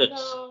chicken nuggets.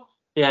 No.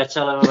 Yeah,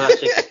 tell him about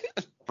chicken.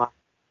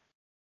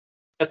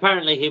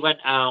 Apparently, he went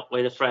out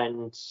with a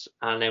friend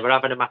and they were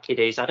having a Mackie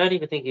D's. I don't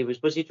even think he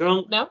was he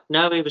drunk?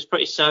 No, he was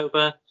pretty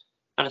sober.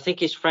 And I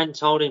think his friend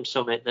told him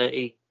something that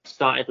he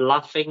started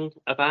laughing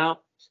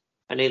about,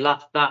 and he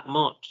laughed that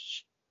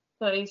much.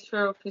 So he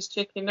threw up his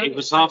chicken nuggets. He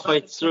was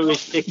halfway through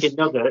his chicken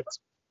nuggets,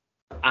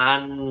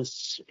 and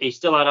he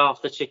still had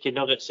half the chicken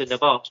nuggets in the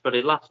box, but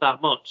he laughed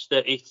that much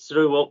that he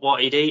threw up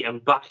what he'd eaten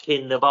back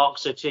in the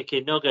box of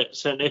chicken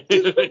nuggets. And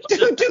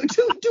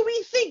do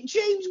we think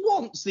James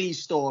wants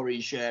these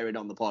stories sharing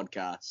on the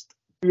podcast?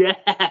 Yeah.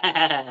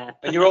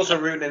 And you're also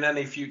ruining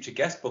any future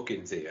guest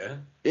bookings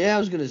here. Yeah, I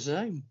was going to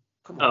say.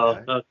 Come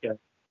on, oh, okay.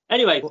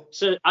 Anyway,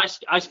 so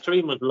ice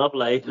cream was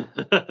lovely.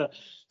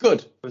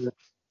 Good.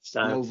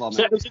 So No vomit.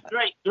 it was a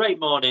great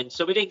morning.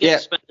 So we didn't get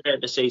to spend the day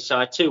at the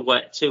seaside, too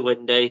wet, too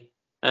windy.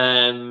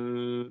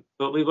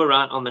 But we were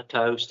out on the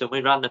coast and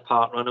we ran the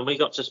park run and we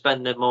got to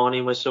spend the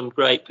morning with some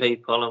great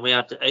people. And we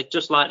had,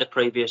 just like the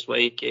previous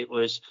week, it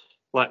was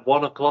like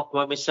 1 o'clock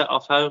when we set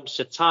off home.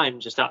 So time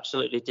just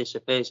absolutely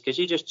disappears because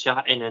you're just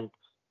chatting and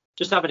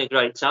just having a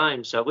great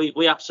time. So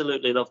we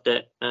absolutely loved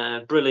it.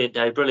 Brilliant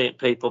day, brilliant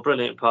people,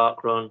 brilliant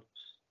park run.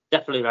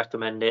 Definitely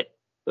recommend it,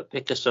 but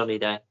pick a sunny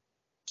day.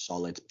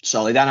 Solid.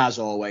 And as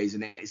always,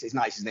 and it's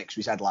nice, isn't it? Because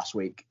we said last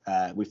week,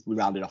 we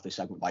rounded off this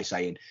segment by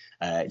saying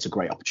it's a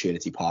great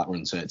opportunity, park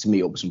run, to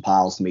meet up with some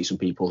pals, to meet some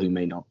people who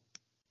may not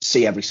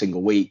see every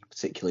single week,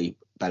 particularly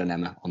Ben and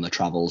Emma on their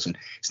travels. And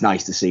it's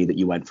nice to see that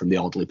you went from the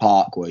Audley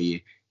Park, where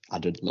you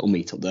had a little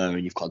meet up there,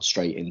 and you've gone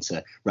straight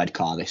into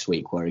Redcar this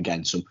week, where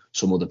again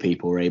some other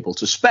people were able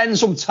to spend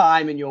some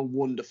time in your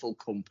wonderful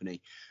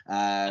company.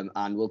 And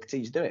we'll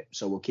continue to do it.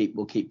 So we'll keep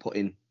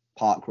putting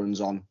park runs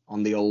on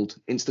the old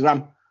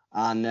Instagram.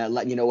 And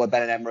letting you know where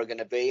Ben and Emma are going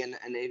to be. And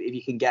if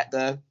you can get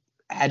there,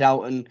 head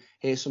out and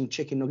hear some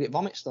chicken nugget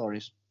vomit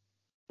stories.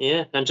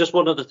 Yeah, and just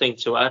one other thing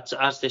to add.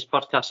 As this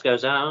podcast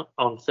goes out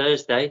on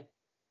Thursday,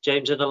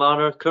 James and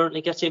Alana are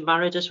currently getting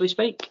married as we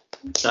speak.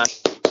 So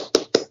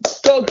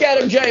go get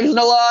them, James and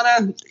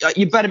Alana.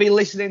 You better be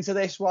listening to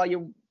this while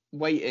you're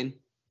waiting.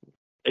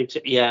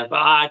 Yeah, but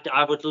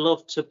I would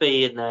love to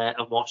be in there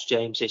and watch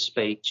James's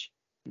speech.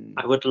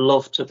 I would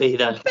love to be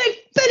there. Ben,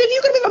 have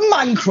you got a bit of a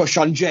man crush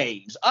on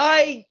James?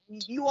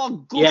 You are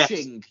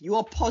gushing. Yes. You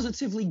are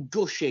positively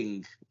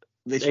gushing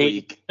this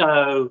week.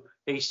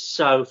 He's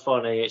so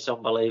funny. It's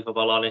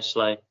unbelievable,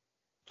 honestly.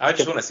 I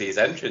just want to see his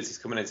entrance. He's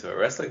coming into a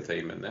wrestling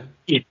theme, isn't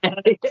he? Yeah.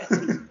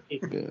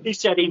 He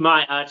said he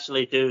might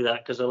actually do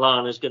that because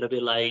Alana's going to be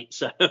late.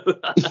 So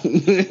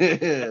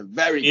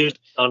very good.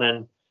 On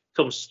and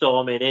come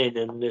storming in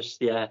and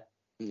just glass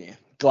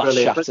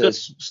brilliant.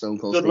 Shatters Stone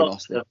Cold Steve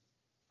Austin.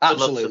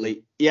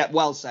 Absolutely. Yeah,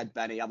 well said,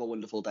 Benny. Have a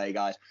wonderful day,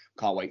 guys.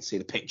 Can't wait to see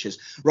the pictures.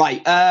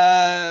 Right.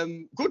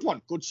 Good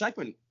one. Good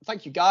segment.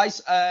 Thank you,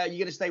 guys. You're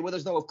going to stay with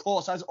us, though, of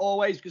course, as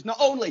always, because not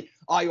only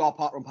are you our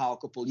Parkrun Power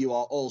Couple, you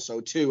are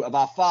also 2 of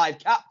our 5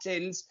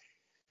 captains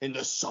in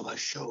the Summer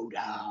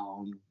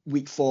Showdown.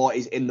 Week 4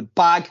 is in the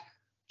bag.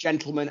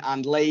 Gentleman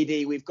and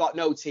lady, we've got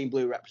no Team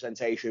Blue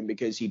representation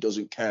because he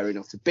doesn't care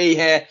enough to be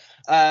here.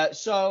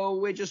 So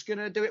we're just going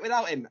to do it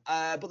without him.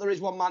 But there is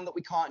one man that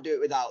we can't do it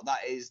without.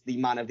 That is the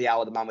man of the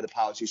hour, the man with the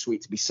power too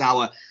sweet to be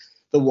sour,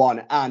 the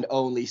one and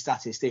only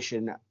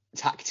tactician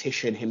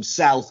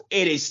himself.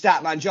 It is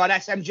Statman John.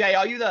 SMJ,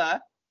 are you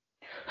there?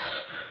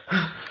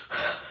 Oh,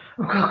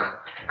 God.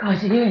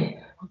 Guys, are you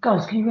here?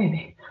 Guys, can you hear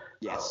me?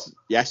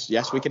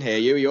 Yes, we can hear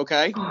you. Are you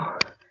okay? Oh,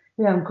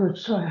 yeah, I'm good.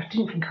 Sorry, I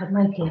didn't think I'd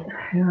make it.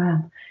 Here I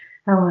am.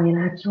 How are you,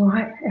 lads? All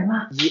right,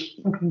 Emma?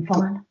 I'm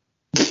fine.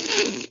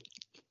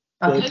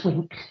 I just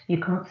winked. You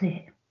can't see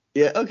it.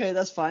 Yeah, okay,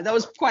 that's fine. That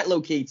was quite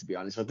low key, to be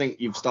honest. I think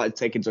you've started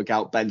taking into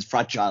account Ben's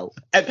fragile,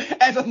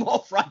 ever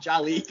more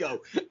fragile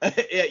ego.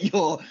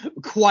 Your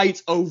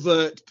quite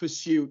overt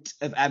pursuit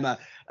of Emma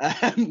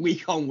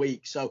week on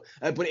week. So,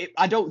 but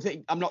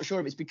I'm not sure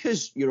if it's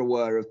because you're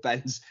aware of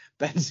Ben's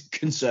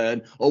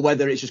concern or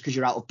whether it's just because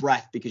you're out of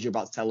breath because you're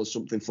about to tell us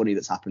something funny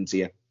that's happened to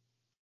you.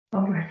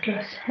 I'm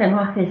restless.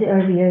 Emma, is it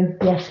over you?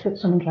 Yes, but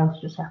something else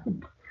just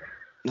happened.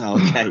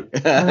 Okay.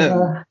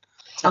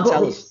 I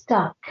got a bit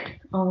stuck.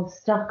 I was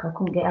stuck. I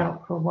couldn't get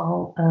out for a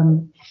while.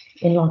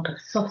 In like a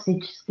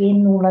sausage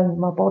skin all over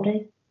my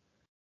body.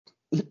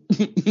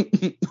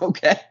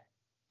 Okay.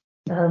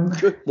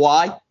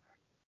 Why?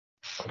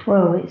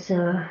 Well, it's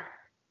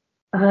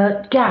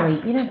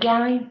Gary. You know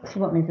Gary? I've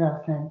forgotten his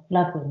last name.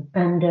 Ludwig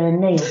and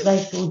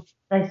Neil.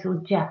 They saw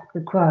Jack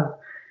the Crow.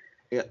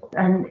 Yeah.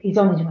 And he's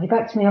on his way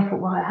back to me. I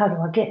thought, right, how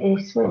do I get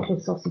this? Went to a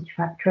sausage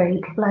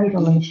factory, laid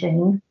on the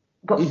machine.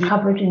 Got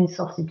covered in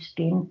sausage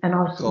skin, and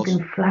I was sort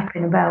of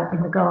flapping about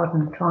in the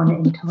garden trying to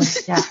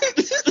entice Jack.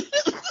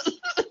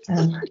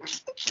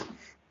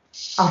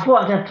 I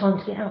thought I'd have time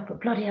to get out,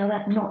 but bloody hell,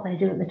 that knot they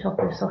do at the top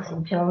of the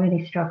sausage, I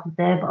really struggled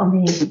there, but I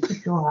mean,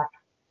 it's all right.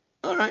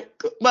 All right,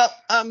 good. Well,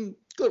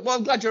 good. Well,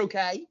 I'm glad you're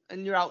okay,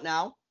 and you're out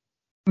now.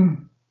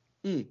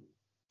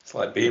 It's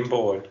like being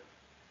born.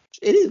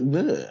 It is.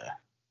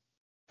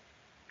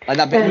 Like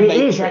that bit it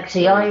is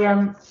actually.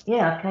 I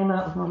came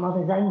out of my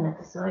mother's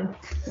anus, so.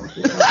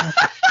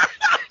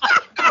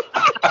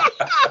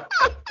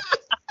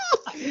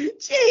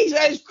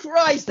 Jesus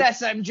Christ,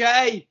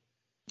 SMJ.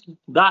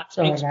 That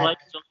explains a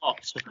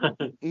lot.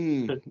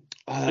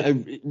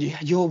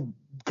 Your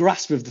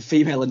grasp of the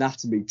female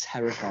anatomy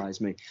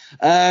terrifies me.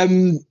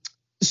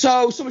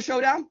 So, Summer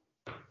Showdown?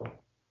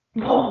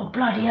 Oh,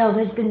 bloody hell,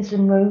 there's been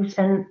some moves,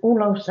 and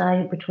all I'll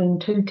say, between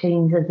 2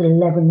 teams, there's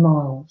 11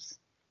 miles.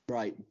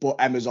 Right, but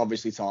Emma's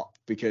obviously top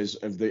because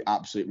of the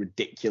absolute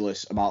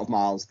ridiculous amount of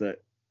miles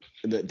that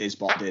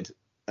Disbot did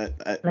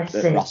at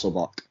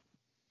Rasselbach.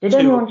 Did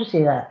anyone just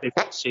see that?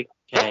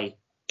 56k.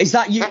 Is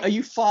that you? Are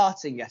you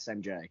farting,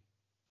 SMJ?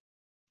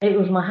 It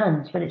was my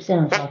hands, but it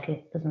sounds like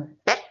it, doesn't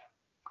it?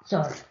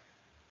 Sorry.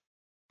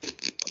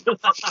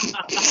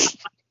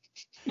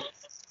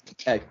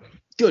 Okay,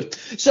 good.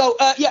 So,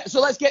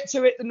 so let's get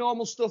to it, the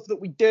normal stuff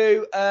that we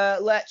do.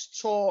 Let's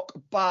talk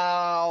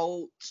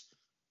about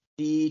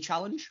the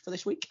challenge for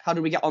this week. How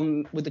do we get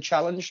on with the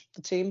challenge,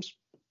 the teams?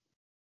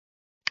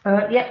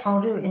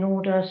 I'll do it in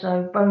order.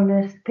 So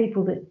bonus,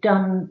 people that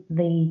done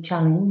the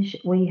challenge.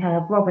 We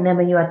have Rob and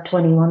Emma, you had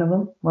 21 of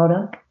them. Well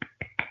done.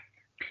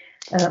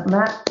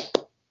 Matt.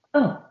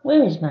 Oh,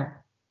 where is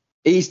Matt?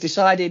 He's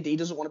decided he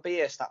doesn't want to be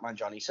here, Statman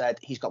John. He said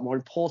he's got more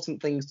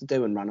important things to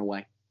do and ran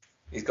away.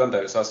 He's gone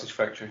down to Sausage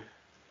Factory.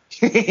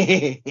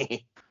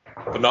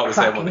 But not the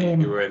same one that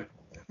you were in.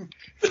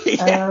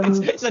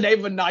 It's the name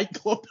of a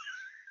nightclub.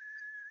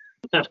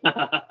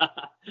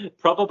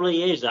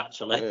 Probably is,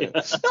 actually.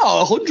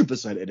 No,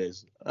 100% it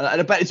is. And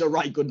I bet it's a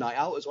right good night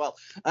out as well.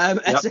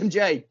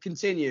 SMJ,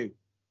 continue.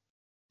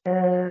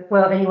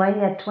 Well, anyway, he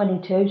had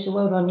 22, so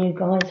well done you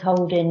guys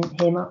holding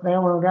him up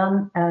there. Well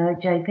done.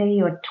 JP,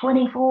 you had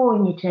 24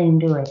 in your team,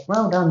 do it.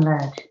 Well done,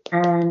 lad.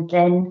 And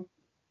then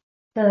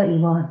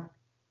 31.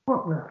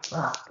 What the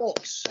fuck?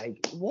 Fuck's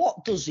sake.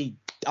 What does he...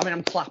 I mean,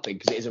 I'm clapping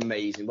because it is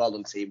amazing. Well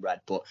done, Team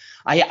Red. But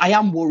I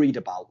am worried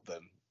about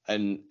them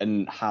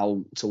and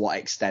how, to what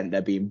extent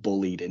they're being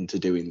bullied into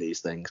doing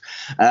these things.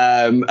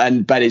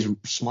 And Ben is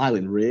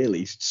smiling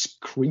really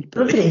creepily.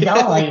 Look at his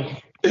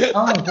eyes. His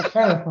eyes are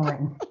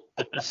terrifying.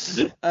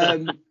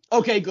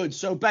 Okay, good.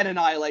 So Ben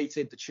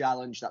annihilated the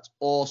challenge. That's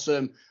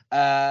awesome.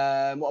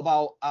 What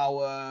about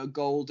our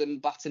golden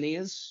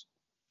bataneers?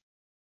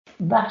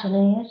 Right,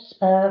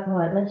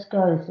 let's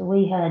go. So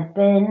we had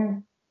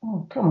Ben,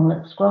 Oh, come on,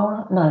 let's scroll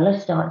up. No,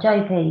 let's start.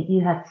 JP,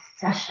 you had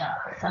Sasha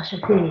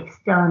Pierce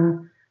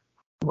done,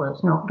 well,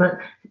 it's not, but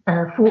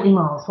 40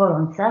 miles. Hold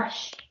on,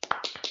 Sash.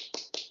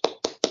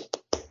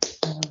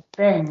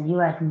 Ben, you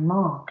had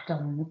Mark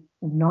done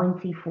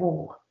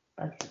 94,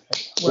 basically.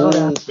 Well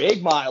done.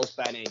 Big miles,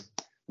 Benny.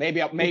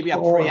 Maybe I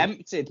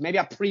preempted. Maybe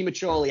I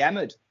prematurely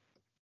emmered.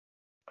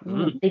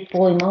 Big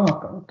boy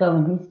Mark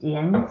going his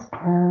DMs.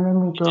 And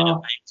then we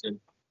got...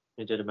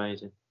 You did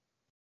amazing.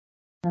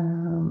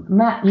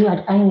 Matt, you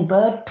had Amy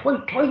Bird,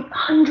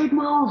 100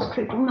 miles,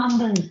 triple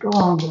numbers. Go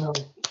on, girl.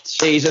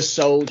 She's a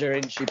soldier,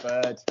 isn't she,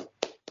 Bird?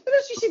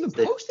 She's even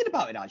posted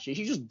about it, actually.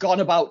 She's just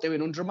gone about doing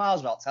 100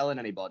 miles without telling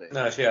anybody.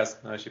 No, she has.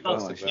 No, she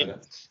posted about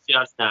it. She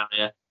has now,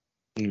 yeah.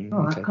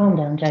 All right, calm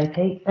down,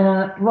 JP.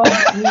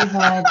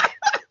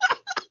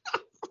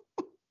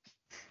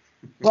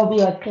 Rob,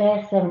 you had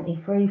Claire,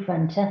 73,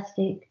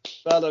 fantastic.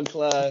 Well done,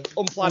 Claire.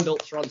 Unplanned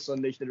ultra on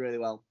Sunday. She did really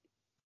well.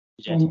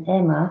 And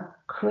Emma,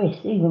 Chris,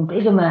 even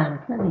bigger man.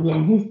 Let me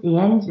get his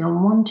DMs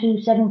on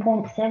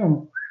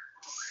 127.7.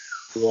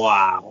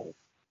 Wow.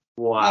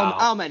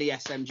 How many,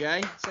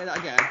 SMJ? Say that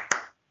again.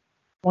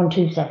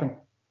 127.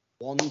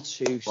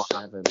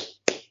 127.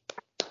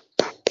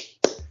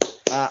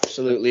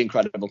 Absolutely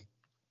incredible.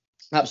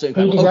 He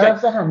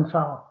deserves a hand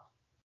fart.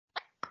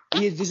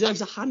 He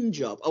deserves a hand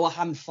job. Oh, a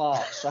hand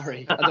fart.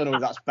 Sorry. I don't know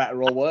if that's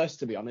better or worse,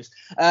 to be honest.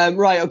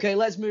 Right, okay,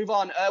 let's move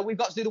on. We've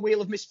got to do the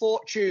Wheel of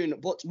Misfortune,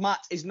 but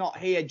Matt is not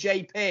here.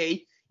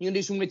 JP, you're going to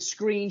do some weird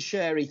screen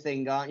share-y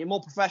thing, aren't you?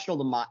 More professional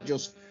than Matt,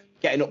 just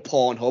getting up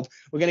Pornhub.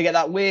 We're going to get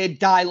that weird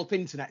dial-up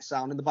internet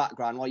sound in the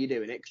background while you're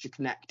doing it, because you're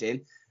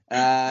connecting.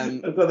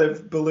 I've got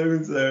the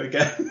balloons there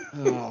again.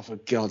 Oh, for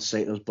God's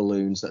sake, those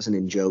balloons. That's an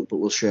in-joke, but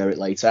we'll share it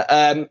later.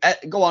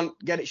 Go on,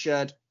 get it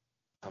shared.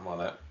 I'm on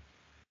it.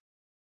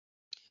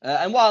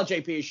 And while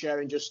JP is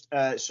sharing, just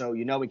so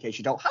you know, in case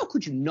you don't, how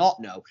could you not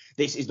know?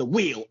 This is the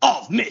Wheel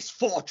of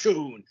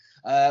Misfortune.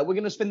 We're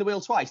going to spin the wheel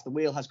twice. The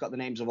wheel has got the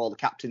names of all the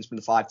captains from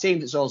the 5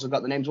 teams. It's also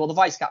got the names of all the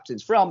vice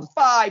captains from the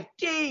 5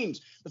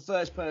 teams. The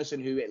first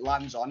person who it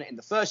lands on in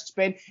the first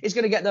spin is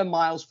going to get their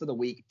miles for the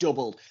week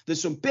doubled.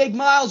 There's some big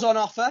miles on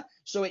offer,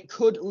 so it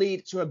could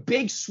lead to a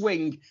big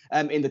swing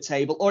in the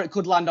table, or it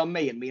could land on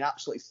me and mean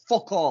absolutely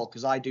fuck all,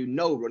 because I do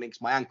no running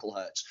because my ankle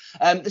hurts.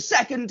 The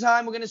second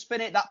time we're going to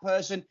spin it, that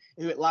person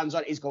who it lands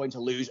on is going to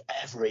lose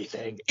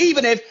everything,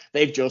 even if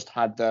they've just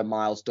had their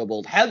miles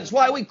doubled. Hence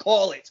why we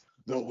call it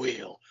the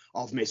Wheel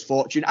of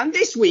Misfortune. And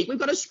this week we've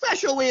got a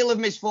special Wheel of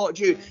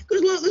Misfortune,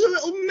 because look, there's a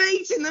little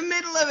mate in the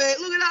middle of it.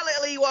 Look at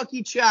that little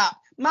Ewoky chap.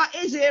 Matt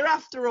is here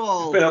after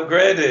all. It's been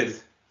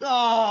upgraded.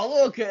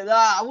 Oh, look at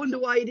that. I wonder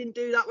why he didn't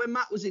do that when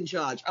Matt was in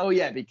charge. Oh,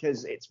 yeah,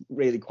 because it's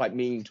really quite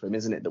mean to him,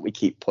 isn't it, that we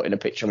keep putting a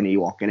picture of an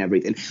Ewok and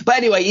everything. But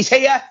anyway, he's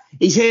here.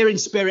 He's here in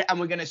spirit, and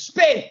we're going to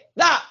spin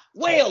that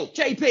wheel.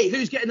 JP,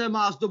 who's getting their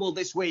miles doubled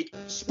this week?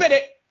 Spin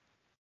it.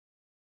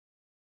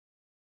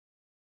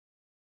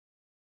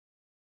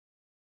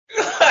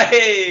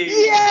 Hey!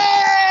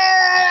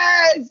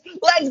 Yes!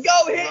 Let's go,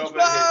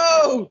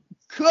 Hitchmo!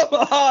 Come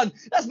on!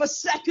 That's my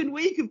second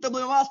week of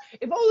doubling my miles.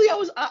 If only I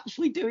was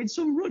actually doing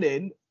some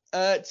running,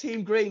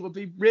 Team Green would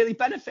be really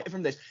benefiting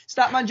from this.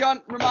 Statman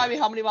John, remind me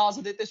how many miles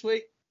I did this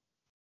week?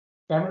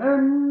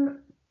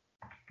 7.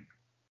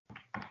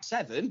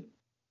 7?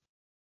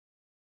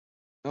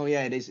 Oh,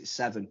 yeah, it is. It's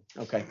 7.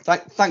 Okay.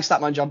 Thanks,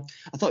 Statman John.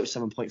 I thought it was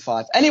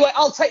 7.5. Anyway,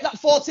 I'll take that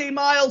 14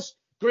 miles.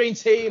 Green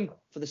team,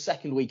 for the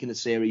second week in the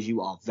series,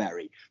 you are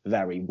very,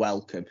 very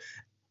welcome.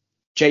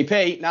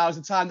 JP, now is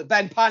the time that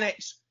Ben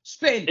panics.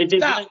 Spin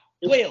that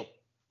wheel.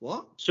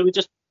 What? Should we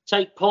just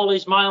take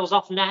Paulie's miles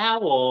off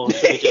now, or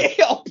should we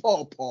just... Oh,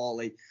 poor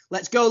Paulie.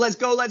 Let's go. Oh, it's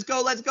close.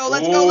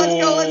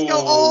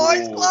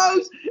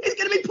 It's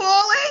going to be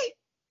Paulie.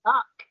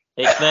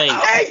 It's me.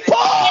 It's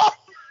Paul.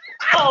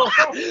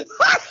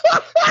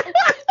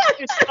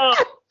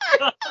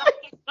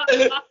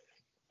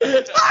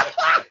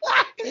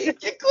 You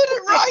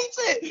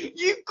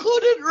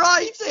couldn't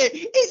write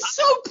it. It's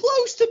so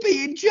close to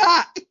being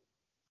Jack.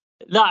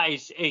 That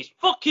is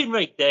fucking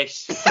read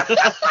this. The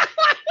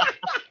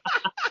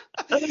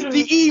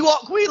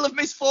Ewok Wheel of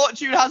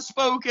Misfortune has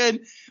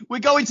spoken. We're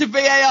going to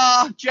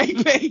VAR,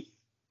 JP.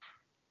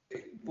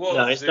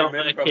 No, it's not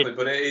properly,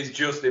 but it is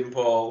just in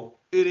Paul.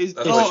 It is.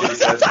 That's what she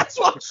said. That's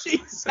what she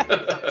said.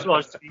 That's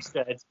what she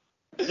said.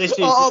 This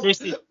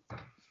is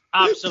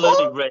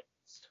absolutely ripped.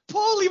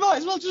 Paulie might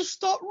as well just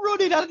stop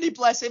running, hadn't he?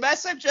 Bless him.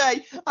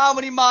 SMJ, how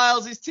many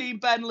miles is Team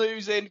Ben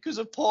losing because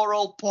of poor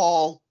old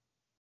Paul?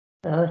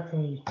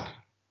 30.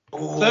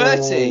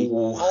 30?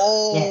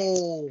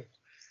 Oh. Yes.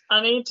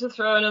 I need to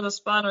throw another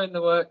spanner in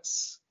the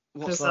works.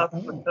 What's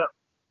Because that?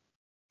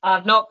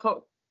 I've not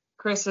put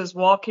Chris's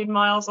walking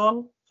miles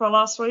on for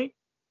last week.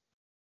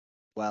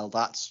 Well,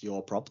 that's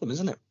your problem,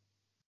 isn't it?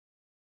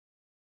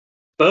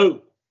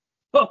 Boom.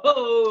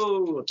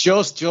 Ho-ho!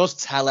 Just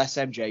tell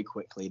SMJ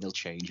quickly and he'll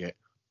change it.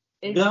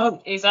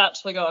 He's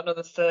actually got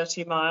another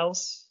 30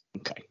 miles.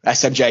 Okay.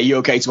 SMJ, you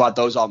okay to add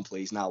those on,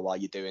 please, now while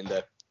you're doing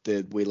the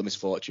the Wheel of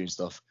Misfortune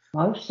stuff.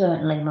 Most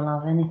certainly, my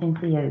love. Anything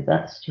for you.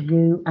 That's to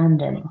you and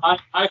Emma.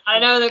 I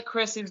know that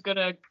Chris is going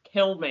to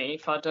kill me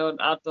if I don't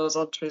add those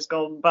onto his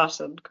golden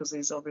baton, because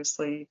he's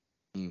obviously...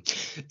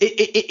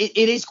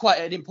 It is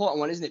quite an important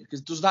one, isn't it?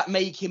 Because does that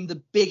make him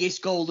the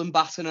biggest golden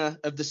batoner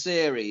of the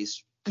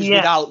series? Because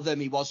without them,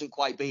 he wasn't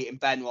quite beating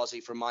Ben, was he,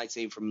 from my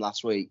team from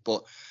last week?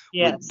 But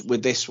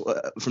with this,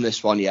 from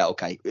this one, yeah,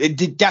 okay.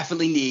 It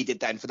definitely needed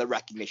then for the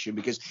recognition,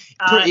 because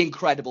pretty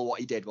incredible what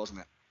he did, wasn't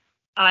it?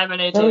 I'm an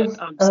idiot.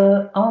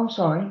 I'm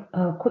sorry.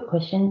 Quick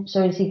question.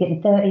 So is he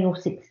getting 30 or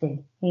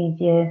 60? He's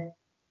your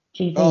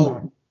GP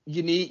man.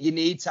 You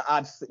need to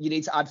add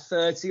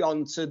 30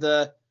 onto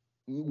the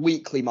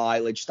weekly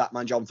mileage,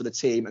 Statman John, for the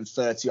team, and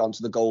 30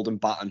 onto the golden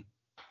baton.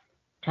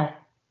 Okay.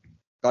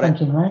 Got it?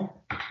 Thank you, mate.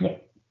 Yeah.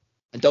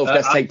 And don't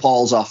forget to take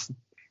Paul's off.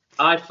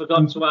 I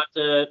forgot to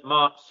add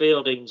Mark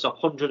Fielding's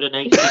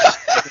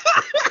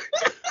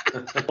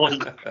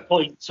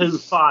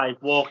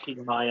 180.25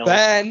 walking miles.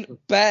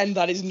 Ben,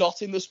 that is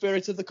not in the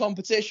spirit of the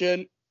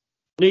competition.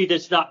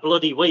 Neither's that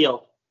bloody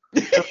wheel.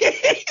 That's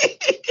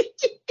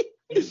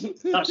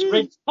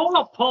great.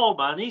 Paul,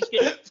 man, he's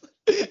getting...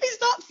 Is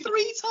that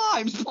 3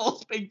 times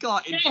Paul's been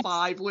got in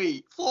 5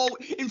 weeks?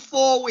 In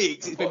 4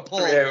 weeks, it's been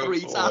Paul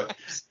 3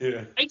 times.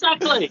 Yeah.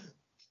 Exactly.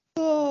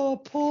 Oh,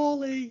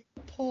 Paulie.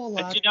 Poor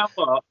lad.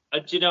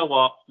 And do you know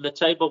what? The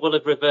table will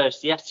have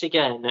reversed yet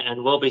again,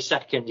 and we'll be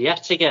second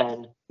yet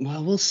again.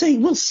 Well, we'll see,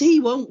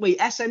 won't we?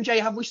 SMJ,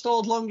 have we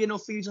stalled long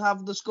enough for you to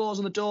have the scores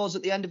on the doors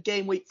at the end of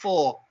game week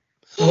 4?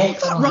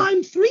 Yes, that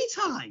rhymed 3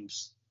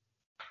 times.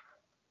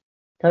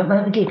 Don't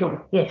make me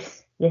giggle.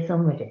 Yes,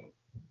 I'm ready.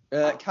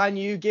 Can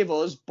you give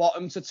us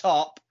bottom to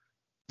top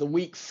the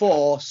week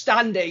 4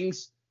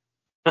 standings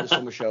for the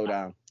Summer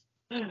Showdown?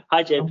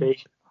 Hi,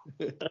 JP.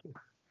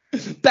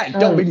 Ben,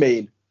 don't be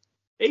mean.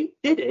 He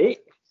did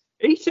it.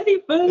 He said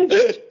it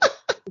first.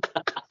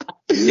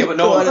 Yeah, but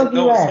no one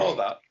saw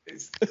that.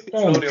 It's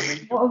only on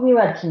me. What have you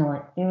had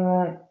tonight?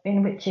 You're being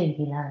a bit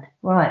cheeky, lad.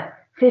 Right,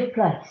 5th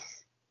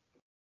place.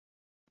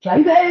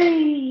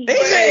 JP!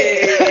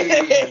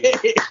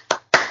 Easy!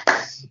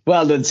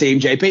 Well done,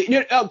 Team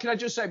JP. Can I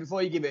just say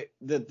before you give it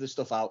the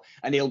stuff out,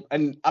 and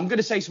I'm going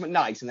to say something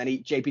nice, and then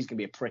JP's going to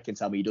be a prick and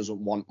tell me he doesn't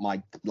want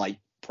my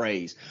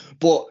praise.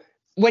 But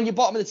when you're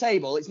bottom of the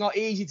table, it's not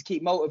easy to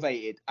keep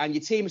motivated, and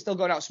your team is still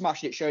going out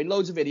smashing it, showing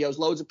loads of videos,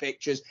 loads of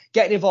pictures,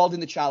 getting involved in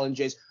the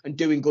challenges, and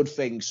doing good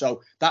things.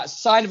 So that's a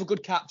sign of a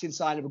good captain,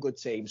 sign of a good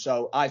team.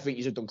 So I think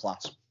you've done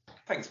class.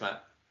 Thanks,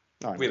 Matt.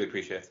 Right. Really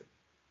appreciate it.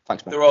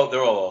 Thanks, Matt. They're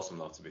all awesome,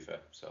 though, to be fair.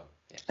 So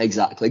yeah.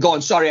 Exactly. Go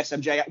on. Sorry,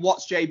 SMJ.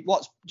 What's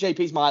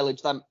JP's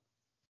mileage then?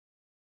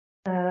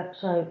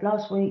 So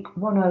last week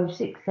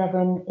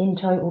 1067 in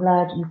total,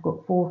 lad. You've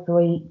got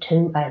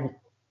 4328.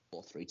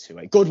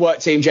 4328. Good work,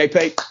 Team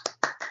JP.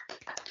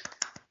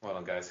 Well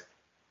done, guys.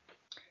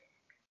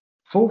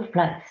 4th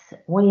place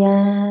we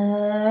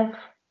have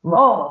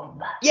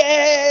Rob.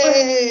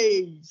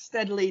 Yay!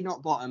 Steadily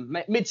not bottom.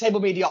 Mid-table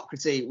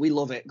mediocrity. We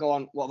love it. Go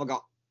on. What have I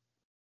got?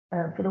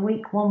 For the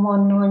week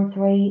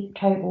 1193,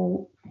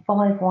 total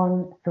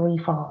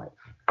 5135.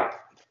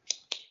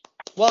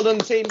 Well done,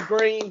 Team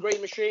Green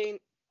Machine.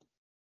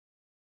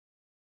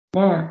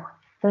 Now,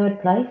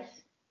 3rd place,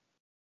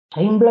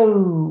 Team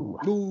Blue.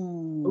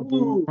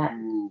 Ooh. I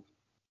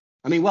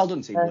mean, well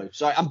done, Team Blue.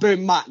 Sorry, I'm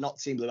booing Matt, not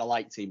Team Blue. I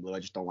like Team Blue.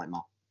 I just don't like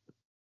Matt.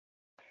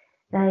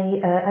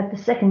 They had the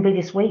second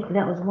biggest week.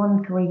 That was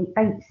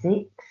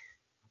 1386.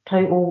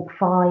 Total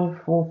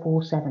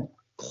 5447.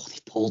 God,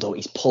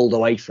 he's pulled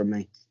away from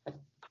me.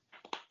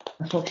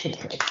 That's what she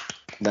said.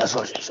 That's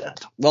what she said.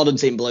 Well done,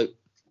 Team Blue.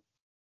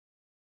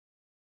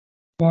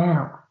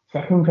 Now,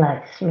 2nd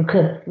place.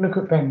 Look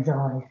at Ben's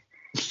eyes.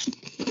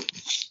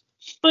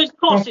 Well, of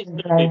course it's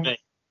going to be me.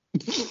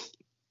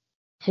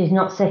 She's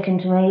not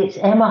second to me. It's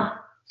Emma.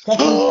 2nd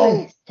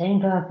place. Team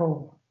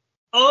Purple.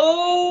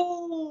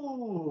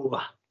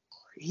 Oh!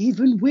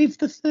 Even with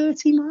the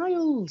 30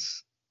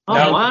 miles. Oh,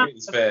 now wow. look at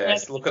his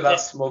face. Look at that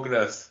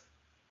smugness.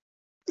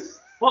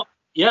 What?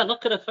 Yeah,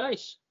 look at her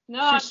face. No,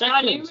 I She's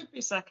knew you would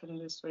be second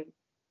this week.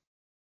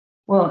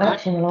 Well,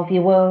 actually, my love,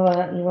 you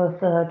were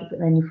 3rd, but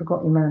then you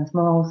forgot your man's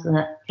miles, so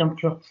that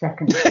jumped you up to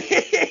 2nd.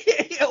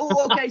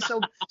 Oh, okay,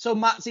 so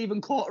Matt's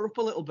even caught her up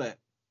a little bit.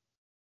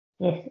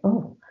 Yes.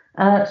 Oh,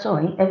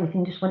 sorry,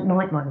 everything just went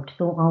night mode.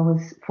 Thought I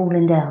was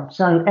falling down.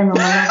 So, Emma,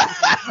 my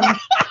love.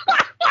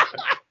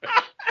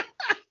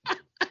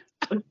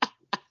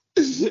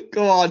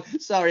 Go on.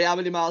 Sorry, how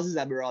many miles is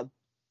Emma on?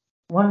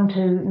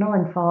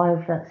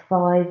 1295. That's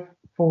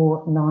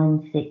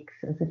 5496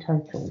 as a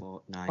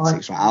total.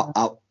 496. Right.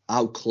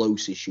 How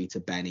close is she to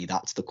Benny?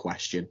 That's the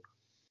question.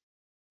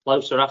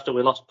 Closer after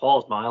we lost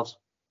Paul's miles.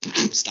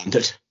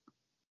 Standard.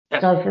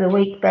 So for the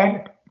week,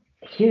 Ben,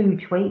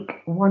 huge week,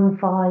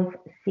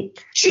 1563.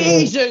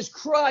 Jesus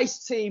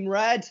Christ, Team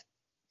Red.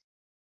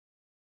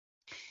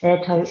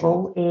 Their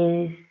total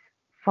is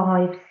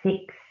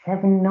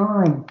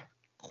 5679.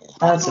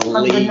 That's a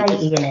lead.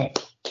 180 in it.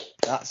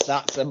 That's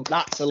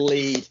a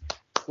lead.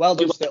 Well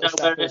done, Spittle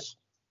Steppers.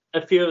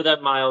 a few of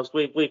them miles.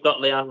 We've got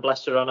Leanne,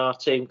 bless her, on our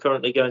team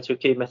currently going through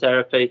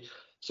chemotherapy.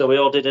 So we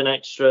all did an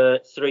extra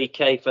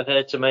 3K for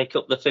her to make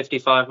up the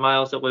 55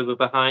 miles that we were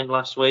behind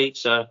last week.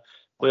 So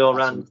we all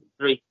ran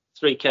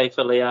 3K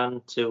for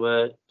Leanne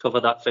to cover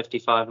that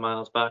 55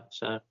 miles back.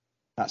 So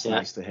that's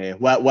nice to hear.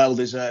 Well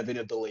deserving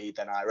of the lead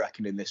then, I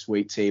reckon, in this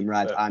week, Team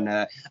Red.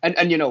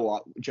 And you know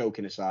what?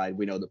 Joking aside,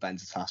 we know that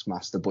Ben's a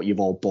taskmaster, but you've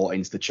all bought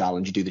into the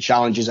challenge. You do the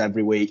challenges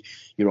every week.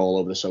 You're all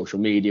over the social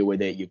media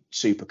with it. You're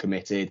super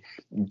committed.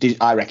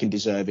 I reckon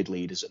deserved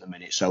leaders at the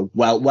minute. So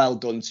well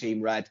done,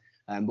 Team Red.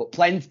 But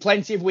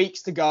plenty of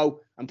weeks to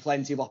go and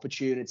plenty of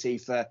opportunity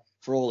for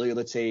all the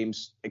other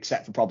teams,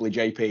 except for probably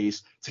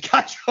JP's, to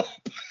catch up.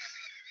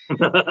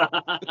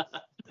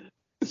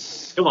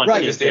 Come on,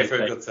 right. You're just here for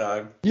a good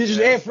time. You're just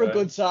here for a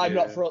good time,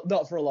 not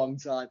for a long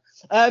time.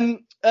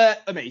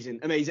 Amazing.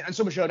 And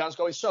Summer Showdown's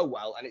going so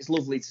well, and it's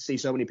lovely to see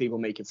so many people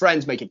making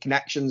friends, making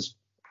connections,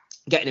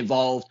 getting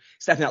involved,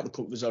 stepping out of the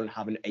comfort zone and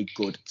having a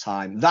good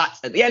time. That,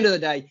 at the end of the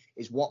day,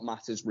 is what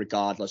matters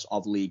regardless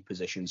of league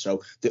position.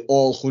 So the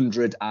all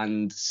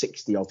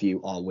 160 of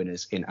you are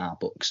winners in our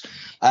books.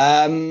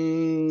 That's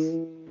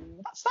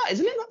that,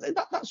 isn't it?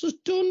 That's us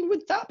done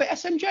with that. But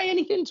SMJ,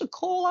 anything to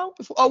call out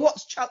before? Oh,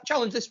 what's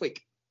challenge this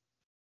week?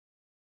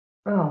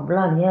 Oh,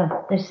 bloody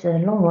hell. This is a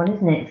long one,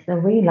 isn't it? It's the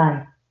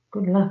relay.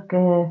 Good luck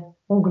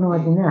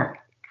organising that.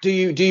 Do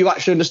you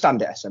actually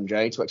understand it,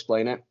 SMJ, to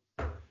explain it?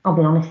 I'll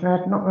be honest,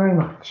 lad, not very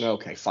much.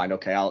 Okay, fine.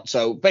 Okay,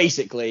 so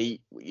basically,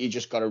 you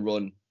just got to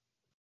run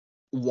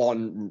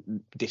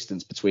one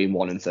distance between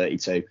 1 and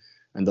 32,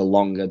 and the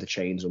longer the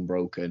chain's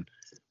unbroken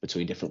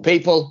between different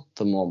people,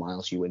 the more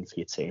miles you win for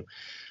your team.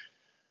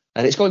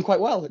 And it's going quite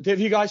well. Have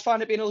you guys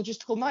find it being a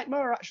logistical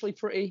nightmare, or actually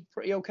pretty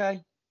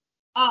okay?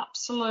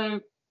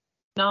 Absolute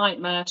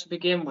nightmare to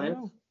begin with,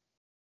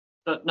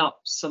 but not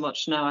so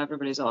much now.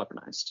 Everybody's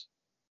organised.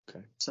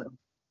 Okay. So.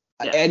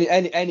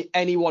 Yeah.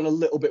 Anyone a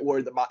little bit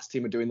worried that Matt's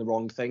team are doing the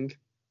wrong thing?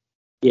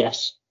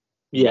 Yes,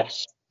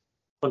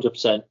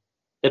 100%.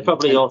 They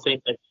probably all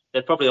think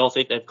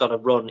they've got to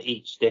run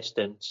each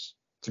distance.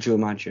 Could you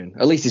imagine?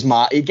 At least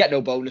he'd get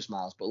no bonus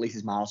miles, but at least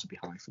his miles would be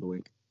high for the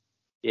week.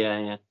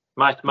 Yeah.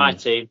 My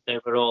team, they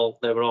were all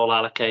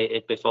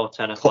allocated before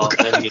 10 o'clock.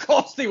 Of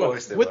course they were.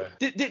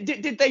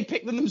 Did they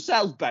pick them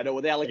themselves, Ben, or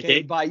were they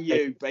allocated by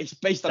you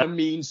based on a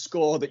mean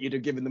score that you'd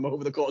have given them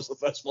over the course of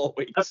the first 4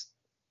 weeks?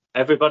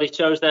 Everybody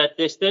chose their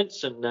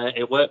distance, and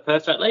it worked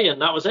perfectly,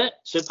 and that was it.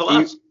 Simple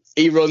as.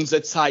 He runs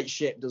a tight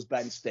ship, does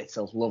Ben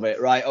Stittle. Love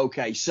it. Right,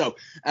 okay. So,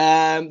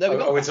 there we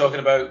go. Are we talking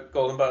about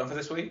Golden Button for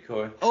this week?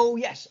 Or? Oh,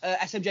 yes.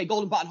 SMJ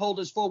Golden Button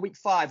holders for week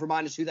 5.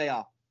 Remind us who they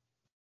are.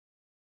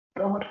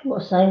 God, I've got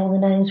to say all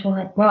the names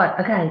right. Right,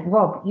 okay.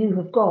 Rob, you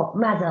have got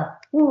Mazza.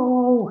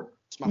 Woo!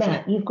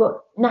 Matt, you've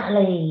got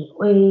Natalie.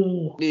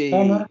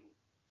 Emma.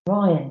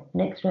 Ryan.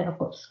 Next week I've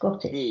got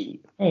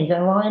Scotty. There you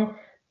go, Ryan.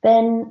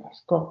 Ben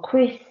has got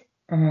Chris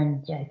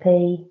and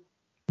JP.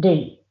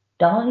 D.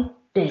 Die.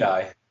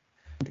 Can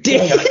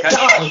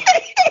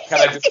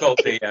I just call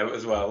D out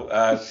as well?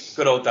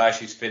 Good old Di,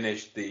 she's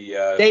finished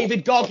the...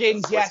 David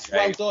Goggins, yes,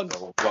 well done.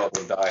 Well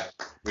done, Di.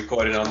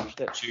 Recording on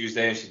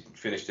Tuesday, and she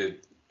finished her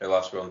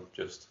last run,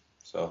 just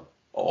so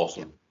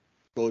awesome.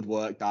 Good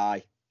work,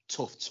 Di.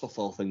 Tough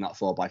little thing, that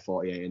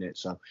 4x48 in it,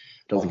 so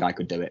don't think I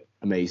could do it.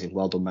 Amazing,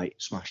 well done, mate,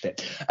 smashed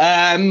it.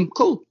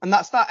 Cool, and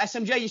that's that.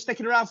 SMJ, you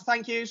sticking around for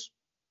thank yous?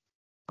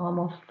 I'm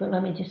off, but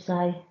let me just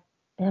say,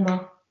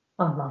 Emma,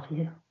 I love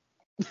you.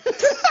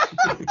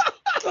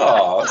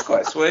 Oh, that's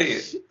quite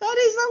sweet.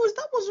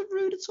 That wasn't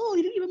rude at all.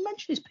 You didn't even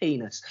mention his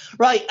penis.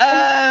 Right,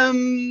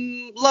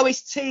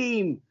 lowest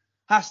team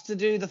has to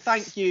do the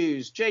thank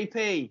yous.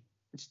 JP.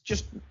 It's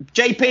just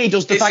JP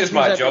does the thank yous. It's just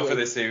my job for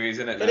this series,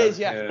 isn't it? Now? It is,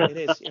 yeah. It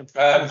is.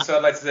 Yeah. So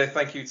I'd like to say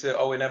thank you to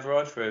Eoin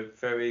Everard for a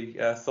very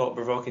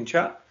thought-provoking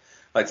chat.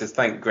 I'd like to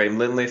thank Graham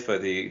Linley for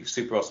the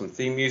super awesome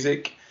theme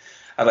music.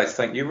 I'd like to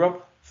thank you,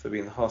 Rob, for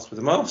being the host with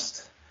the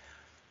most.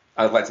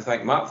 I'd like to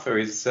thank Matt for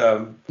his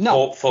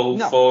thoughtful,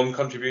 fun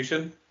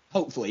contribution.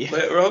 Hopefully.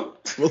 Later on.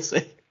 We'll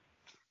see.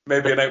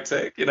 Maybe an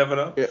outtake, you never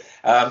know. Yeah.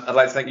 I'd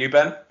like to thank you,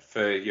 Ben,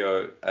 for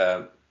your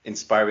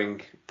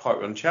inspiring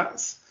parkrun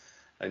chats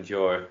and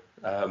your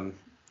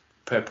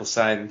purple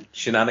sign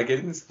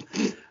shenanigans.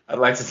 I'd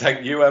like to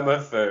thank you, Emma,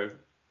 for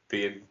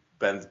being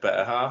Ben's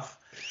better half.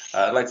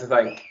 I'd like to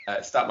thank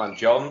Statman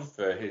John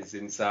for his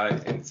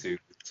insight into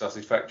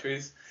sausage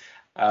factories.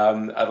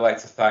 I'd like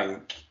to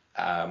thank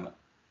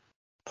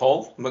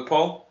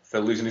McPaul for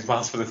losing his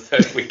miles for the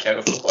 3rd week out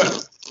of 4.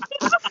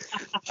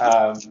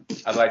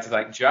 I'd like to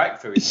thank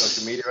Jack for his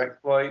social media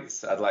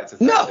exploits. I'd like to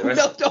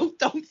thank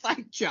don't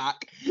thank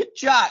Jack.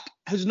 Jack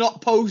has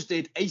not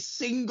posted a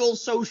single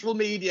social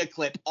media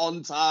clip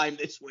on time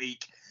this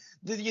week.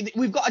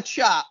 We've got a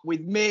chat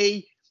with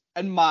me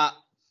and Matt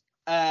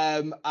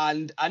and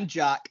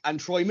Jack and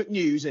Troy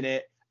McNews in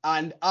it,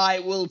 and I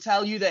will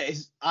tell you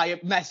this: I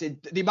have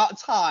messaged the amount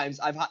of times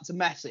I've had to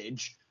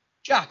message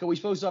Jack. Are we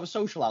supposed to have a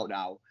social out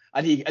now?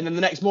 And then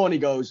the next morning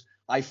he goes,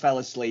 I fell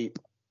asleep,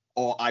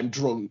 or I'm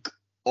drunk,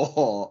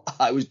 or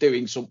I was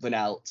doing something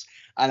else,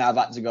 and I've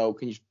had to go,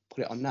 can you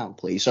put it on now,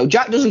 please. So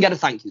Jack doesn't get a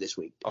thank you this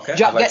week. Okay,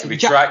 Jack I'd like to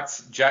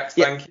retract Jack's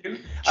thank you.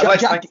 I'd like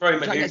to thank Troy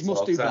Jack gets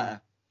must do better.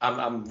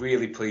 I'm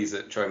really pleased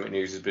that Troy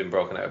McNews has been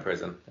broken out of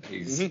prison.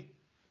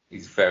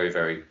 He's very,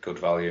 very good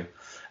value.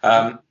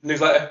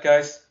 Newsletter,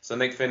 guys. So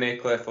Nick Finney,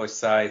 Claire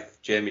Forsyth,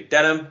 Jamie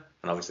Denham,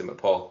 and obviously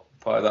McPaul,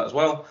 part of that as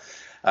well.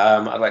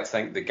 I'd like to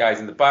thank the guys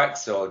in the back,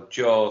 so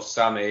Joe,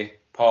 Sammy,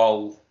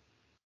 Paul,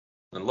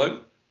 and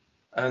Luke.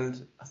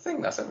 And I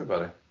think that's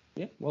everybody.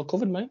 Yeah, well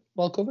covered, mate.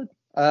 Well covered.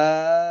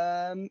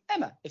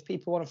 Emma, if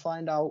people want to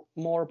find out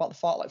more about the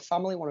Fartlek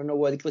family, want to know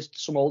where they can listen to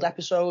some old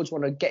episodes,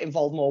 want to get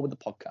involved more with the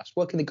podcast,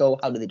 where can they go?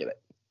 How do they do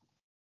it?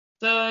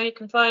 So you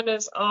can find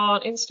us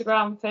on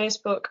Instagram,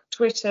 Facebook,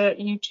 Twitter,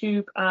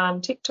 YouTube,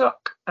 and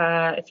TikTok.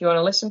 If you want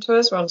to listen to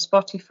us, we're on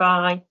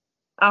Spotify,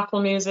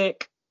 Apple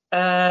Music,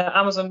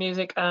 Amazon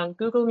Music, and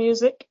Google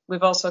Music.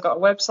 We've also got a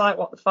website,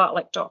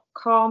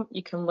 whatthefartlek.com.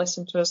 You can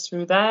listen to us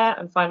through there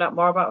and find out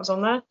more about us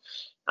on there.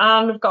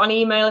 And we've got an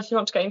email if you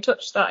want to get in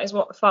touch. That is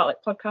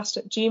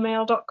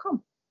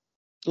whatthefartlekpodcast@gmail.com.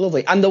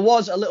 Lovely. And there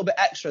was a little bit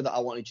extra that I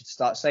wanted you to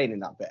start saying in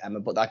that bit, Emma,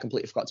 but I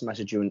completely forgot to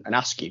message you and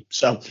ask you.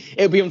 So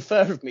it would be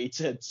unfair of me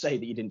to say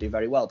that you didn't do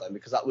very well then,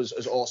 because that was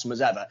as awesome as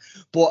ever.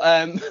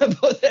 But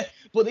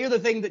but the other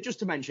thing that just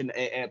to mention,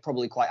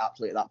 probably quite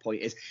aptly at that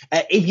point, is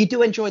if you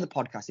do enjoy the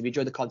podcast, if you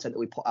enjoy the content that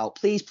we put out,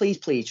 please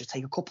just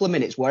take a couple of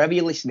minutes wherever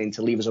you're listening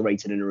to leave us a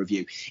rating and a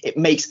review. It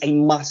makes a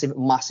massive,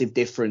 massive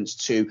difference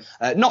to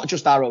not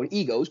just our own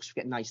egos, because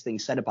we get nice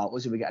things said about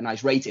us if we get a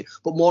nice rating,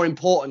 but more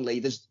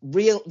importantly, there's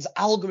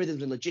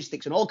algorithms and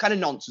logistics and all kind of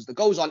nonsense that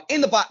goes on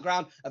in the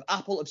background of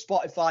Apple, of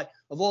Spotify,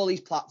 of all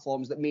these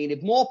platforms that mean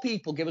if more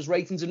people give us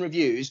ratings and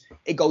reviews,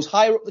 it goes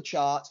higher up the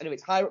charts, and if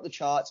it's higher up the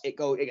charts, it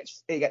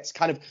gets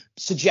kind of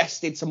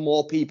suggested to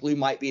more people who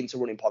might be into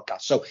running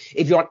podcasts. So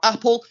if you're on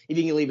Apple, if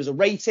you can leave us a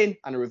rating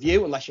and a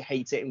review, unless you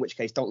hate it, in which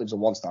case don't leave us a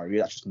 1-star review,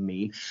 that's just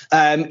mean.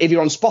 If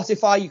you're on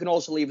Spotify, you can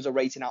also leave us a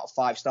rating out of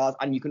 5 stars,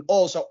 and you can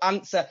also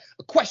answer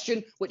a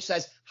question which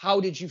says,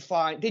 did you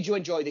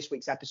enjoy this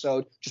week's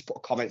episode? Just put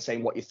a comment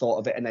saying what you thought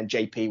of it, and then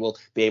JP will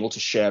be able to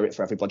share it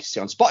for everybody to see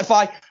on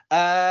Spotify.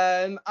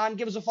 And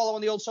give us a follow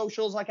on the old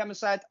socials, like Emma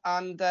said,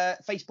 and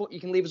Facebook,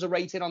 you can leave us a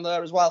rating on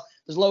there as well.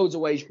 There's loads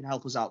of ways you can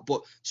help us out,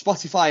 but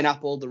Spotify and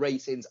Apple, the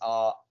ratings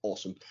are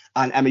awesome.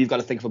 And Emma, you've got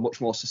to think of a much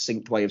more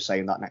succinct way of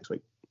saying that next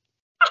week.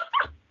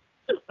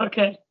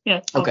 Okay,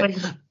 yeah. Okay.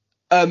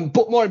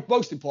 But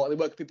most importantly,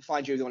 where can people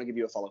find you if they want to give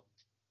you a follow?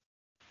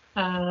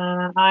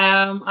 I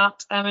am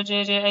at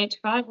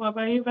EmmaJJ85. What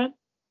about you, Ben?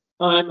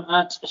 I'm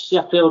at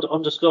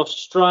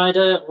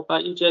Sheffield_Strider. What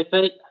about you,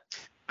 JP?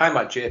 I'm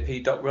at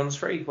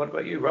jp.runsfree. What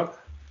about you, Rob?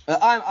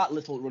 I'm at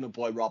Little Runner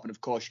Boy Rob, and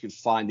of course you can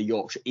find the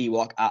Yorkshire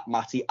Ewok at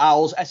Matty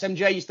Owls.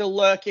 SMJ, you still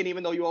lurking,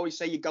 even though you always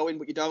say you're going,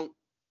 but you don't?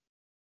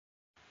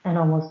 And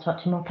I was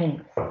touching my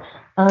penis.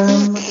 I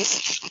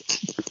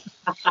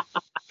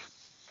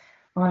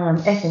am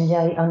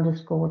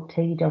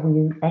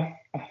SMJ_TWSS.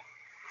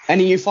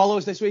 Any new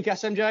followers this week,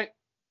 SMJ?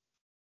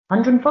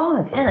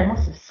 105. Yeah, they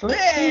must have slipped in.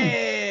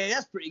 Hey,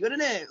 that's pretty good,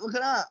 isn't it? Look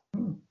at that.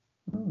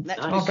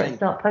 Next I'll better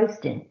start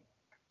posting.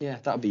 Yeah,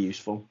 that would be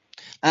useful.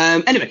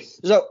 Anyway,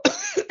 so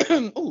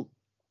you want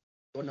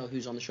to know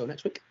who's on the show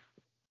next week?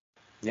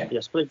 Yeah.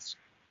 Yes, please.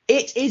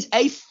 It is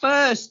a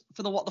first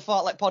for the What the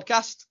Fartlek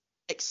podcast.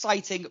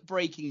 Exciting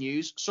breaking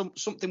news.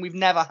 Something we've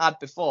never had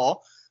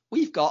before.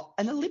 We've got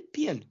an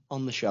Olympian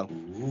on the show.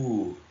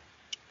 Ooh.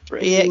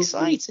 Pretty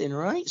exciting,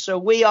 right? So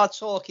we are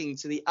talking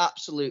to the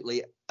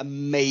absolutely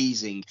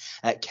amazing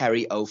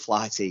Kerry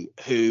O'Flaherty,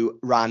 who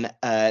ran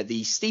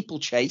the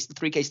steeplechase, the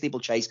 3K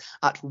steeplechase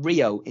at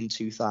Rio in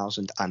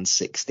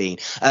 2016.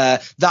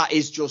 That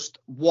is just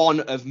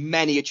one of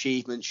many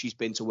achievements. She's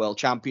been to World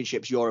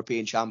Championships,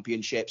 European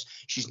Championships.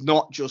 She's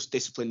not just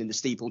disciplined in the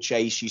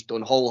steeplechase. She's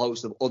done a whole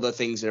host of other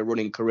things in her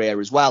running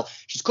career as well.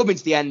 She's coming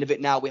to the end of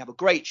it now. We have a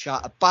great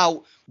chat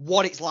about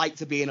what it's like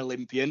to be an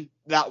Olympian.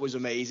 That was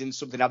amazing,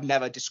 something I've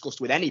never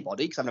discussed with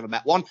anybody because I've never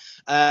met one.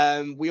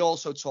 We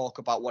also talk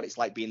about what it's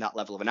like being that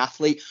level of an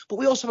athlete, but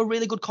we also have a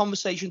really good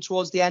conversation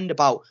towards the end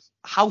about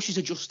how she's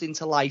adjusting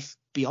to life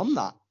beyond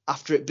that,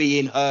 after it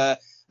being her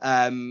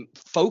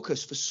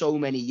focus for so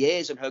many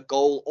years and her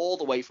goal all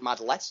the way from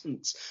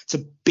adolescence to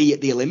be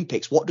at the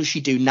Olympics. What does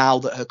she do now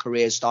that her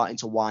career is starting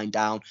to wind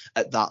down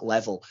at that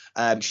level?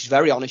 She's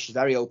very honest, she's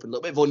very open, a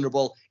little bit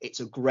vulnerable.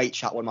 It's a great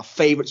chat, one of my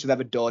favorites we've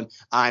ever done,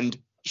 and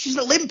she's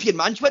an Olympian,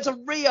 man. She went to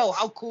Rio.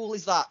 How cool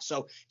is that?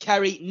 So,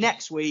 Kerry,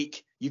 next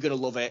week, you're going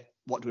to love it.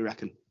 What do we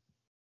reckon?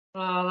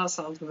 Oh, that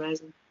sounds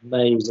amazing.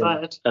 Amazing.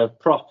 Excited. A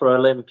proper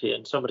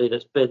Olympian, somebody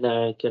that's been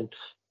there and can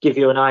give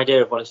you an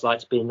idea of what it's like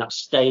to be in that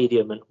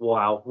stadium. And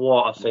wow,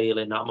 what a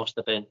feeling that must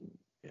have been.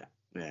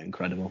 Yeah,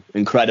 incredible.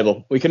 We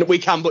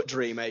can but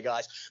dream, eh,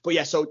 guys? But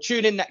yeah, so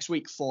tune in next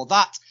week for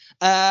that.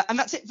 And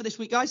that's it for this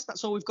week, guys.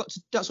 That's all we've got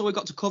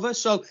to cover.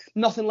 So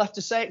nothing left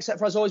to say except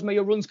for, as always, may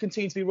your runs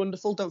continue to be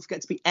wonderful. Don't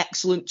forget to be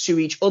excellent to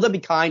each other. Be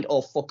kind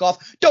or fuck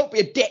off. Don't be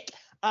a dick.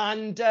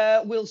 And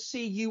we'll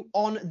see you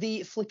on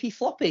the flippy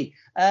floppy.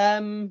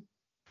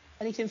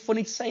 Anything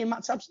funny to say in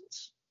Matt's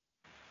absence?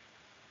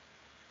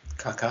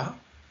 Caca.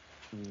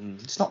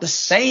 It's not the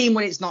same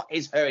when it's not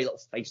his hairy little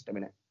face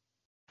doing it.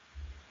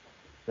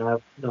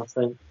 No,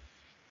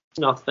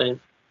 nothing.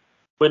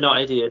 We're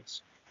not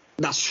idiots.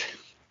 That's true.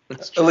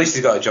 At least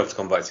he's got a job to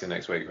come back to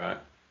next week, right?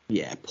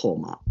 Yeah, poor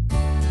Matt.